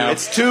have it now. to.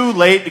 It's too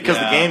late because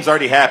the game's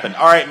already happened.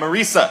 All right,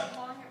 Marisa,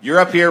 you're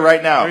up here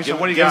right now. Marisa, Give,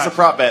 what do you give us got? a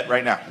prop bet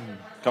right now.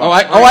 Come Oh,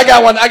 on. I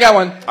got one. I got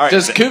one. All right.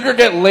 Does Cougar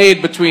get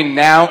laid between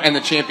now and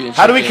the championship?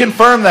 How do we game?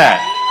 confirm that?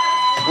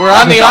 We're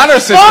on the honor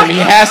system. He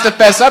has to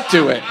fess up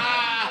to it.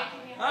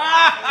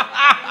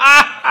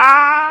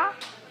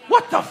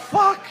 What the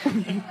fuck?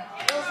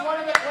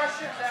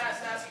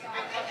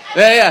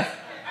 Yeah.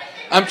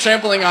 I'm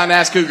trampling on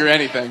Ask Cougar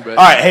anything, but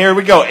All right, here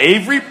we go.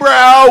 Avery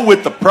Brow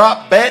with the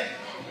prop bet.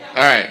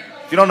 All right.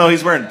 If you don't know,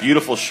 he's wearing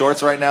beautiful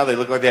shorts right now. They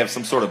look like they have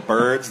some sort of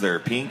birds. They're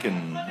pink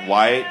and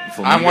white.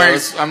 I'm wearing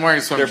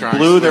flamingos. swim They're trunks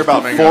blue. They're with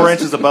about flamingos. 4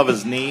 inches above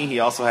his knee. He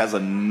also has a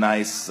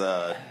nice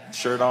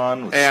shirt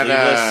on with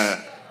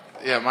sleeveless.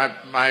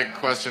 My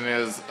question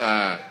is,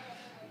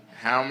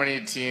 how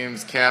many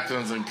teams,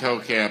 captains and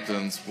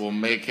co-captains, will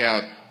make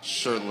out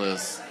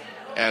shirtless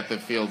at the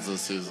fields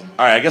this season?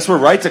 All right, I guess we're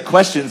right to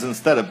questions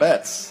instead of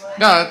bets.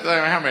 No,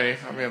 how many?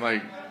 I mean,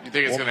 like, you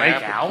think it's going to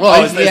happen? Out?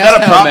 Well, is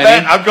that a prop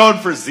bet? I'm going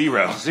for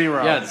 0.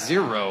 0. Yeah,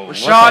 0.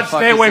 Rashad,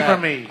 stay away from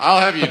me. I'll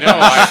have you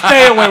know.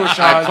 Stay away, Rashad.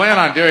 I plan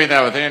on doing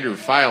that with Andrew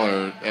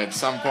Philo at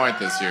some point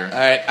this year. all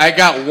right, I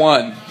got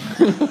 1.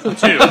 2.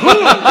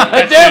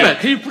 Damn it.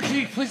 Can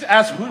you please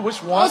ask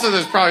which one? Also,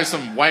 there's probably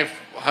some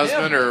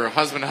wife-husband or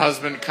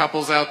husband-husband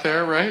couples out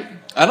there, right?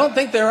 I don't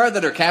think there are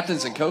that are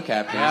captains and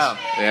co-captains.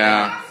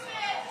 Yeah.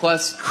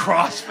 Plus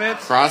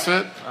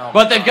CrossFit?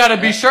 But they've got to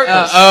be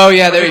shirtless. there you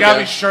go. They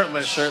gotta be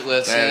shirtless.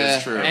 Shirtless. That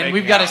is true. And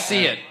we've got to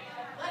see it.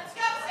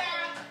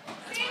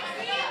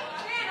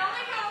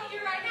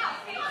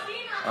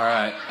 All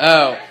right.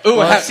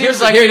 Well, it seems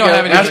like we don't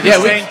have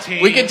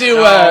any. We could do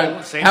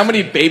how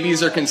many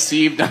babies are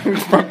conceived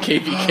from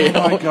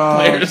KBKL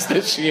players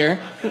this year.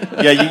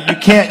 Yeah, you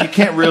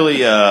can't really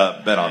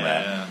bet on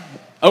that.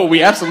 Oh,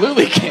 we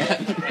absolutely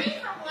can.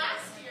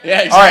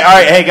 Yeah. Exactly. All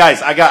right. Hey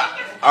guys,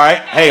 all right.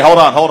 Hey, hold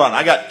on.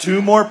 I got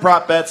 2 more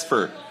prop bets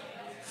for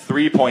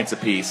 3 points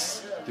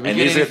apiece. And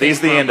these are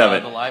the end of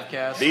it.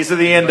 These are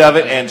the end of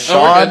it. And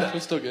Sean, we're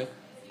still good.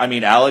 I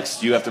mean,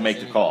 Alex, you have to make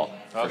the call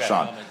for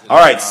Sean. All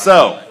right,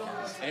 so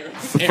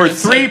for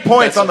 3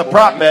 points on the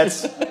prop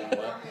bets,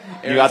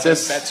 you got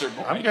this.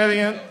 I'm getting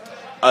it.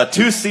 A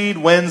 2 seed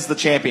wins the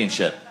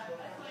championship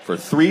for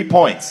 3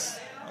 points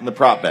on the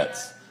prop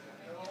bets.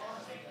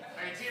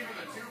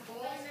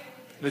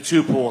 The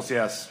 2 pools,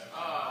 yes.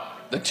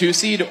 The 2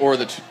 seed or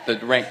the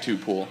rank 2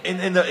 pool?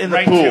 In the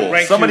Rank pool. two,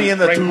 rank Somebody two, in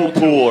the rank pool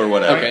pool or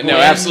whatever. Okay, no,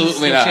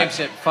 absolutely not.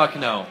 Championship. Fuck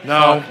no.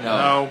 No.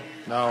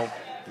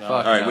 Fuck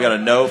All right, we got a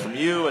no from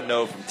you, a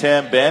no from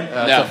Tim. Ben?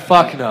 No.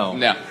 Fuck no.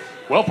 No.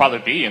 We'll probably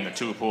be in the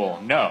 2 pool.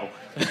 No.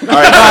 All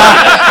right.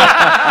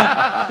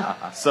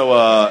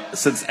 So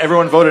since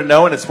everyone voted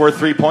no and it's worth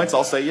 3 points,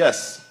 I'll say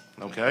yes.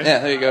 Okay. Yeah,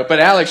 there you go. But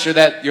Alex, you're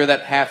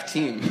that half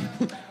team.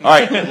 All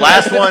right,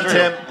 last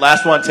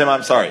one, Tim.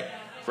 I'm sorry.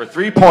 For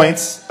 3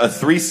 points, a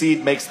 3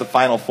 seed makes the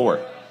final 4.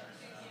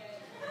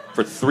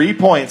 For 3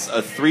 points,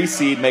 a 3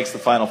 seed makes the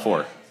final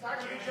 4.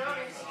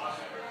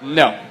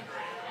 No.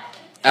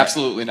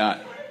 Absolutely not.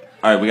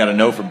 All right, we got a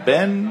no from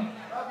Ben.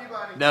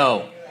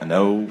 No. A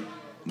no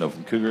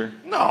from Cougar.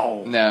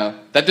 No.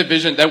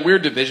 That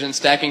weird division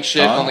stacking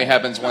shit Huh? only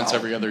happens once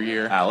every other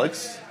year.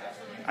 Alex.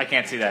 I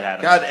can't see that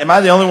happening. God, am I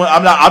the only one?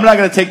 I'm not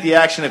going to take the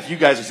action if you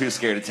guys are too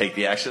scared to take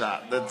the action.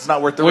 That's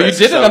not worth the Well, risk.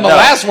 you did it so on the no.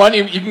 last one.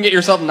 You can get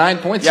yourself 9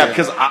 points. Yeah, here.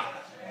 because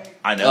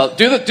I know.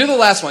 Do the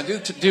last one. Do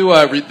the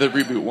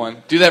reboot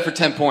one. Do that for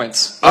 10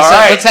 points. All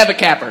right. Let's have a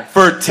capper.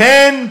 For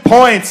 10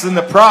 points in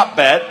the prop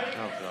bet,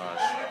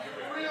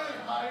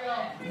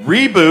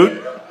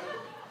 Reboot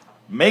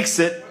makes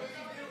it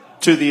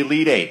to the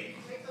Elite 8.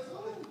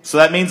 So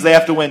that means they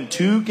have to win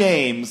 2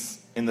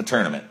 games in the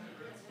tournament.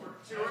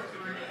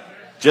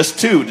 Just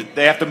 2.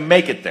 They have to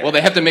make it there. Well, they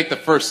have to make the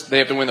first. They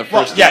have to win the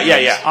first.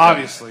 Yeah.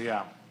 Obviously,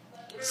 yeah.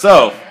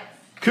 So,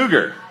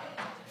 Cougar,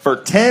 for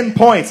 10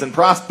 points and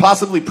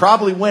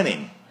probably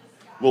winning,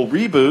 will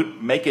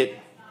Reboot make it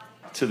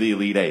to the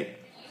Elite 8?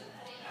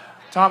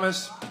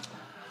 Thomas,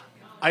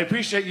 I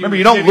appreciate you. Remember,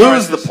 you don't saving our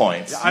lose the asses.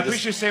 points. Yeah, You I just-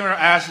 appreciate saving our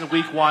ass in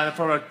week 1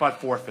 for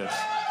about 4/5.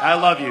 I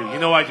love you. You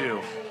know I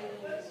do.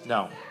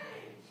 No.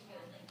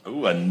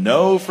 Ooh, a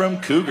no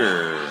from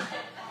Cougar.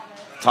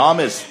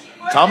 Tom is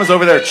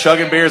over there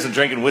chugging beers and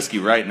drinking whiskey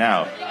right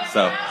now.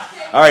 So,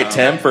 all right,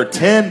 Tim, for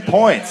 10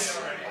 points.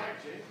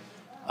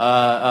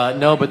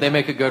 No, but they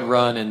make a good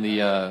run in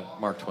the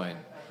Mark Twain.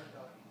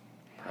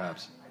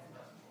 Perhaps.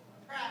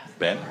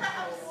 Ben?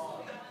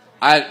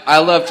 I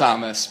love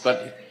Thomas,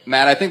 but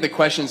Matt, I think the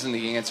question's in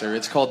the answer.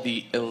 It's called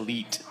the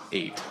Elite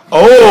 8.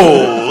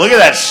 Oh, look at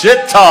that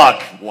shit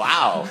talk.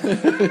 Wow.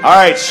 All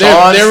right,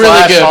 Sean. They're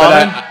really good,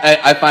 but Sean.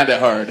 I find it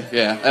hard.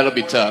 Yeah, that'll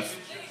be tough.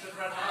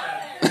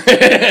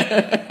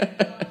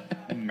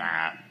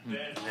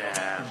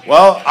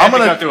 Well, I'm Go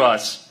gonna through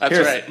us. That's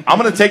right. I'm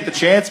gonna take the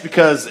chance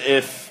because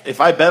if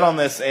I bet on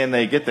this and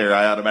they get there,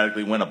 I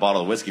automatically win a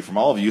bottle of whiskey from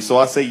all of you. So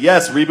I say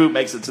yes. Reboot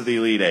makes it to the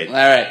Elite 8. All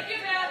right.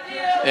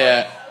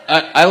 Yeah,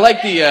 I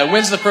like the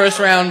wins the first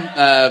round.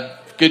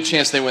 Good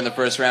chance they win the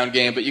first round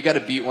game, but you got to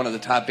beat one of the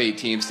top 8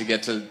 teams to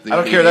get to the. I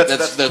don't Elite care. Eight.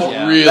 That's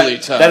really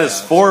tough. That is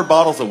 4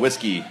 bottles of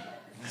whiskey.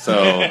 So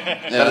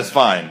that is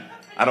fine.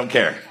 I don't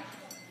care.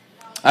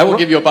 I will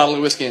give you a bottle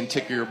of whiskey and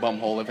tickle your bum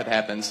hole if it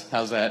happens.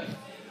 How's that?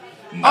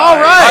 All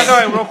right.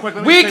 By the way, real quick.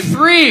 let me Week say-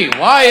 3,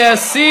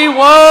 YSC 1.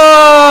 Can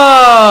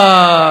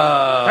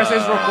I say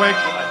this real quick?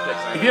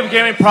 If you have a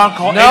gaming problem,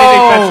 call No.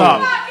 88 Bets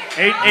Up.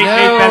 Eight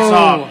bets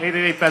off.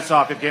 8 bets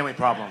off. You have gambling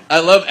problem. I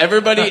love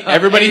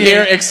everybody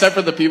here except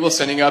for the people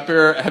sitting up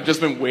here have just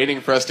been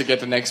waiting for us to get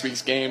to next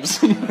week's games.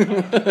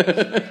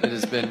 It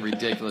has been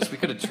ridiculous. We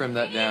could have trimmed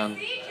that down.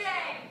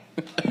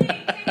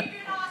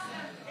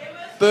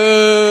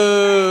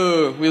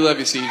 Boo! We love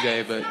you,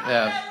 CJ, but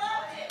yeah.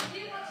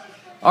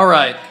 All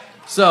right.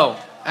 So,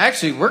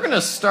 actually, we're going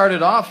to start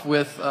it off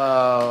with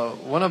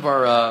one of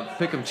our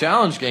Pick'em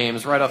Challenge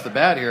games right off the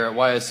bat here at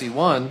YSC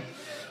 1.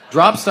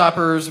 Drop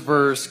Stoppers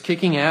versus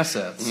Kicking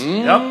Assets.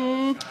 Yep.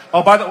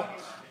 Oh, by the way,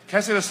 can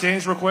I say the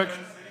standings real quick?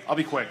 I'll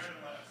be quick.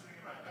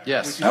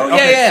 Yes.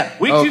 Yeah.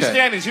 Week 2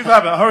 standings. Here's what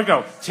happened. Here we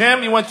go.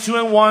 Tim, you went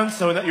 2-1,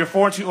 so you're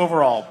 4-2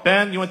 overall.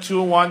 Ben, you went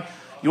 2-1.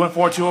 You went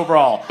 4-2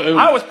 overall. Boom.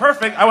 I was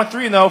perfect. I went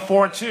 3-0,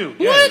 4-2.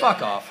 What?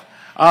 Fuck off.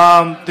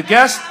 The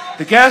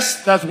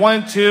guest that's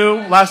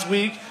 1-2 last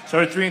week, so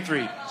they're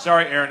 3-3.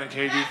 Sorry, Aaron and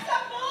Katie.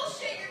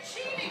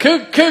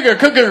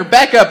 Cougar,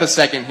 back up a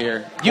second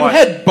here. You What?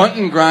 had bunt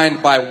and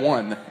grind by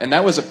 1, and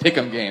that was a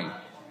pick'em game.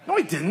 No,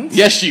 I didn't.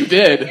 Yes, you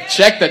did.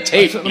 Check the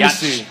tape. Let me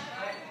see.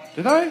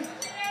 Did I?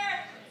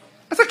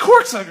 I said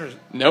corksuckers.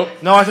 Nope.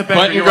 No, I said Ben.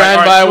 Bunt and You're grind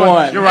right. by All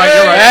right, 1. You're right.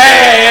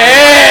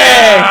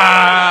 Hey!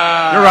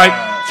 You're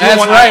right. That's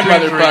 2-1, right,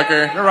 3-3.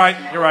 motherfucker. You're right.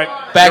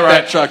 Back You're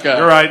that right. truck up.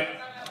 You're right.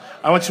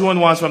 I went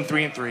 2-1, so I'm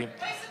 3-3.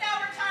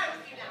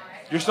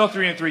 You're still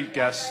 3-3,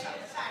 guess.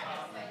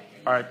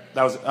 All right,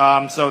 that was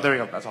so. There we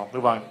go. That's all.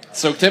 Move on.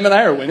 So Tim and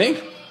I are winning.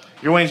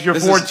 You're winning. You're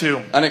This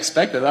 4-2. is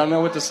unexpected. I don't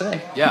know what to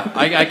say. Yeah,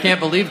 I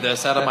can't believe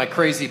this out of my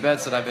crazy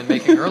bets that I've been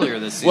making earlier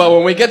this season. Well,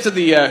 when we get to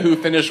the who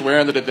finished where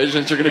in the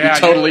divisions, you're going to be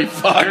totally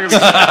fucked. You're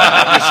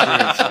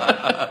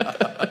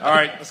all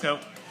right, let's go.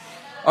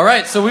 All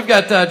right, so we've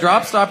got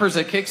Drop Stoppers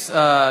at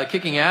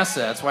Kicking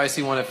Assets.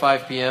 YC 1 at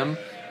 5 p.m.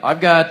 I've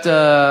got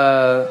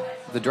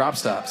the Drop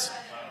Stops.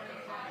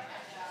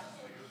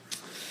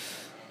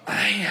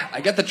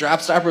 I got the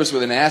Drop Stoppers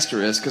with an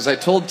asterisk because I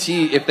told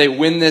T if they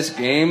win this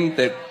game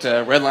that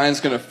Red Lion's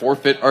going to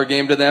forfeit our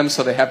game to them,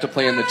 so they have to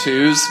play in the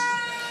 2s.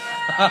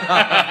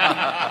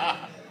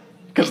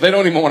 Because they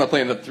don't even want to play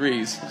in the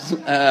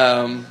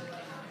 3s.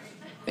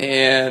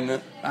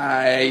 And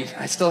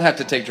I still have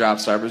to take Drop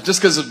Stoppers just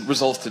because of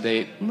results to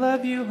date.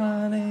 Love you,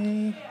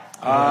 honey.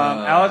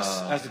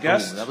 Alex, as the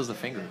guest. That was the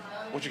finger.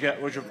 What'd you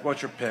get?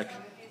 What's your pick?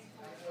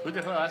 Who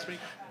did play last week?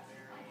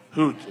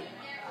 Who?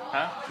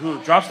 Huh?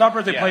 Who? Drop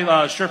Stoppers? They Yeah.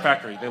 played Sure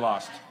Factory. They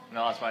lost.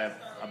 No, that's by a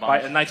By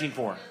bunch.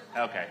 19-4.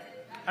 Okay.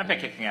 I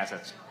picked Kicking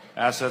Assets.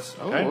 Assets.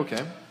 Oh, Okay.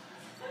 okay.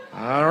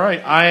 All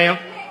right. I am.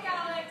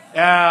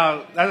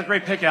 That's a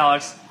great pick,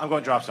 Alex. I'm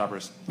going Drop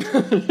Stoppers.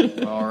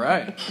 All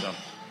right. So,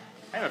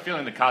 I have a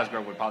feeling the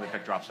Cosgrove would probably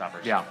pick Drop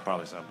Stoppers. Yeah,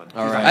 probably so. But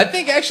All right. I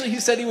think actually he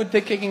said he would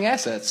pick Kicking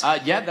Assets.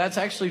 Yeah, that's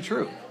actually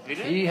true. He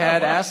did? He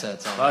had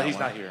assets on Well, that he's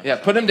one. not here. Yeah,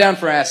 put him down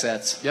for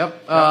assets.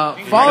 Yep.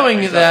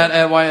 Following that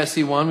at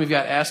YSC 1, we've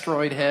got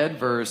Asteroid Head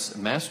versus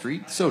Mass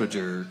Street Soda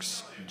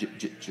Jerks.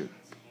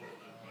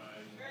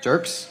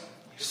 Jerks?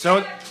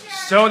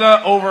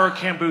 Soda over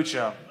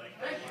kombucha.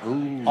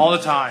 Ooh. All the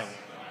time.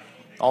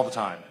 All the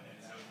time.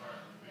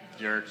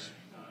 Jerks.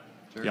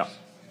 Yeah.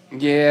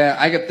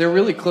 Yeah, they're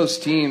really close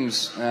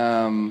teams.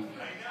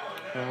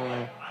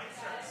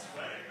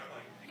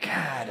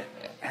 God,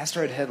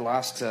 Asteroid Head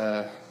lost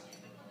to.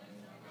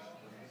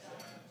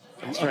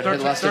 Asteroid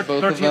Head lost to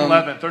both of them.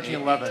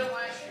 13-11.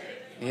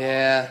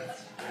 Yeah,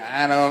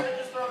 I don't.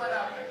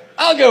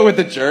 I'll go with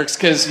the Jerks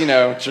because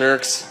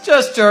jerks.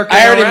 Just jerking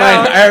I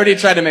around. already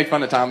tried to make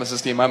fun of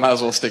Thomas's team. I might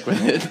as well stick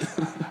with it.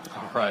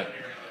 All right.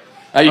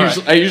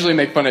 I usually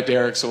make fun of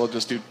Derek, so we'll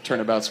just do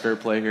turnabout's fair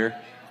play here.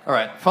 All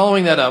right.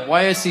 Following that up,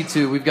 YSC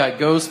 2, we've got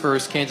Goes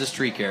versus Kansas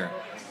Tree Care.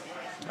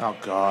 Oh,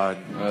 God.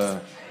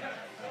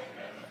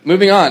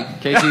 Moving on.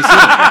 KTC.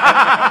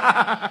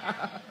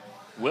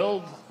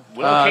 Will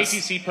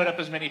KTC put up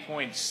as many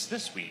points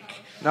this week?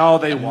 No,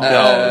 they won't.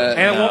 No.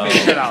 And it won't be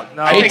a shutout.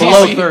 No.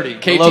 Below 30.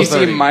 KTC Below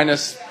 30.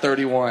 minus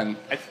 31.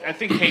 I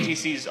think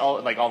KTC's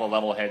all the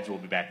level heads will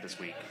be back this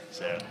week,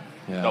 so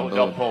Yeah,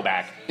 they'll pull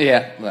back.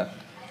 Yeah. Well.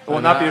 It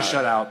will not be a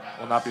shutout.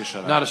 Will not be a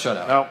shutout. Not a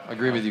shutout. No.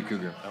 Agree with you,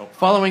 Cougar.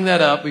 Following that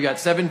up, we got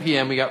 7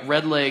 p.m. We got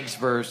Red Legs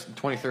versus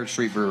 23rd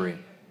Street Brewery.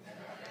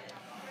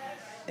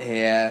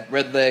 Yeah,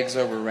 Red Legs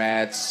over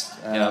Rats.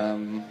 Yeah.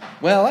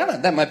 Well, I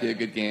don't, that might be a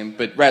good game,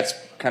 but Rats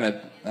kind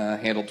of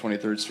handled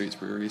 23rd Street's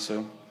Brewery,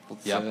 so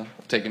let's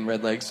taking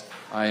Red Legs.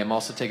 I am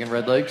also taking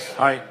Red Legs.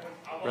 Hi.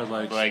 Red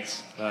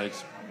Legs.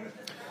 Legs.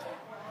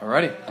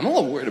 Alrighty. I'm a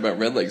little worried about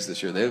Red Legs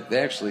this year. They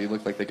actually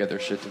look like they got their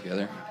shit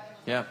together.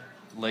 Yeah.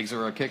 Legs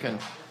are kicking.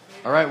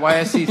 All right,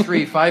 YSC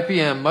 3, 5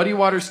 p.m. Muddy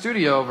Waters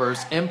Studio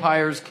versus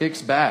Empires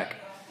Kicks Back.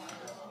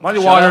 Muddy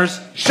Waters.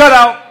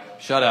 Shutout.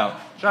 Shutout.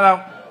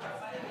 Shutout.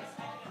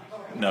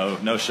 No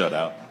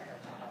shutout.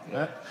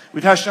 Yeah.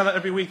 We've had shutout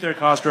every week there at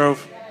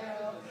Cosgrove.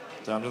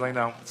 So I'm just like,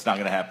 no. It's not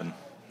going to happen.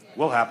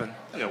 Will happen.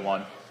 I got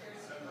one.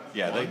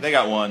 Yeah, they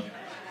got one.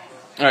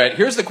 All right,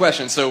 here's the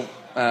question. So,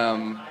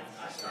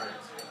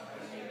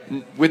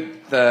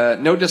 with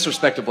no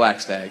disrespect to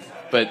Black Stag,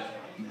 but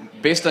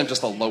based on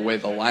just the way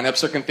the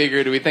lineups are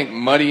configured, do we think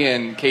Muddy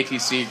and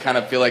KTC kind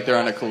of feel like they're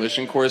on a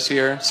collision course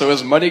here? So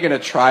is Muddy going to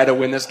try to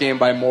win this game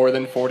by more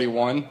than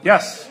 41?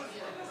 Yes.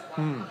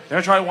 They're going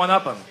to try to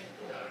one-up him.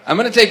 I'm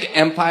going to take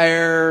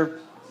Empire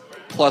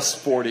plus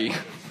 40.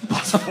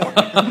 Plus 40.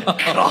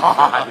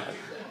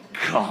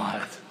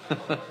 God.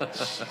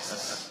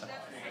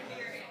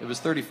 It was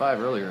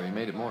 35 earlier. He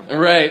made it more.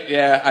 Right,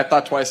 yeah. I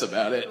thought twice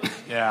about it.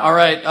 Yeah. All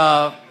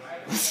right.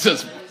 It's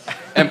just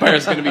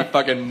Empire's going to be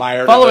fucking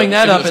mired. Following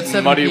that up at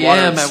 7 muddy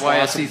p.m. water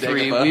at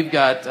YSC3, we've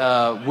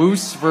got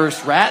Woos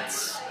versus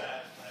Rats.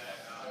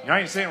 You're not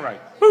even saying it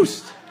right.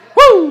 Boost.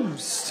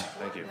 Woos.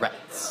 Thank you.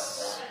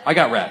 Rats. I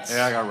got Rats.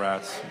 Yeah, I got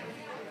Rats.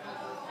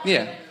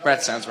 Yeah,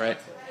 Rats sounds right.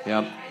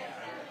 Yep.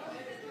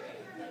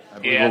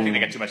 Yeah, I think they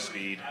got too much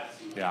speed.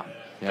 Yeah.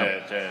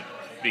 To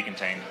be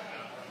contained.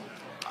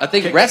 I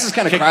think Rats has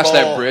kind of crossed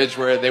that bridge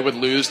where they would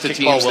lose to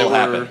teams that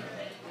were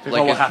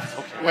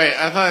Wait,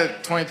 I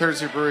thought 23rd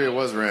Street Brewery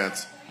was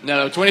Rats.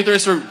 No, 23rd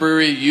Street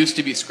Brewery used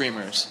to be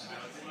Screamers.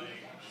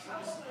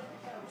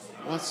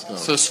 What's the?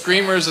 So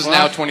Screamers is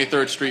now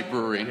 23rd Street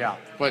Brewery. Yeah.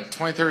 But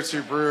 23rd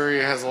Street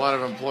Brewery has a lot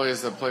of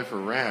employees that play for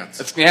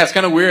Rats. It's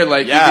kind of weird.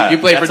 Like you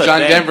play for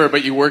John Denver,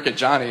 but you work at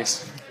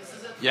Johnny's.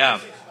 Yeah,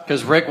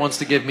 because Rick wants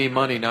to give me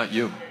money, not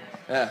you.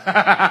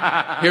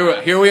 Yeah.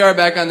 Here we are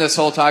back on this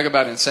whole talk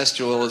about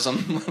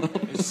incestualism.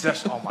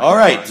 Oh my All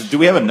right. Do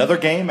we have another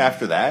game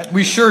after that?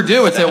 We sure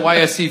do. It's at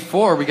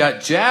YSC4. We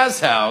got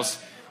Jazz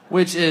House,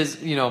 which is,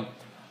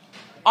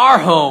 our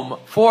home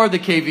for the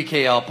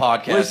KVKL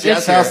podcast. Where's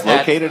Jazz House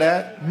located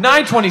at?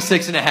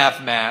 926 and a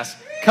half Mass.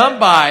 Come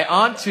by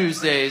on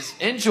Tuesdays.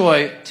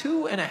 Enjoy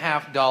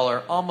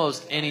 $2.50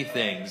 almost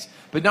anythings.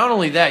 But not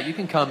only that, you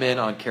can come in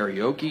on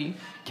karaoke,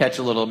 catch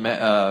a little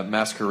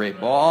masquerade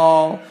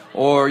ball,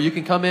 or you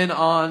can come in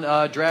on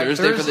drag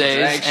Thursday for the Thursdays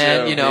drag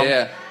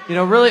show.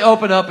 and really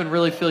open up and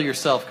really feel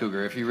yourself,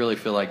 Cougar, if you really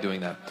feel like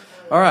doing that.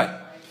 All right.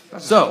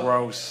 That's so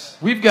gross.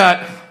 We've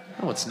got.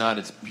 No, it's not.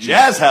 It's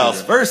Jazz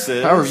House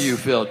versus. How are you,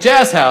 Phil?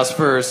 Jazz House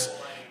versus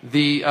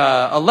the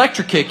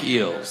Electric Kick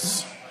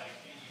Eels.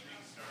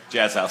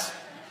 Jazz House.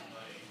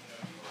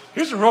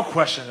 Here's a real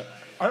question: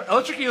 Are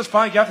Electric Eels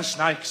finally got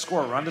to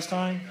score a run this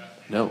time?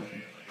 No.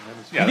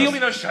 Yeah, you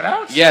mean no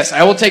shutouts? Yes,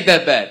 I will take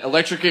that bet.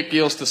 Electric Kick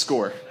Eels to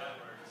score.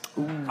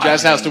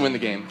 Jazz House to win the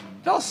game.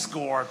 They'll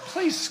score.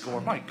 Please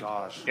score. My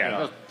gosh.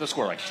 Yeah, they'll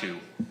score like 2.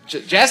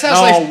 Jazz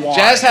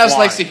House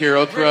likes to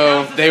hero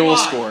throw. They will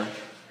score.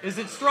 Is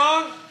it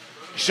strong?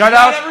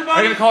 Shutout? Are you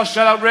going to call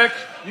shutout, Rick?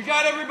 You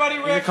got everybody,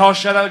 Rick? You going to call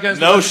shutout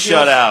against No Electric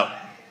Eels? shutout.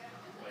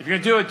 If you're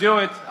going to do it, do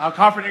it. I'm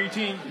confident in your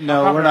team.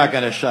 No, we're not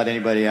going to shut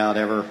anybody out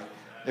ever.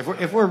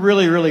 If we're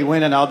really, really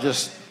winning, I'll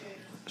just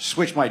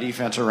switch my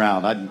defense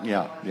around.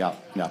 No.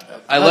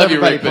 I love you,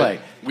 Rick, but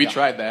we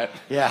tried that.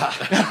 Yeah.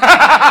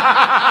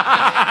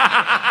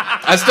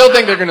 I still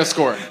think they're going to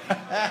score.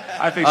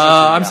 I think so.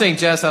 I'm saying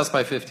Jazz House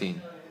by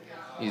 15.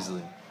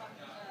 Easily.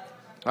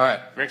 All right.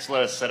 Rick's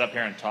let us sit up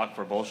here and talk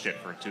for bullshit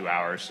for 2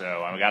 hours,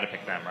 so I got to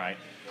pick them, right?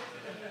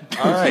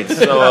 All right.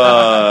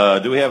 So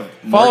do we have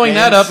more Following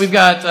games?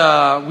 that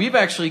up, we've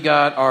actually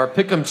got our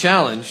Pick'em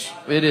Challenge.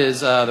 It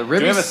is the Do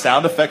we have a Ribbies.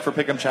 sound effect for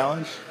Pick'em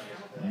Challenge?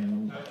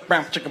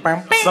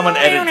 Someone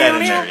edit that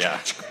in there, yeah.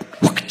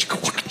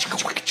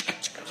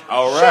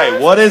 All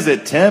right, what is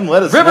it, Tim?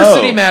 Let us River know.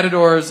 City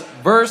Matadors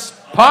versus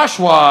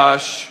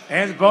Poshwash.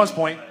 And bonus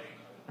point.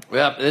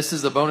 Yep, this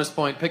is the bonus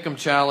point Pick'em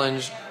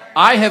Challenge.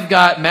 I have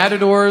got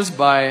Matadors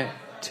by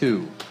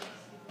 2.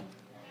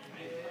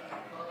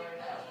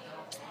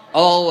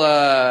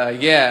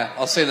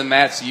 I'll say the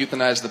Mats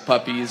euthanize the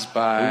puppies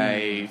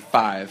by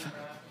 5.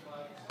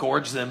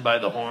 Gorge them by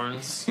the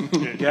horns.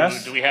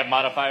 Yes? Do we have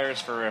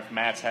modifiers for if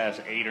Mats has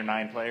 8 or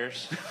 9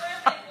 players?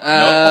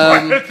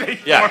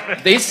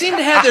 Yeah. They seem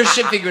to have their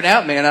shit figured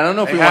out, man. I don't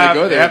know if we want to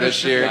go there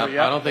this year. I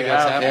don't think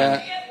that's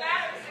happening.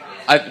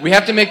 Yeah. We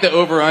have to make the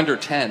over-under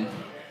 10.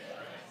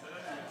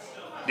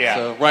 Yeah.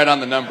 So right on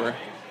the number.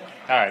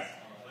 All right.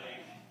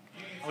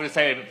 I'm going to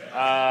say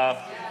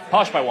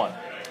Posh by 1.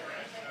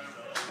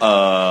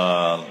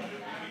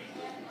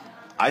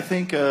 I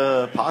think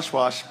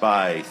Poshwash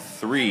by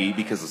 3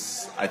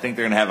 because I think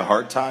they're going to have a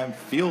hard time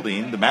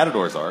fielding. The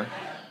Matadors are.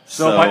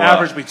 So by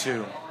average, be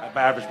 2.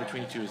 By average,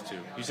 between 2 is 2.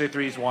 You say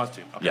 3 is 1 is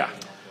 2. Okay. Yeah.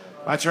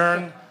 My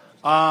turn.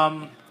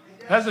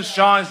 President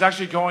Sean is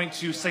actually going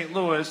to St.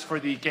 Louis for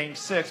the Game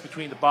 6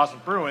 between the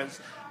Boston Bruins,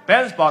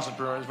 Ben's Boston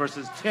Bruins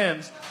versus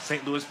Tim's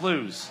St. Louis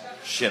Blues.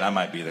 Shit, I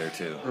might be there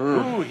too.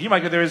 Ooh, he might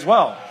get there as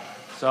well.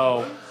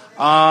 So,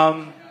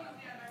 Mass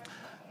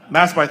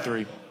by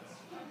 3.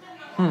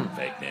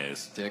 Fake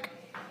news. Dick.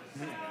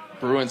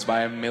 Bruins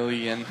by 1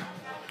 million.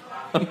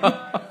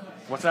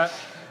 What's that?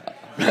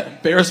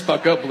 Bears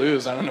fuck up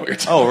Blues. I don't know what you're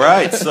talking Oh,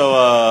 right. So,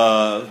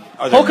 are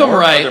there Holcomb more,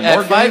 right are there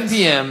more at 5 games?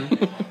 p.m.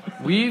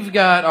 We've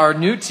got our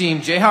new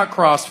team, Jayhawk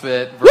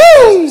CrossFit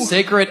versus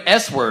Sacred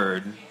S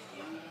Word.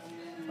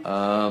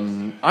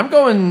 I'm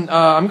going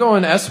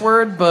S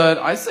Word, but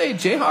I say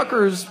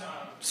Jayhawkers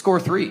score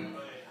 3.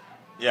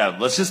 Yeah,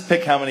 let's just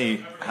pick how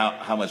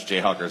much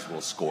Jayhawkers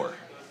will score.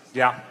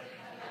 Yeah.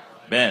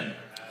 Ben.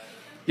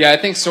 Yeah, I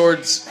think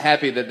Sword's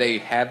happy that they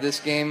have this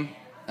game.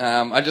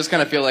 I just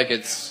kind of feel like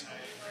it's,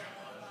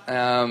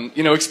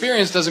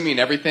 experience doesn't mean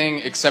everything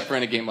except for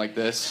in a game like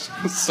this.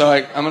 So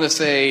I'm going to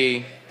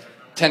say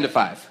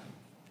 10-5.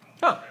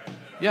 Huh.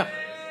 Yeah.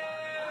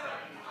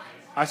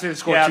 I say the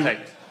score Yeah, 2.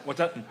 What's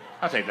that?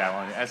 I'll take that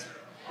one.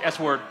 S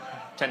word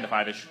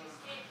 10-5ish.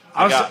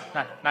 I got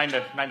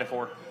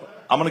 9-4.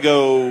 I'm gonna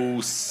go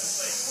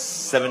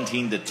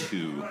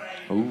 17-2.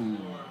 Ooh.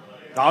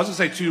 I was gonna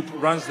say 2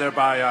 runs there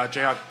by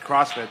Jayhawk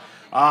CrossFit.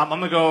 I'm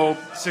gonna go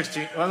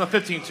 15-2.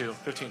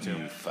 15-2.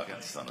 You fucking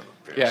son of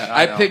a bitch. Yeah,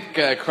 I pick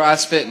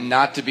CrossFit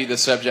not to be the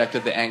subject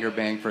of the anger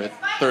bang for a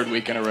third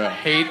week in a row.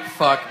 Hate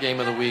fuck game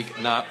of the week,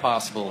 not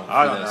possible.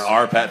 I for don't this. know.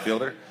 Our Pat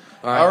Fielder.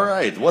 All right. All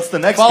right. What's the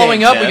next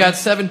Following game, up, we Tim? got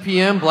 7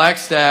 p.m. Black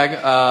Stag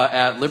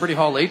at Liberty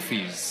Hall late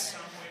fees.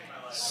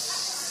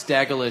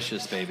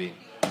 Stagalicious, baby.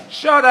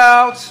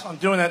 Shutout. I'm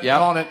doing it. Yep.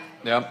 Calling it.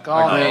 Yep.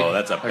 Calling Agreed. Oh,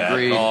 that's a bad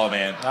Agreed. call,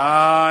 man.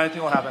 I think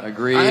it'll happen.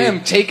 Agreed. I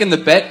am taking the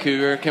bet,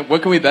 Cougar.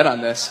 What can we bet on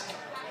this?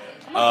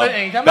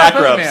 I'm not Back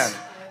betting, rubs.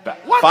 man.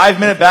 What?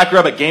 5-minute back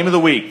rub at game of the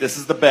week. This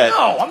is the bet.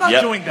 No, I'm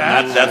not doing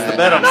that. That's the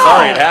bet. I'm No.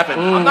 sorry, it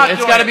happened. Ooh, I'm not it's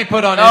doing got to it. be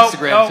put on No,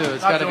 Instagram no, too.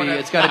 It's not got to be. doing it.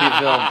 It's got to be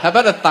filmed. How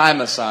about a thigh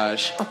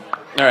massage?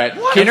 All right.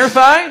 Inner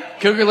thigh?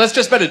 Cougar, let's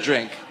just bet a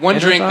drink. One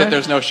Inner drink thigh? that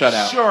there's no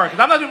shutout. Sure, because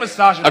I'm not doing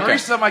massages. Okay.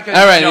 Marisa might get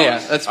All right,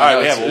 jealous. yeah, that's All fine.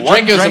 right, we have a one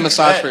drink is a drink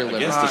massage bet for your liver.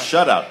 against the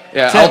shutout.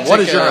 Yeah, Tim, I'll what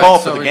take is your it. call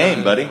So for the we're game,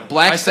 gonna- buddy?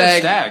 Black I said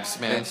Stag. Stags,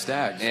 man.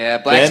 Stags. Yeah,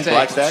 Ben, Black Stag.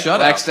 Black Stag? Shut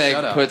Black up, Stag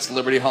shut up. puts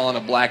Liberty Hall in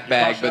a black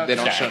bag, but they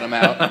don't shut them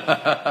out.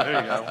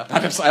 There you go.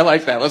 I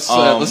like that. Let's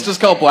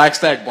just call Black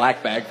Stag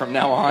Black Bag from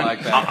now on.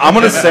 Black bag. I'm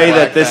going to say that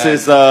Black this bag.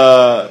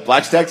 is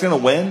Black Stag's going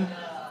to win,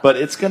 but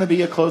it's going to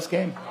be a close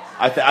game.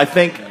 I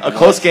think a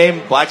close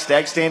game, Black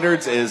Stag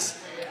standards, is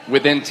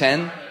Within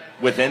 10?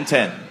 within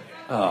 10.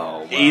 Oh,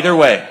 wow. Either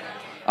way.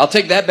 I'll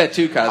take that bet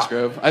too,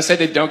 Cosgrove. I say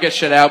they don't get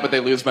shut out, but they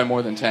lose by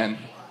more than 10.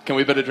 Can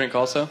we bet a drink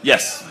also?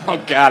 Yes. Oh,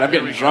 God, I'm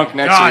getting drunk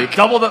next God, week.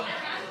 double the.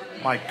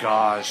 My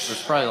gosh.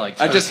 It's probably like.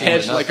 I just 13 to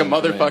hedged like a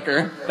nothing for me.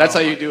 motherfucker. That's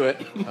how you do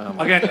it.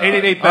 Again,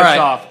 888 bets All right.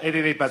 off.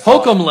 888 bets off.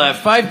 Holcomb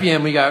left. 5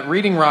 p.m. We got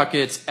Reading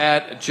Rockets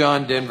at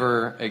John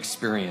Denver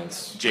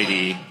Experience.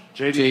 JD.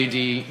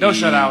 JD. No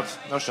shutouts.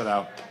 No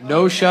shutout.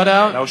 No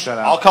shutout. No shutout.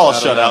 I'll call a I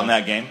don't shutout know. in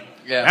that game.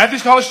 Yeah.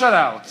 Matthews call a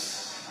shutout.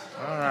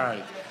 All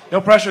right. No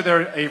pressure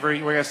there,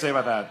 Avery. What are you going to say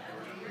about that?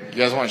 You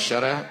guys want a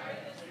shutout?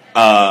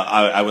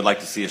 I would like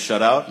to see a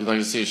shutout. You'd like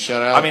to see a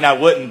shutout? I mean, I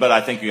wouldn't, but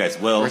I think you guys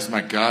will. Where's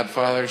my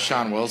godfather,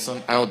 Sean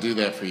Wilson? I will do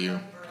that for you.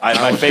 I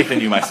have my faith in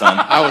you, my son.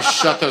 I will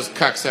shut those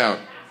cucks out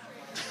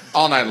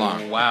all night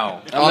long.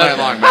 Wow. All night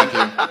long,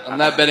 Matthew. I'm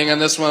not betting on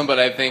this one, but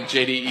I think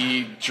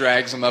JDE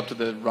drags them up to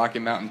the Rocky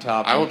Mountain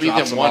top. I will and beat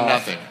drops them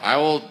off. 1-0. I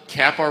will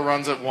cap our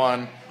runs at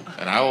 1,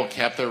 and I will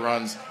cap their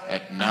runs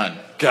at none.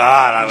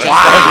 God, that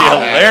would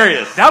be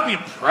hilarious. That would be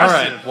All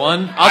impressive. right.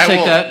 One. I'll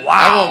take that.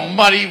 I will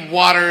muddy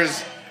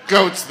waters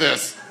goats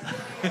this.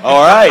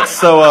 All right,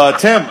 so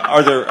Tim,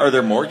 are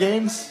there more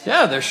games?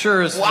 Yeah, there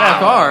sure as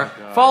fuck are.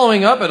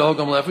 Following up at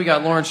Holcomb left, we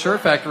got Lawrence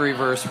Shirt Factory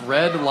versus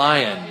Red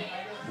Lion.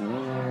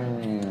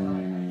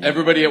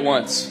 Everybody at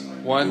once.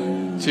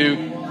 1,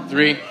 2,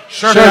 3.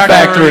 Shirt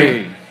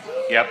Factory.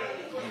 Yep.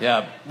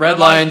 Yeah, Red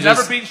Lion Never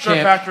just beat Shirt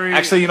can't- Factory.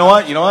 Actually, you know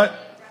what?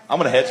 I'm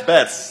going to hedge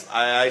bets.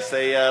 I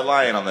say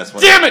Lion on this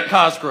one. Damn it,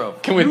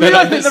 Cosgrove. Can we You bet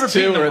realize on they've never this too,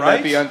 beaten or them, would right?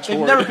 that be They've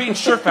untoward? never beaten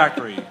Shirt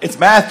Factory. It's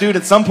math, dude.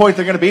 At some point,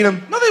 they're going to beat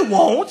him. No, they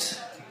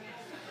won't.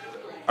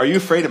 Are you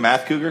afraid of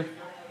math, Cougar?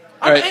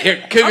 All right,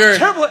 here, Cougar. I'm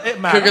terrible at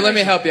math. Cougar, let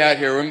me help you out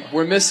here.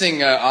 We're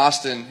missing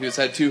Austin, who's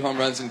had 2 home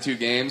runs in 2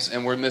 games,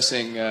 and we're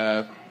missing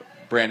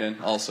Brandon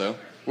also.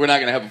 We're not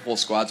going to have a full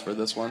squads for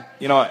this one.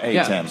 You know what? Hey,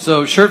 Yeah. Tim.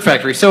 So Shirt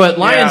Factory. So at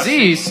Lions Yeah.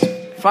 East,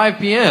 5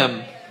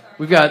 p.m.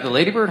 We've got the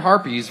Ladybird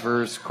Harpies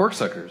versus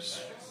Corksuckers.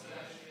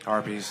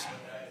 Harpies.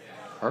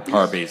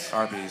 Harpies.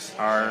 Harpies.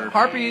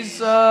 Harpies.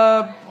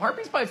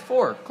 Harpies by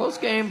 4. Close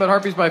game, but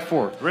Harpies by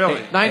 4.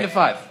 Really? Hey, 9-5.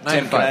 9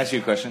 Tim, to can I 5. ask you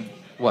a question?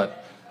 What?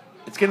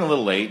 It's getting a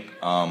little late.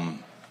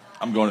 I'm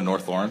going to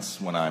North Lawrence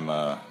when I'm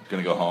going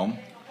to go home.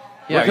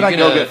 Yeah, Where can are I you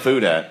go gonna- get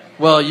food at?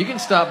 Well, you can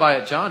stop by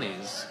at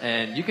Johnny's,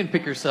 and you can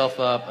pick yourself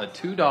up a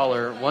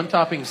 $2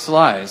 one-topping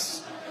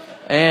slice,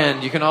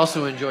 and you can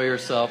also enjoy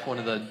yourself one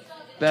of the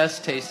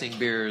best tasting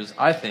beers,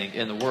 I think,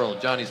 in the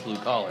world, Johnny's Blue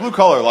Collar. Blue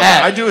Collar,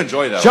 At I do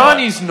enjoy that.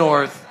 Johnny's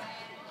North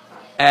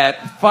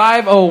at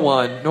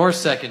 501 North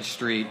 2nd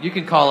Street. You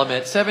can call them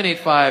at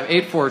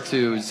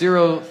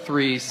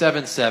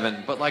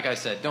 785-842-0377. But like I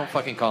said, don't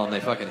fucking call them. They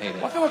fucking hate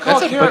it. Why don't we call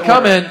But Carrot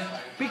come Order? in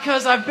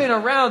because I've been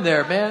around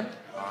there, man.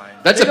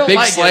 That's They a don't big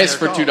like getting slice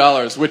their for call.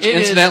 $2, which It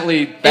is-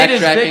 incidentally, it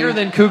is backtracking. bigger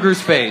than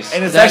Cougar's face.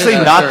 And it's That actually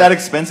is not absurd. that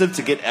expensive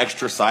to get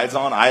extra sides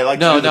on. I like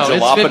No, to do the no,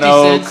 it's 50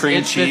 jalapeno, cents. cream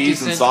It's 50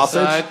 cheese, and cents a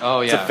sausage. side. Oh,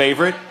 It's a yeah.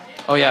 favorite.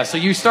 Oh, yeah. So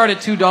you start at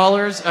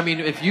 $2. I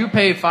mean, if you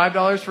pay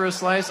 $5 for a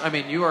slice, I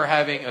mean, you are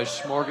having a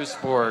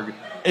smorgasbord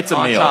It's a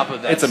on meal. top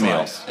of that It's a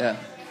meal. slice. Yeah.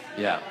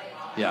 Yeah.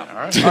 Yeah. All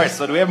right,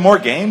 so do we have more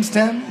games,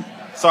 Tim?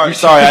 Sorry,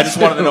 I just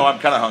wanted to know. I'm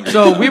kind of hungry.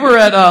 So we were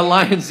at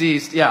Lions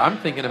East. Yeah, I'm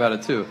thinking about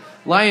it too.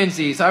 Lions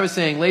East. I was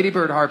saying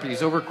Ladybird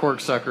Harpies over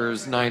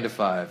Corksuckers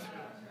 9-5.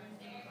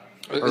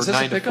 Or Is this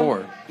 9 a to pick 'em?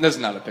 4. This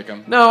is not a pick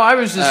 'em. No, I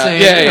was just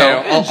saying. Yeah, you know,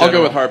 in I'll go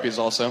general. with Harpies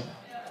also.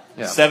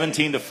 Yeah.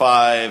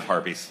 17-5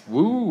 Harpies.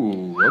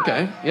 Woo.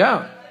 Okay.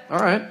 Yeah. All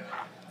right.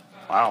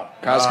 Wow.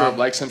 Cosgrove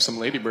likes him some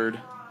Ladybird.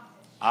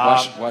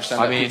 Wash down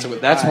I that mean, pizza with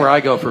that's where I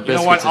go for You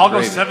biscuits know what? I'll and go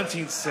gravy.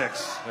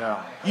 17-6.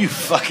 Yeah. You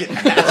fucking.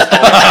 It's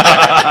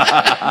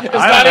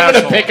not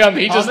even a pick 'em.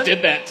 He just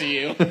did that to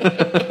you.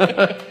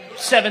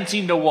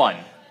 17-1.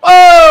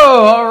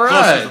 Oh, all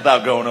Closest right.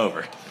 without going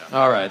over.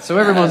 All right. So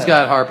everyone's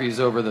got Harpies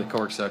over the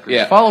Corksuckers.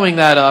 Yeah. Following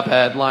that up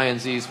at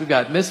Lions East, we've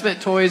got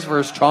Misfit Toys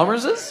versus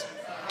Chalmers's.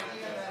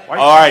 All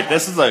right,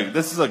 this is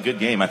a good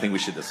game. I think we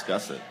should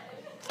discuss it.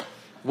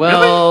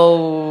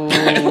 Well,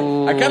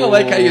 I kind of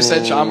like how you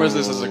said Chalmers.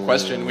 This is a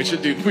question. We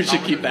should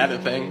keep that a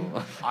thing.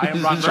 I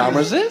am Ron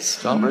Chalmers Burgundy.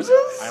 is. I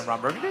am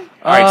Ron Burgundy.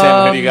 All right,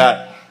 Tim, who do you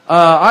got?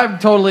 I've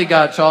totally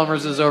got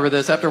Chalmers's over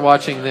this. After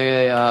watching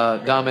they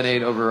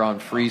dominate over on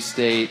Free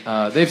State,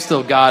 they've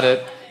still got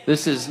it.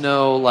 This is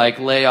no like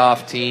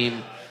layoff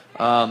team.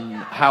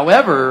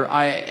 However,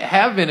 I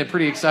have been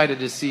pretty excited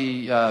to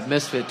see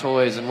Misfit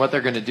Toys and what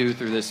they're going to do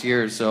through this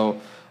year.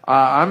 So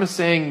I'm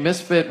saying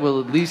Misfit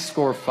will at least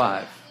score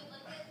 5.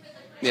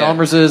 Yeah.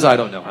 Chalmers's, I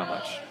don't know how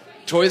much.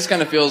 Toys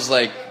kind of feels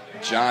like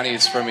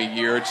Johnny's from a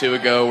year or two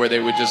ago, where they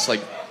would just like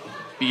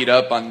beat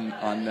up on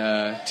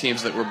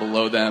teams that were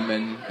below them,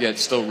 and yet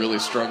still really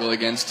struggle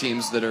against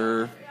teams that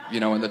are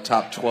in the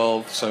top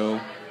 12. So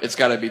it's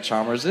got to be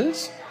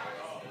Chalmers's.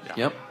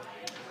 Yep.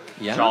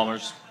 Yeah.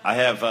 Chalmers. I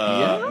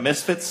have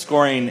Misfits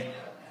scoring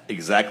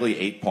exactly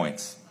 8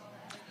 points.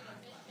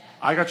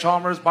 I got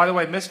Chalmers. By the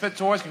way, Misfit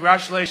Toys,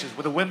 congratulations.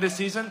 With a win this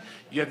season,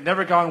 you have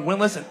never gone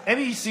winless in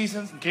any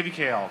seasons in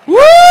KVKL.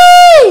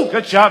 Woo!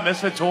 Good job,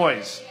 Misfit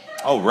Toys.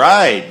 All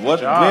right. What?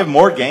 Do we have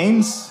more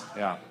games?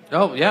 Yeah.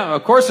 Oh, yeah,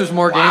 of course there's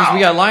more games.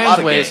 We got Lot Lions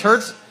of Ways, games.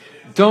 Hertz,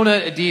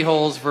 Donut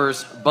D-Holes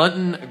versus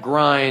Bunton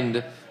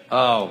Grind.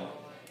 Oh,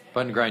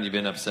 Bunton Grind, you've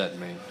been upsetting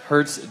me.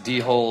 Hertz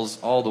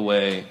D-Holes all the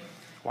way.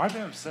 Why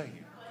did I say you?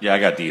 Yeah, I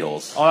got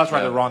D-holes. Oh, that's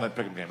right. They're wrong that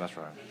pick'em game. That's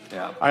right.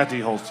 Yeah. I got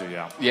D-holes too,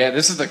 yeah. Yeah,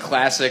 this is the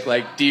classic.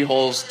 Like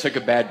D-Holes took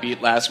a bad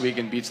beat last week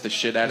and beats the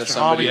shit out of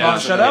somebody. Yeah,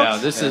 else.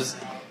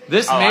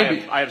 This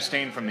maybe. I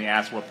abstained from the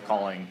ass whoop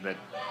calling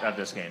of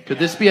this game. Could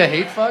this be a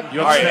hate fuck? All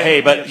right,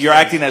 hey, but you're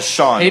acting as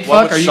Sean. Hate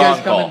What fuck? would Are you Sean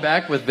guys coming call?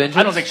 back with vengeance?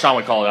 I don't think Sean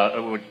would call it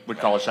out. Would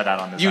call a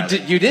shutout on this.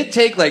 You did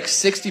take like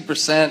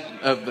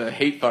 60% of the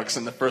hate fucks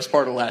in the first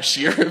part of last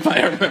year, if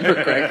I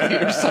remember correctly,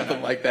 or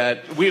something like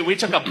that. We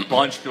took a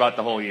bunch throughout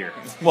the whole year.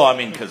 Well, I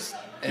mean, because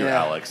you're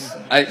Yeah. Alex.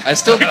 I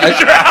still.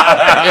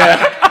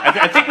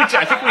 I think we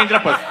ended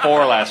up with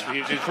 4 last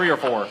week, 3 or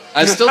 4.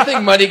 I still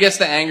think Muddy gets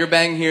the anger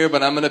bang here,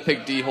 but I'm going to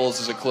pick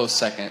D-Holes as a close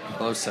second.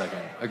 Close second.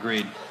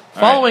 Agreed.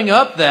 Following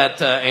up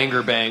that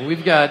anger bang,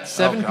 we've got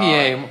 7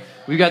 p.m.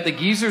 We've got the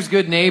Geezer's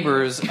Good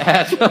Neighbors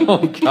at,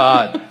 oh,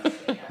 God,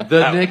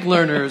 the Nick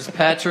Learners,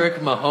 Patrick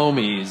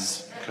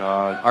Mahomes.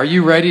 God. Are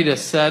you ready to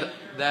set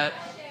that?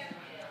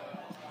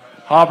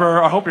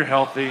 Hobber, I hope you're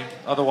healthy.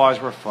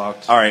 Otherwise, we're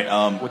fucked. All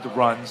right. With the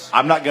runs.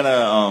 I'm not going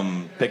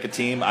to pick a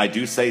team. I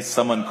do say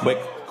someone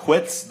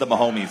quits the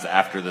Mahomes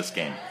after this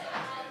game.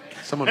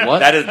 Someone what?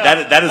 That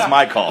is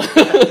my call.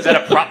 Is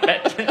that a prop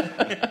bet?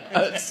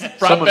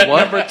 Prop Someone bet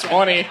what? number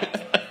 20.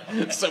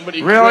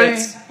 Somebody Really?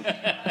 quits.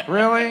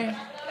 Really?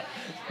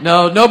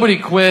 No, nobody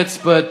quits,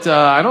 but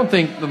I don't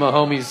think the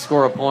Mahomes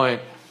score a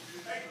point.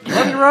 You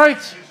might be right.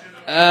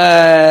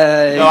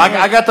 No,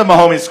 I got the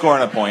Mahomes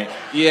scoring a point.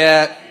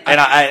 Yeah.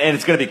 And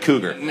it's going to be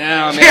Cougar. No,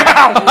 man. Shit.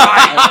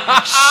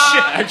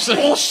 Actually,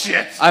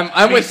 bullshit.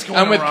 I'm with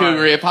going Cougar.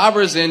 awry. If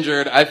Hobber's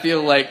injured, I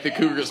feel like the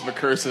Cougars'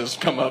 McCurses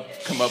come up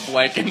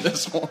blank in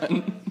this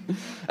one.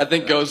 I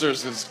think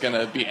Gozers is going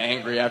to be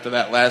angry after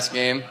that last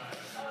game.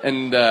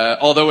 And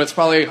although it's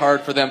probably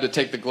hard for them to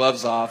take the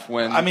gloves off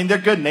when they're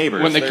good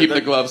neighbors. when they keep They're-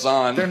 the gloves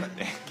on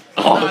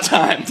all the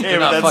time.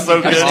 Damn, not that's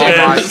so fucking good.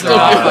 customers. Ben. Oh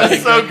my God.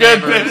 That's so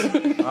good,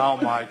 Ben. Oh,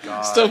 my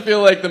God. Still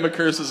feel like the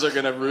McCurses are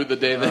going to rue the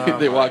day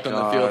they walked on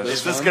the field.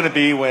 Is this going to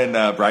be when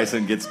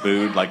Bryson gets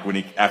booed, like when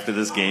he after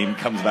this game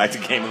comes back to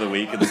Game of the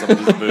Week and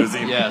someone just boos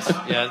him? Yes,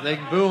 yeah, they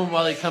boo him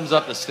while he comes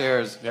up the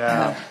stairs.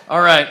 Yeah.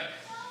 All right,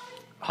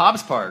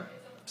 Hobbs Park,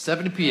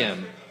 7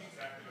 p.m.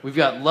 We've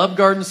got Love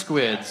Garden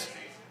Squids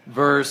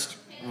versus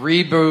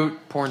Reboot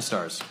Porn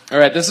Stars. All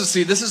right, this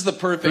is the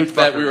perfect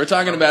bet. We were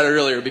talking about it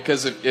earlier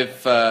because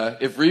if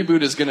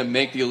Reboot is going to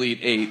make the Elite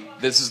Eight,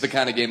 this is the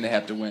kind of game they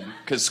have to win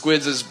because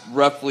Squids is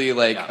roughly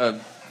like a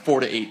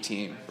 4 to 8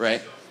 team,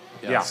 right?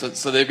 Yeah.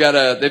 So they've got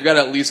to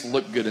at least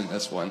look good in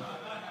this one.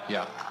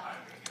 Yeah.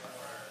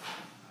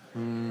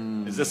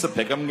 Is this a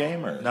pick'em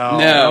game or No,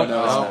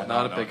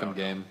 Not a pick'em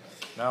game.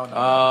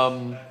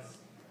 No.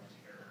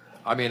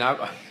 I mean,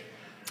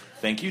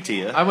 Thank you,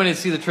 Tia. I want to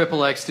see the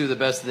Triple X do the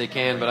best that they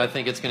can, but I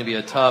think it's going to be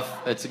a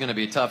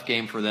tough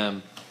game for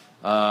them.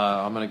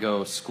 I'm going to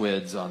go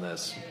Squids on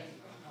this.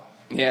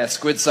 Yeah,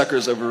 Squid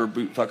suckers over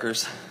boot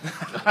fuckers.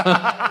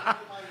 I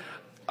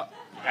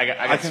got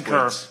I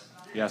concur. Squids.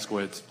 Yeah,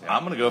 Squids.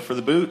 I'm going to go for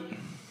the boot.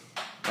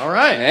 All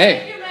right.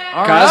 Hey.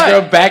 All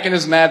Cosgrove right. back in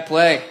his mad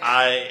play.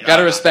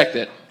 Gotta respect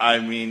it. I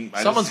mean,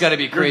 Someone's got to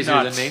be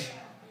crazier than me.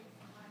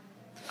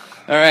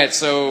 All right,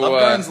 so Love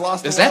Gardens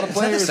lost is a lot that of is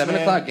that players, the 7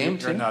 man. o'clock game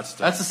You're too? nuts.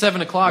 That's the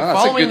 7 o'clock. Oh, that's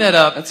a Following good- that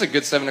up, That's a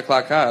good 7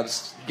 o'clock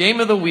odds. game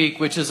of the week,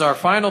 which is our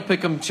final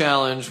pick'em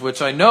challenge,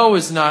 which I know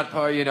is not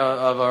part,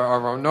 of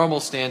our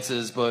normal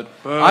stances, but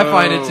I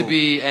find it to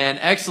be an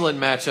excellent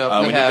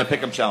matchup. We need have the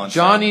pick'em challenge.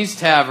 Johnny's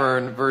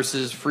Tavern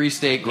versus Free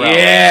State Growl.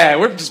 Yeah,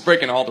 we're just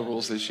breaking all the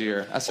rules this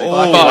year. I say, Oh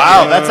fuck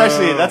wow,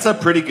 it. that's a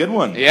pretty good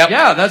one. Yep.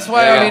 Yeah, that's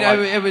why Yeah.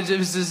 it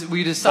was just,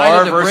 we decided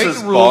Bar to break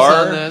versus the rules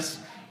bar. on this.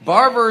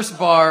 Bar versus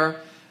bar,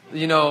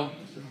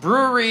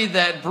 brewery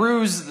that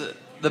brews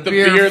the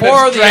beer for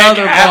that's the drank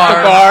other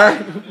at bar.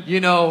 the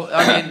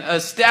bar.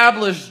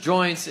 Established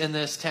joints in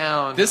this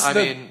town.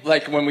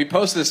 Like when we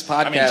post this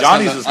podcast,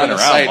 Johnny's on has the been around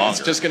site, longer.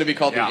 it's just going to be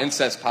called the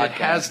Incest Podcast. It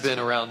has been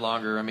around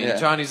longer. Yeah.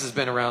 Johnny's has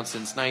been around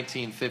since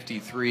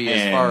 1953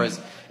 as And- far as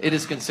it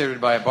is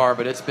considered by a bar,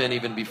 but it's been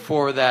even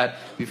before that.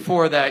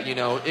 Before that, it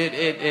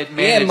Yeah,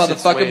 managed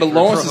its way motherfucker, but through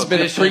Lawrence has been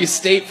a Prohibition. free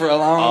state for a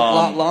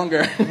lot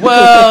longer.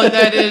 Well,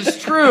 that is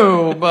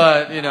true,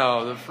 but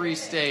the Free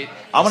State.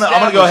 I'm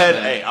gonna go ahead.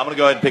 establishment- Hey, I'm gonna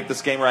go ahead and pick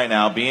this game right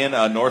now. Being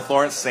a North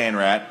Lawrence Sand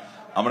Rat,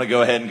 I'm gonna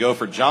go ahead and go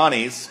for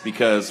Johnny's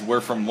because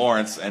we're from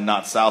Lawrence and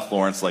not South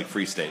Lawrence like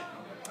Free State.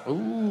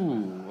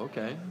 Ooh,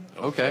 okay.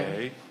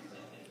 Okay.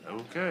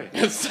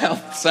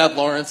 South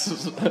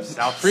Lawrence,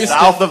 Free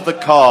South of the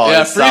call.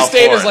 Yeah, is Free South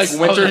State Lawrence. is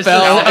like Oh, this is Winterfell.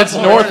 South It's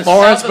Lawrence, North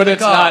Lawrence, south of but the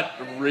it's call. not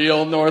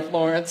real North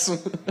Lawrence.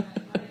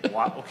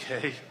 Wow,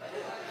 okay.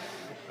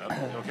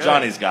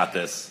 Johnny's got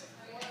this.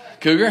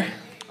 Cougar?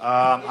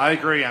 I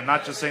agree. I'm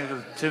not just saying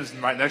that Tim's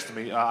right next to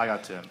me. I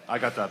got Tim. I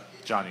got the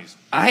Johnny's.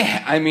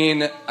 I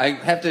mean, I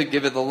have to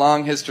give it the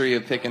long history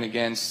of picking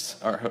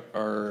against our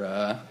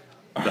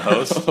The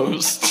host.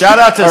 host. Shout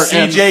out to Our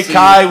CJ MC.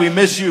 Kai. We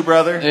miss you,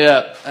 brother.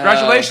 Yeah.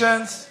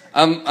 Congratulations.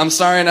 I'm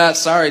sorry, not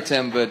sorry,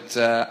 Tim, but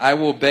I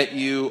will bet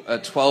you a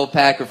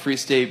 12-pack of Free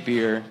State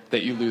beer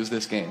that you lose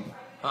this game.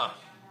 Huh.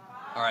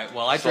 All right.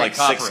 Well, I So drink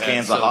like 6 Copperhead,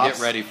 cans so of hops?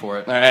 get ready for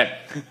it. All right.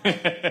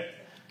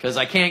 Because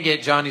I can't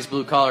get Johnny's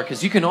Blue Collar,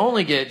 because you can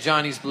only get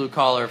Johnny's Blue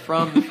Collar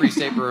from the Free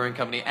State Brewing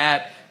Company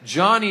at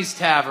Johnny's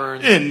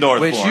Tavern. In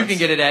North which you Lawrence. can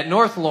get it at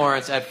North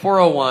Lawrence at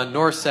 401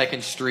 North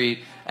 2nd Street,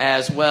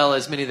 as well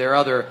as many of their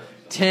other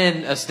 10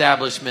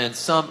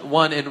 establishments,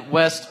 one in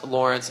West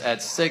Lawrence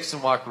at 6 in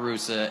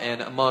Wakarusa, and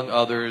among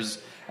others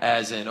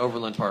as in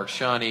Overland Park,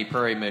 Shawnee,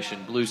 Prairie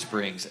Mission, Blue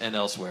Springs, and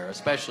elsewhere,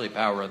 especially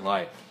Power and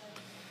Light.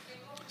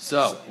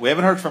 So We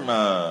haven't heard from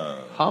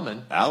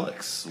Hammond.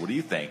 Alex. What do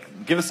you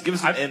think? Give us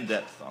an in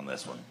depth on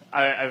this one.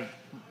 I've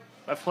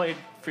played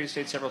Free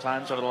State several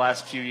times over the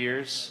last few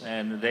years,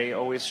 and they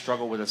always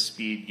struggle with a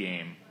speed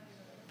game.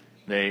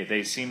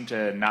 They seem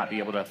to not be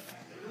able to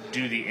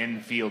do the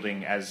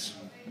infielding as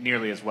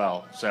nearly as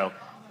well. So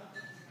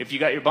if you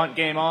got your bunt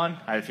game on,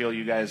 I feel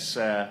you guys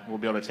will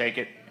be able to take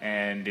it.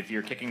 And if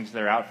you're kicking to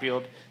their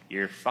outfield,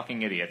 you're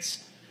fucking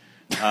idiots.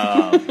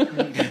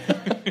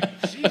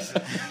 Jesus.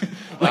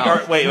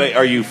 Wait.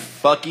 Are you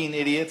fucking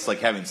idiots? Like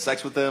having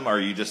sex with them? Or are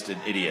you just an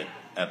idiot?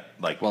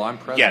 Well, I'm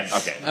present.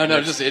 Yes. Okay. Oh,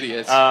 no, just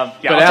idiots. Yeah,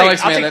 but I'll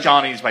Alex, take man,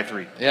 Johnny's by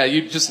 3. Yeah,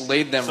 you just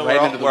laid them So right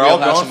we're into the all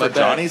wheelhouse going of my for bet.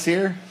 Johnny's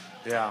here.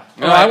 Yeah.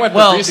 No, I went for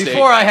Well, Free State.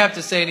 before I have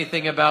to say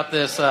anything about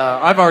this,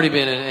 I've already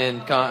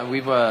been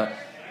we've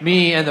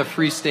me and the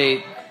Free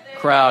State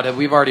crowd,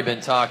 we've already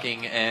been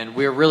talking, and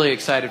we're really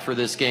excited for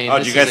this game. Oh,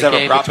 This do you guys is have a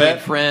game prop between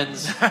bet?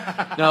 friends.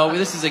 No,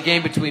 this is a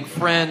game between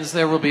friends.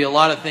 There will be a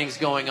lot of things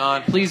going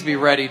on. Please be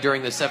ready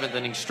during the 7th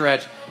inning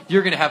stretch.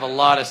 You're going to have a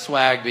lot of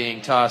swag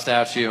being tossed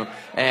at you.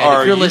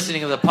 And if you're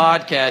listening to the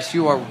podcast,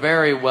 you are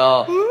very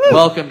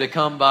welcome to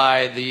come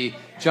by the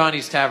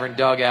Johnny's Tavern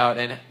dugout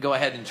and go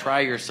ahead and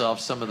try yourself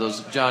some of those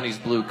Johnny's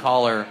Blue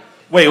Collar.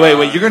 Wait.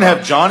 You're going to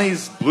have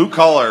Johnny's Blue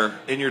Collar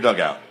in your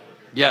dugout?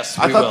 Yes,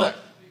 I we thought will. that.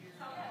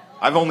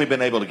 I've only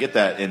been able to get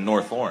that in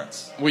North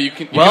Lawrence. Well, you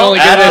can Well, only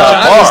at get it the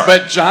at Johnny's, bar.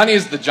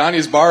 but the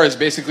Johnny's bar is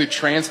basically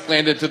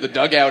transplanted to the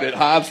dugout at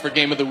Hobbs for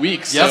Game of the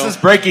Week. So. This is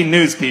breaking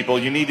news, people.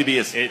 You need to be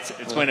It's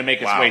going to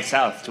make its way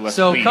south to us.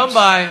 So plebes. come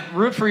by,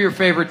 root for your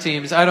favorite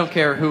teams. I don't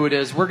care who it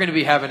is. We're going to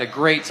be having a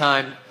great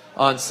time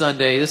on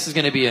Sunday. This is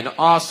going to be an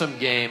awesome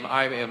game.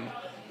 I am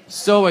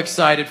so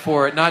excited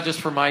for it, not just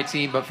for my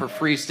team, but for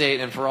Free State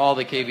and for all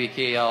the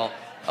KVKL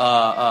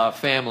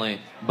family.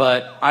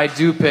 But I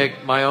do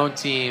pick my own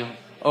team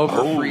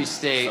over Free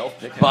State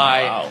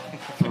by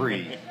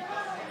 3.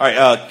 All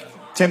right,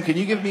 Tim, can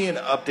you give me an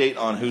update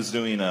on who's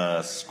doing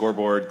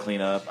scoreboard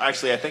cleanup?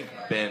 Actually, I think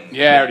Ben.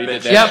 Yeah, I already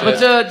did that. Yeah, but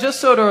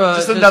just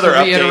another to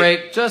update.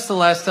 reiterate, just the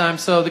last time.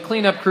 So the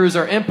cleanup crews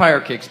are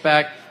Empire Kicks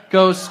Back,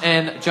 Ghosts,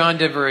 and John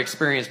Denver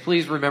Experience.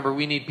 Please remember,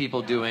 we need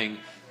people doing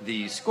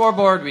the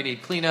scoreboard, we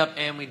need cleanup,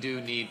 and we do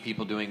need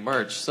people doing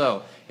merch.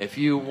 So if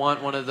you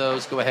want one of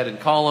those, go ahead and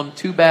call them.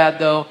 Too bad,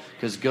 though,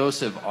 because Ghosts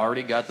have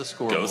already got the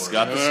scoreboard. Ghosts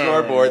got the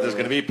scoreboard. There's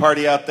going to be a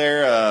party out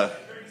there.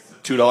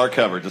 $2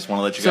 cover. Just want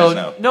to let you guys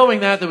know.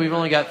 Knowing that we've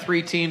only got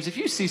 3 teams, if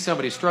you see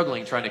somebody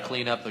struggling trying to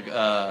clean up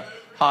the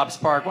Hobbs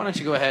Park, why don't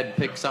you go ahead and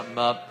pick something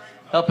up,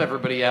 help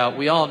everybody out.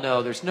 We all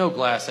know there's no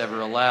glass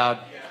ever allowed.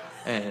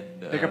 And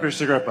pick up your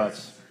cigarette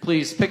butts.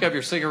 Please pick up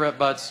your cigarette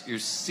butts, your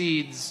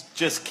seeds.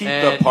 Just keep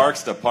the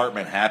Parks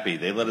Department happy.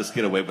 They let us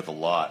get away with a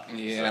lot.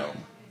 Yeah. So.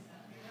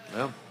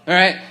 Well. All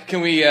right.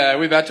 Can we? Are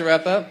we about to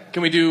wrap up?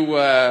 Can we do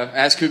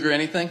Ask Cougar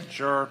anything?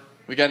 Sure.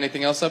 We got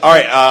anything else up? All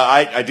right.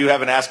 I do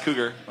have an Ask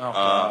Cougar.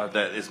 God.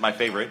 That is my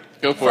favorite.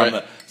 Go for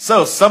it.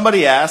 So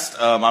somebody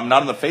asked. I'm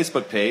not on the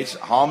Facebook page.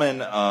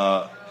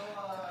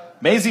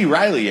 Maisie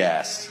Riley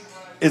asked,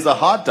 "Is a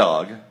hot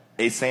dog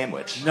a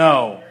sandwich?"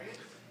 No.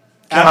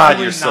 God,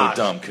 Absolutely you're not.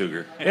 so dumb,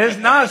 Cougar. It is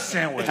not a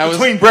sandwich. It's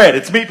between bread.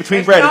 It's meat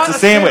between bread. Not It's a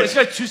sandwich. It's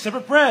got two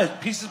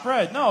separate pieces of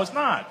bread. No, it's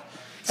not.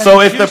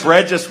 So if the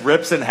bread just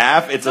rips in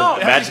half, it's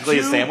magically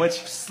a sandwich?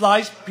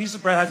 Sliced piece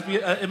of bread has to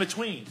be in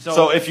between.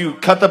 So if you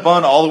cut the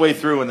bun all the way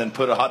through and then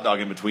put a hot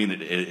dog in between,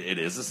 it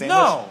is a sandwich?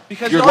 No,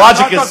 because your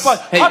logic is...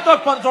 hot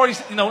dog bun's already,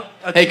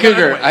 Hey,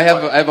 Cougar, I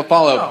have a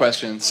follow-up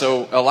question.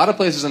 So a lot of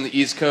places on the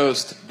East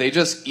Coast, they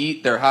just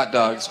eat their hot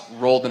dogs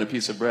rolled in a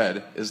piece of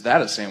bread. Is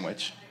that a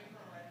sandwich?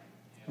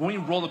 When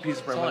you roll a piece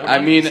of bread,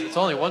 it's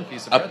only one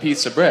piece of bread. A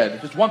piece of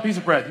bread. Just one piece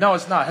of bread. No,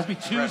 it's not. It has to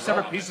be two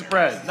separate pieces of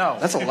bread. No.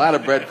 That's a lot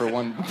of bread for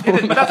one.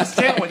 But that's a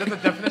sandwich. That's the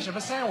definition of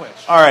a sandwich.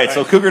 All right,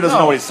 so Cougar doesn't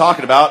know what he's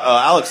talking about.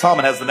 Alex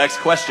Hallman has the next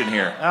question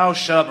here. Oh,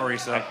 shut up,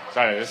 Marisa.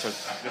 Sorry, this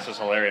was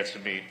hilarious to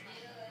me.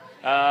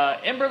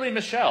 Emberly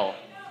Michelle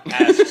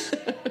asks,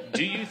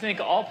 "Do you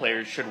think all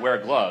players should wear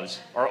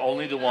gloves, or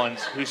only the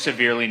ones who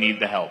severely need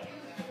the help?"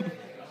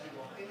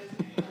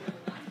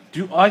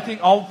 Do I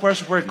think all players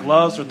should wear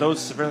gloves or those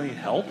severely need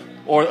help?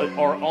 Or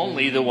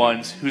only the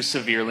ones who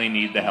severely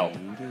need the help?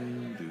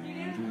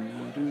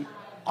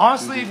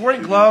 Honestly, if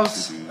wearing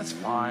gloves, that's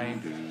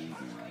fine.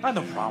 I have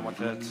no problem with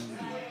it.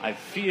 I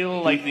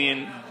feel like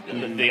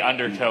the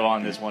undertow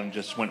on this one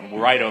just went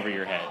right over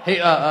your head. Hey,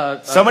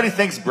 somebody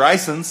thinks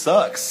Bryson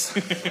sucks.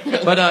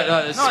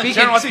 But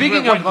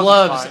speaking of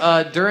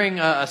gloves, during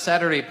a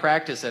Saturday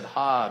practice at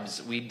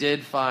Hobbs, we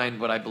did find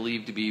what I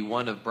believe to be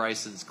one of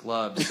Bryson's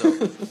gloves.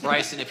 So,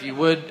 Bryson, if you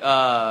would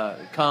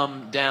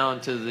come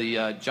down to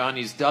the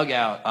Johnny's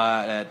dugout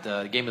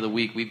at Game of the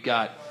Week, we've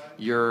got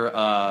your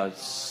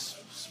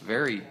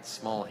very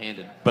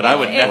small-handed. But I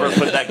would never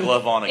put that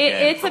glove on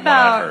again. It's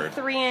about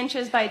 3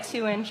 inches by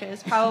 2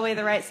 inches, probably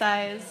the right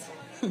size.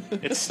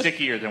 It's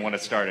stickier than when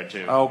it started,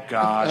 too. Oh,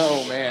 gosh.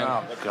 Oh, man.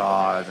 Oh,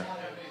 God.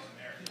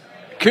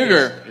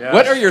 Cougar, Yes.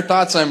 what are your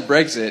thoughts on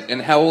Brexit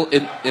and how will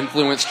it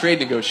influence trade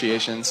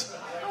negotiations?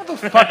 What the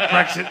fuck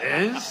Brexit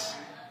is?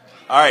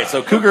 All right,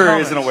 so Cougar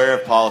isn't aware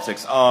of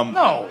politics.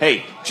 No.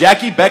 Hey,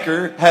 Jackie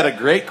Becker had a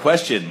great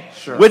question.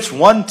 Sure. Which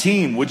one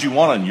team would you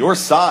want on your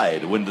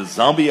side when the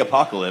zombie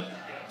apocalypse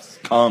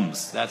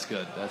comes? That's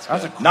good. That's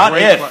That's good. a Not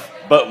great if,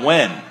 but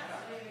when.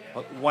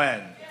 But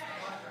when?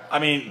 I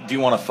mean, do you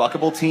want a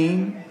fuckable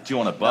team? Do you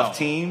want a buff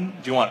team?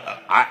 Do you want?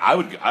 I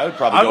would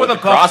probably I go would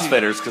with the a buff team.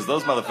 CrossFitters because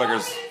those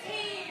motherfuckers.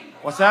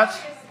 What's that?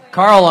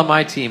 Carl on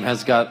my team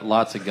has got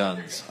lots of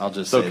guns. I'll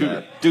just So say Cougar,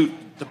 that. dude,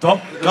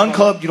 gun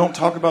club. You don't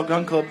talk about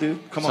gun club,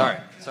 dude. Come on.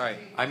 Sorry.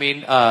 I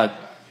mean,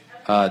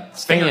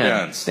 Finger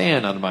guns.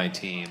 Stan on my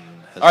team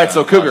has All right, got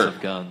so Cougar. lots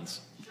of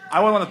guns.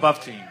 I would want a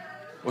buff team.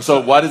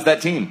 So what is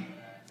that team?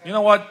 You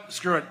know what?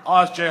 Screw it.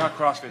 I'll ask Jayhawk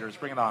CrossFitters.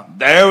 Bring it on.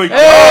 There we go.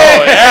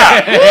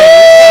 There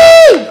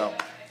you go.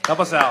 Help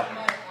us out.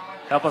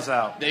 Help us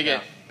out. Dig it.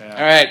 Yeah.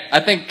 All right, I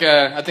think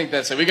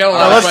that's it. We got a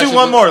lot. of Let's do questions.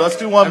 one more. Let's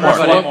do one more.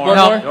 One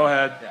more? Go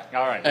ahead.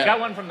 All right, we got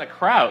one from the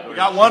crowd. We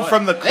got one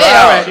from the crowd. Hey,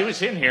 all right. She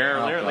was in here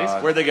earlier, at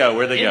least. Where'd they go?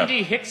 Where'd they go?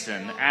 Indy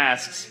Hickson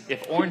asks,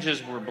 if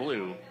oranges were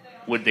blue,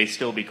 would they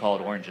still be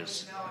called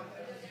oranges?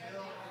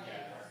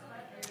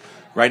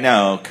 Right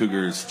now,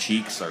 Cougar's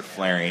cheeks are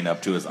flaring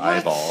up to his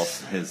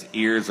eyeballs. His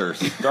ears are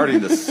starting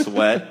to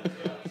sweat.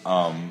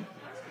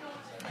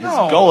 His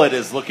gullet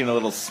is looking a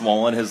little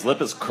swollen. His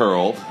lip is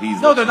curled. He's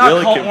No, they're not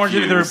really called confused. orange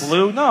if they're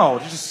blue. No,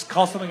 just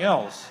call something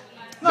else.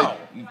 No.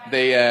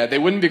 They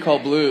wouldn't be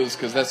called Blues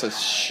because that's a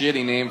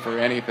shitty name for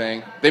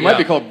anything. They might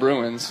be called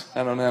Bruins.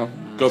 I don't know.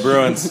 Go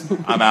Bruins.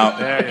 I'm out.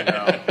 There you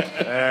go.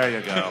 There you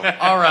go.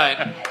 All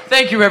right.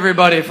 Thank you,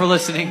 everybody, for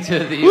listening to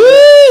the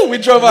Woo! We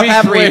drove up week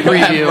halfway three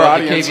preview of the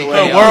audience KVK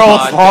away. The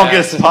world's podcast.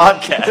 longest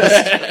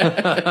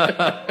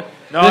podcast.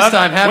 No, This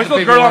time, half the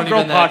people weren't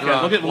even that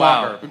drunk. We'll get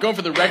Wow. longer. We're going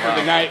for the record of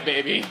the night,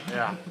 baby.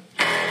 Yeah.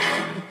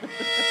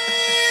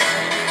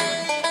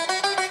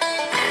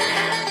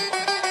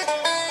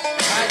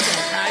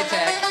 High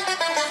tech.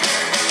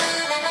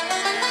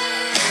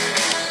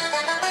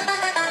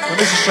 Well,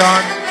 this is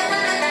Sean.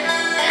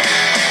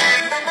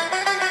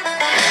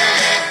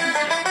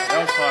 That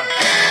was fun.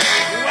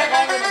 We went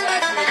longer than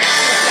last week.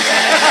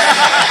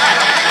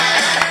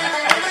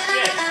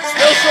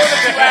 Still short of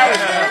 2 hours,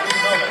 though.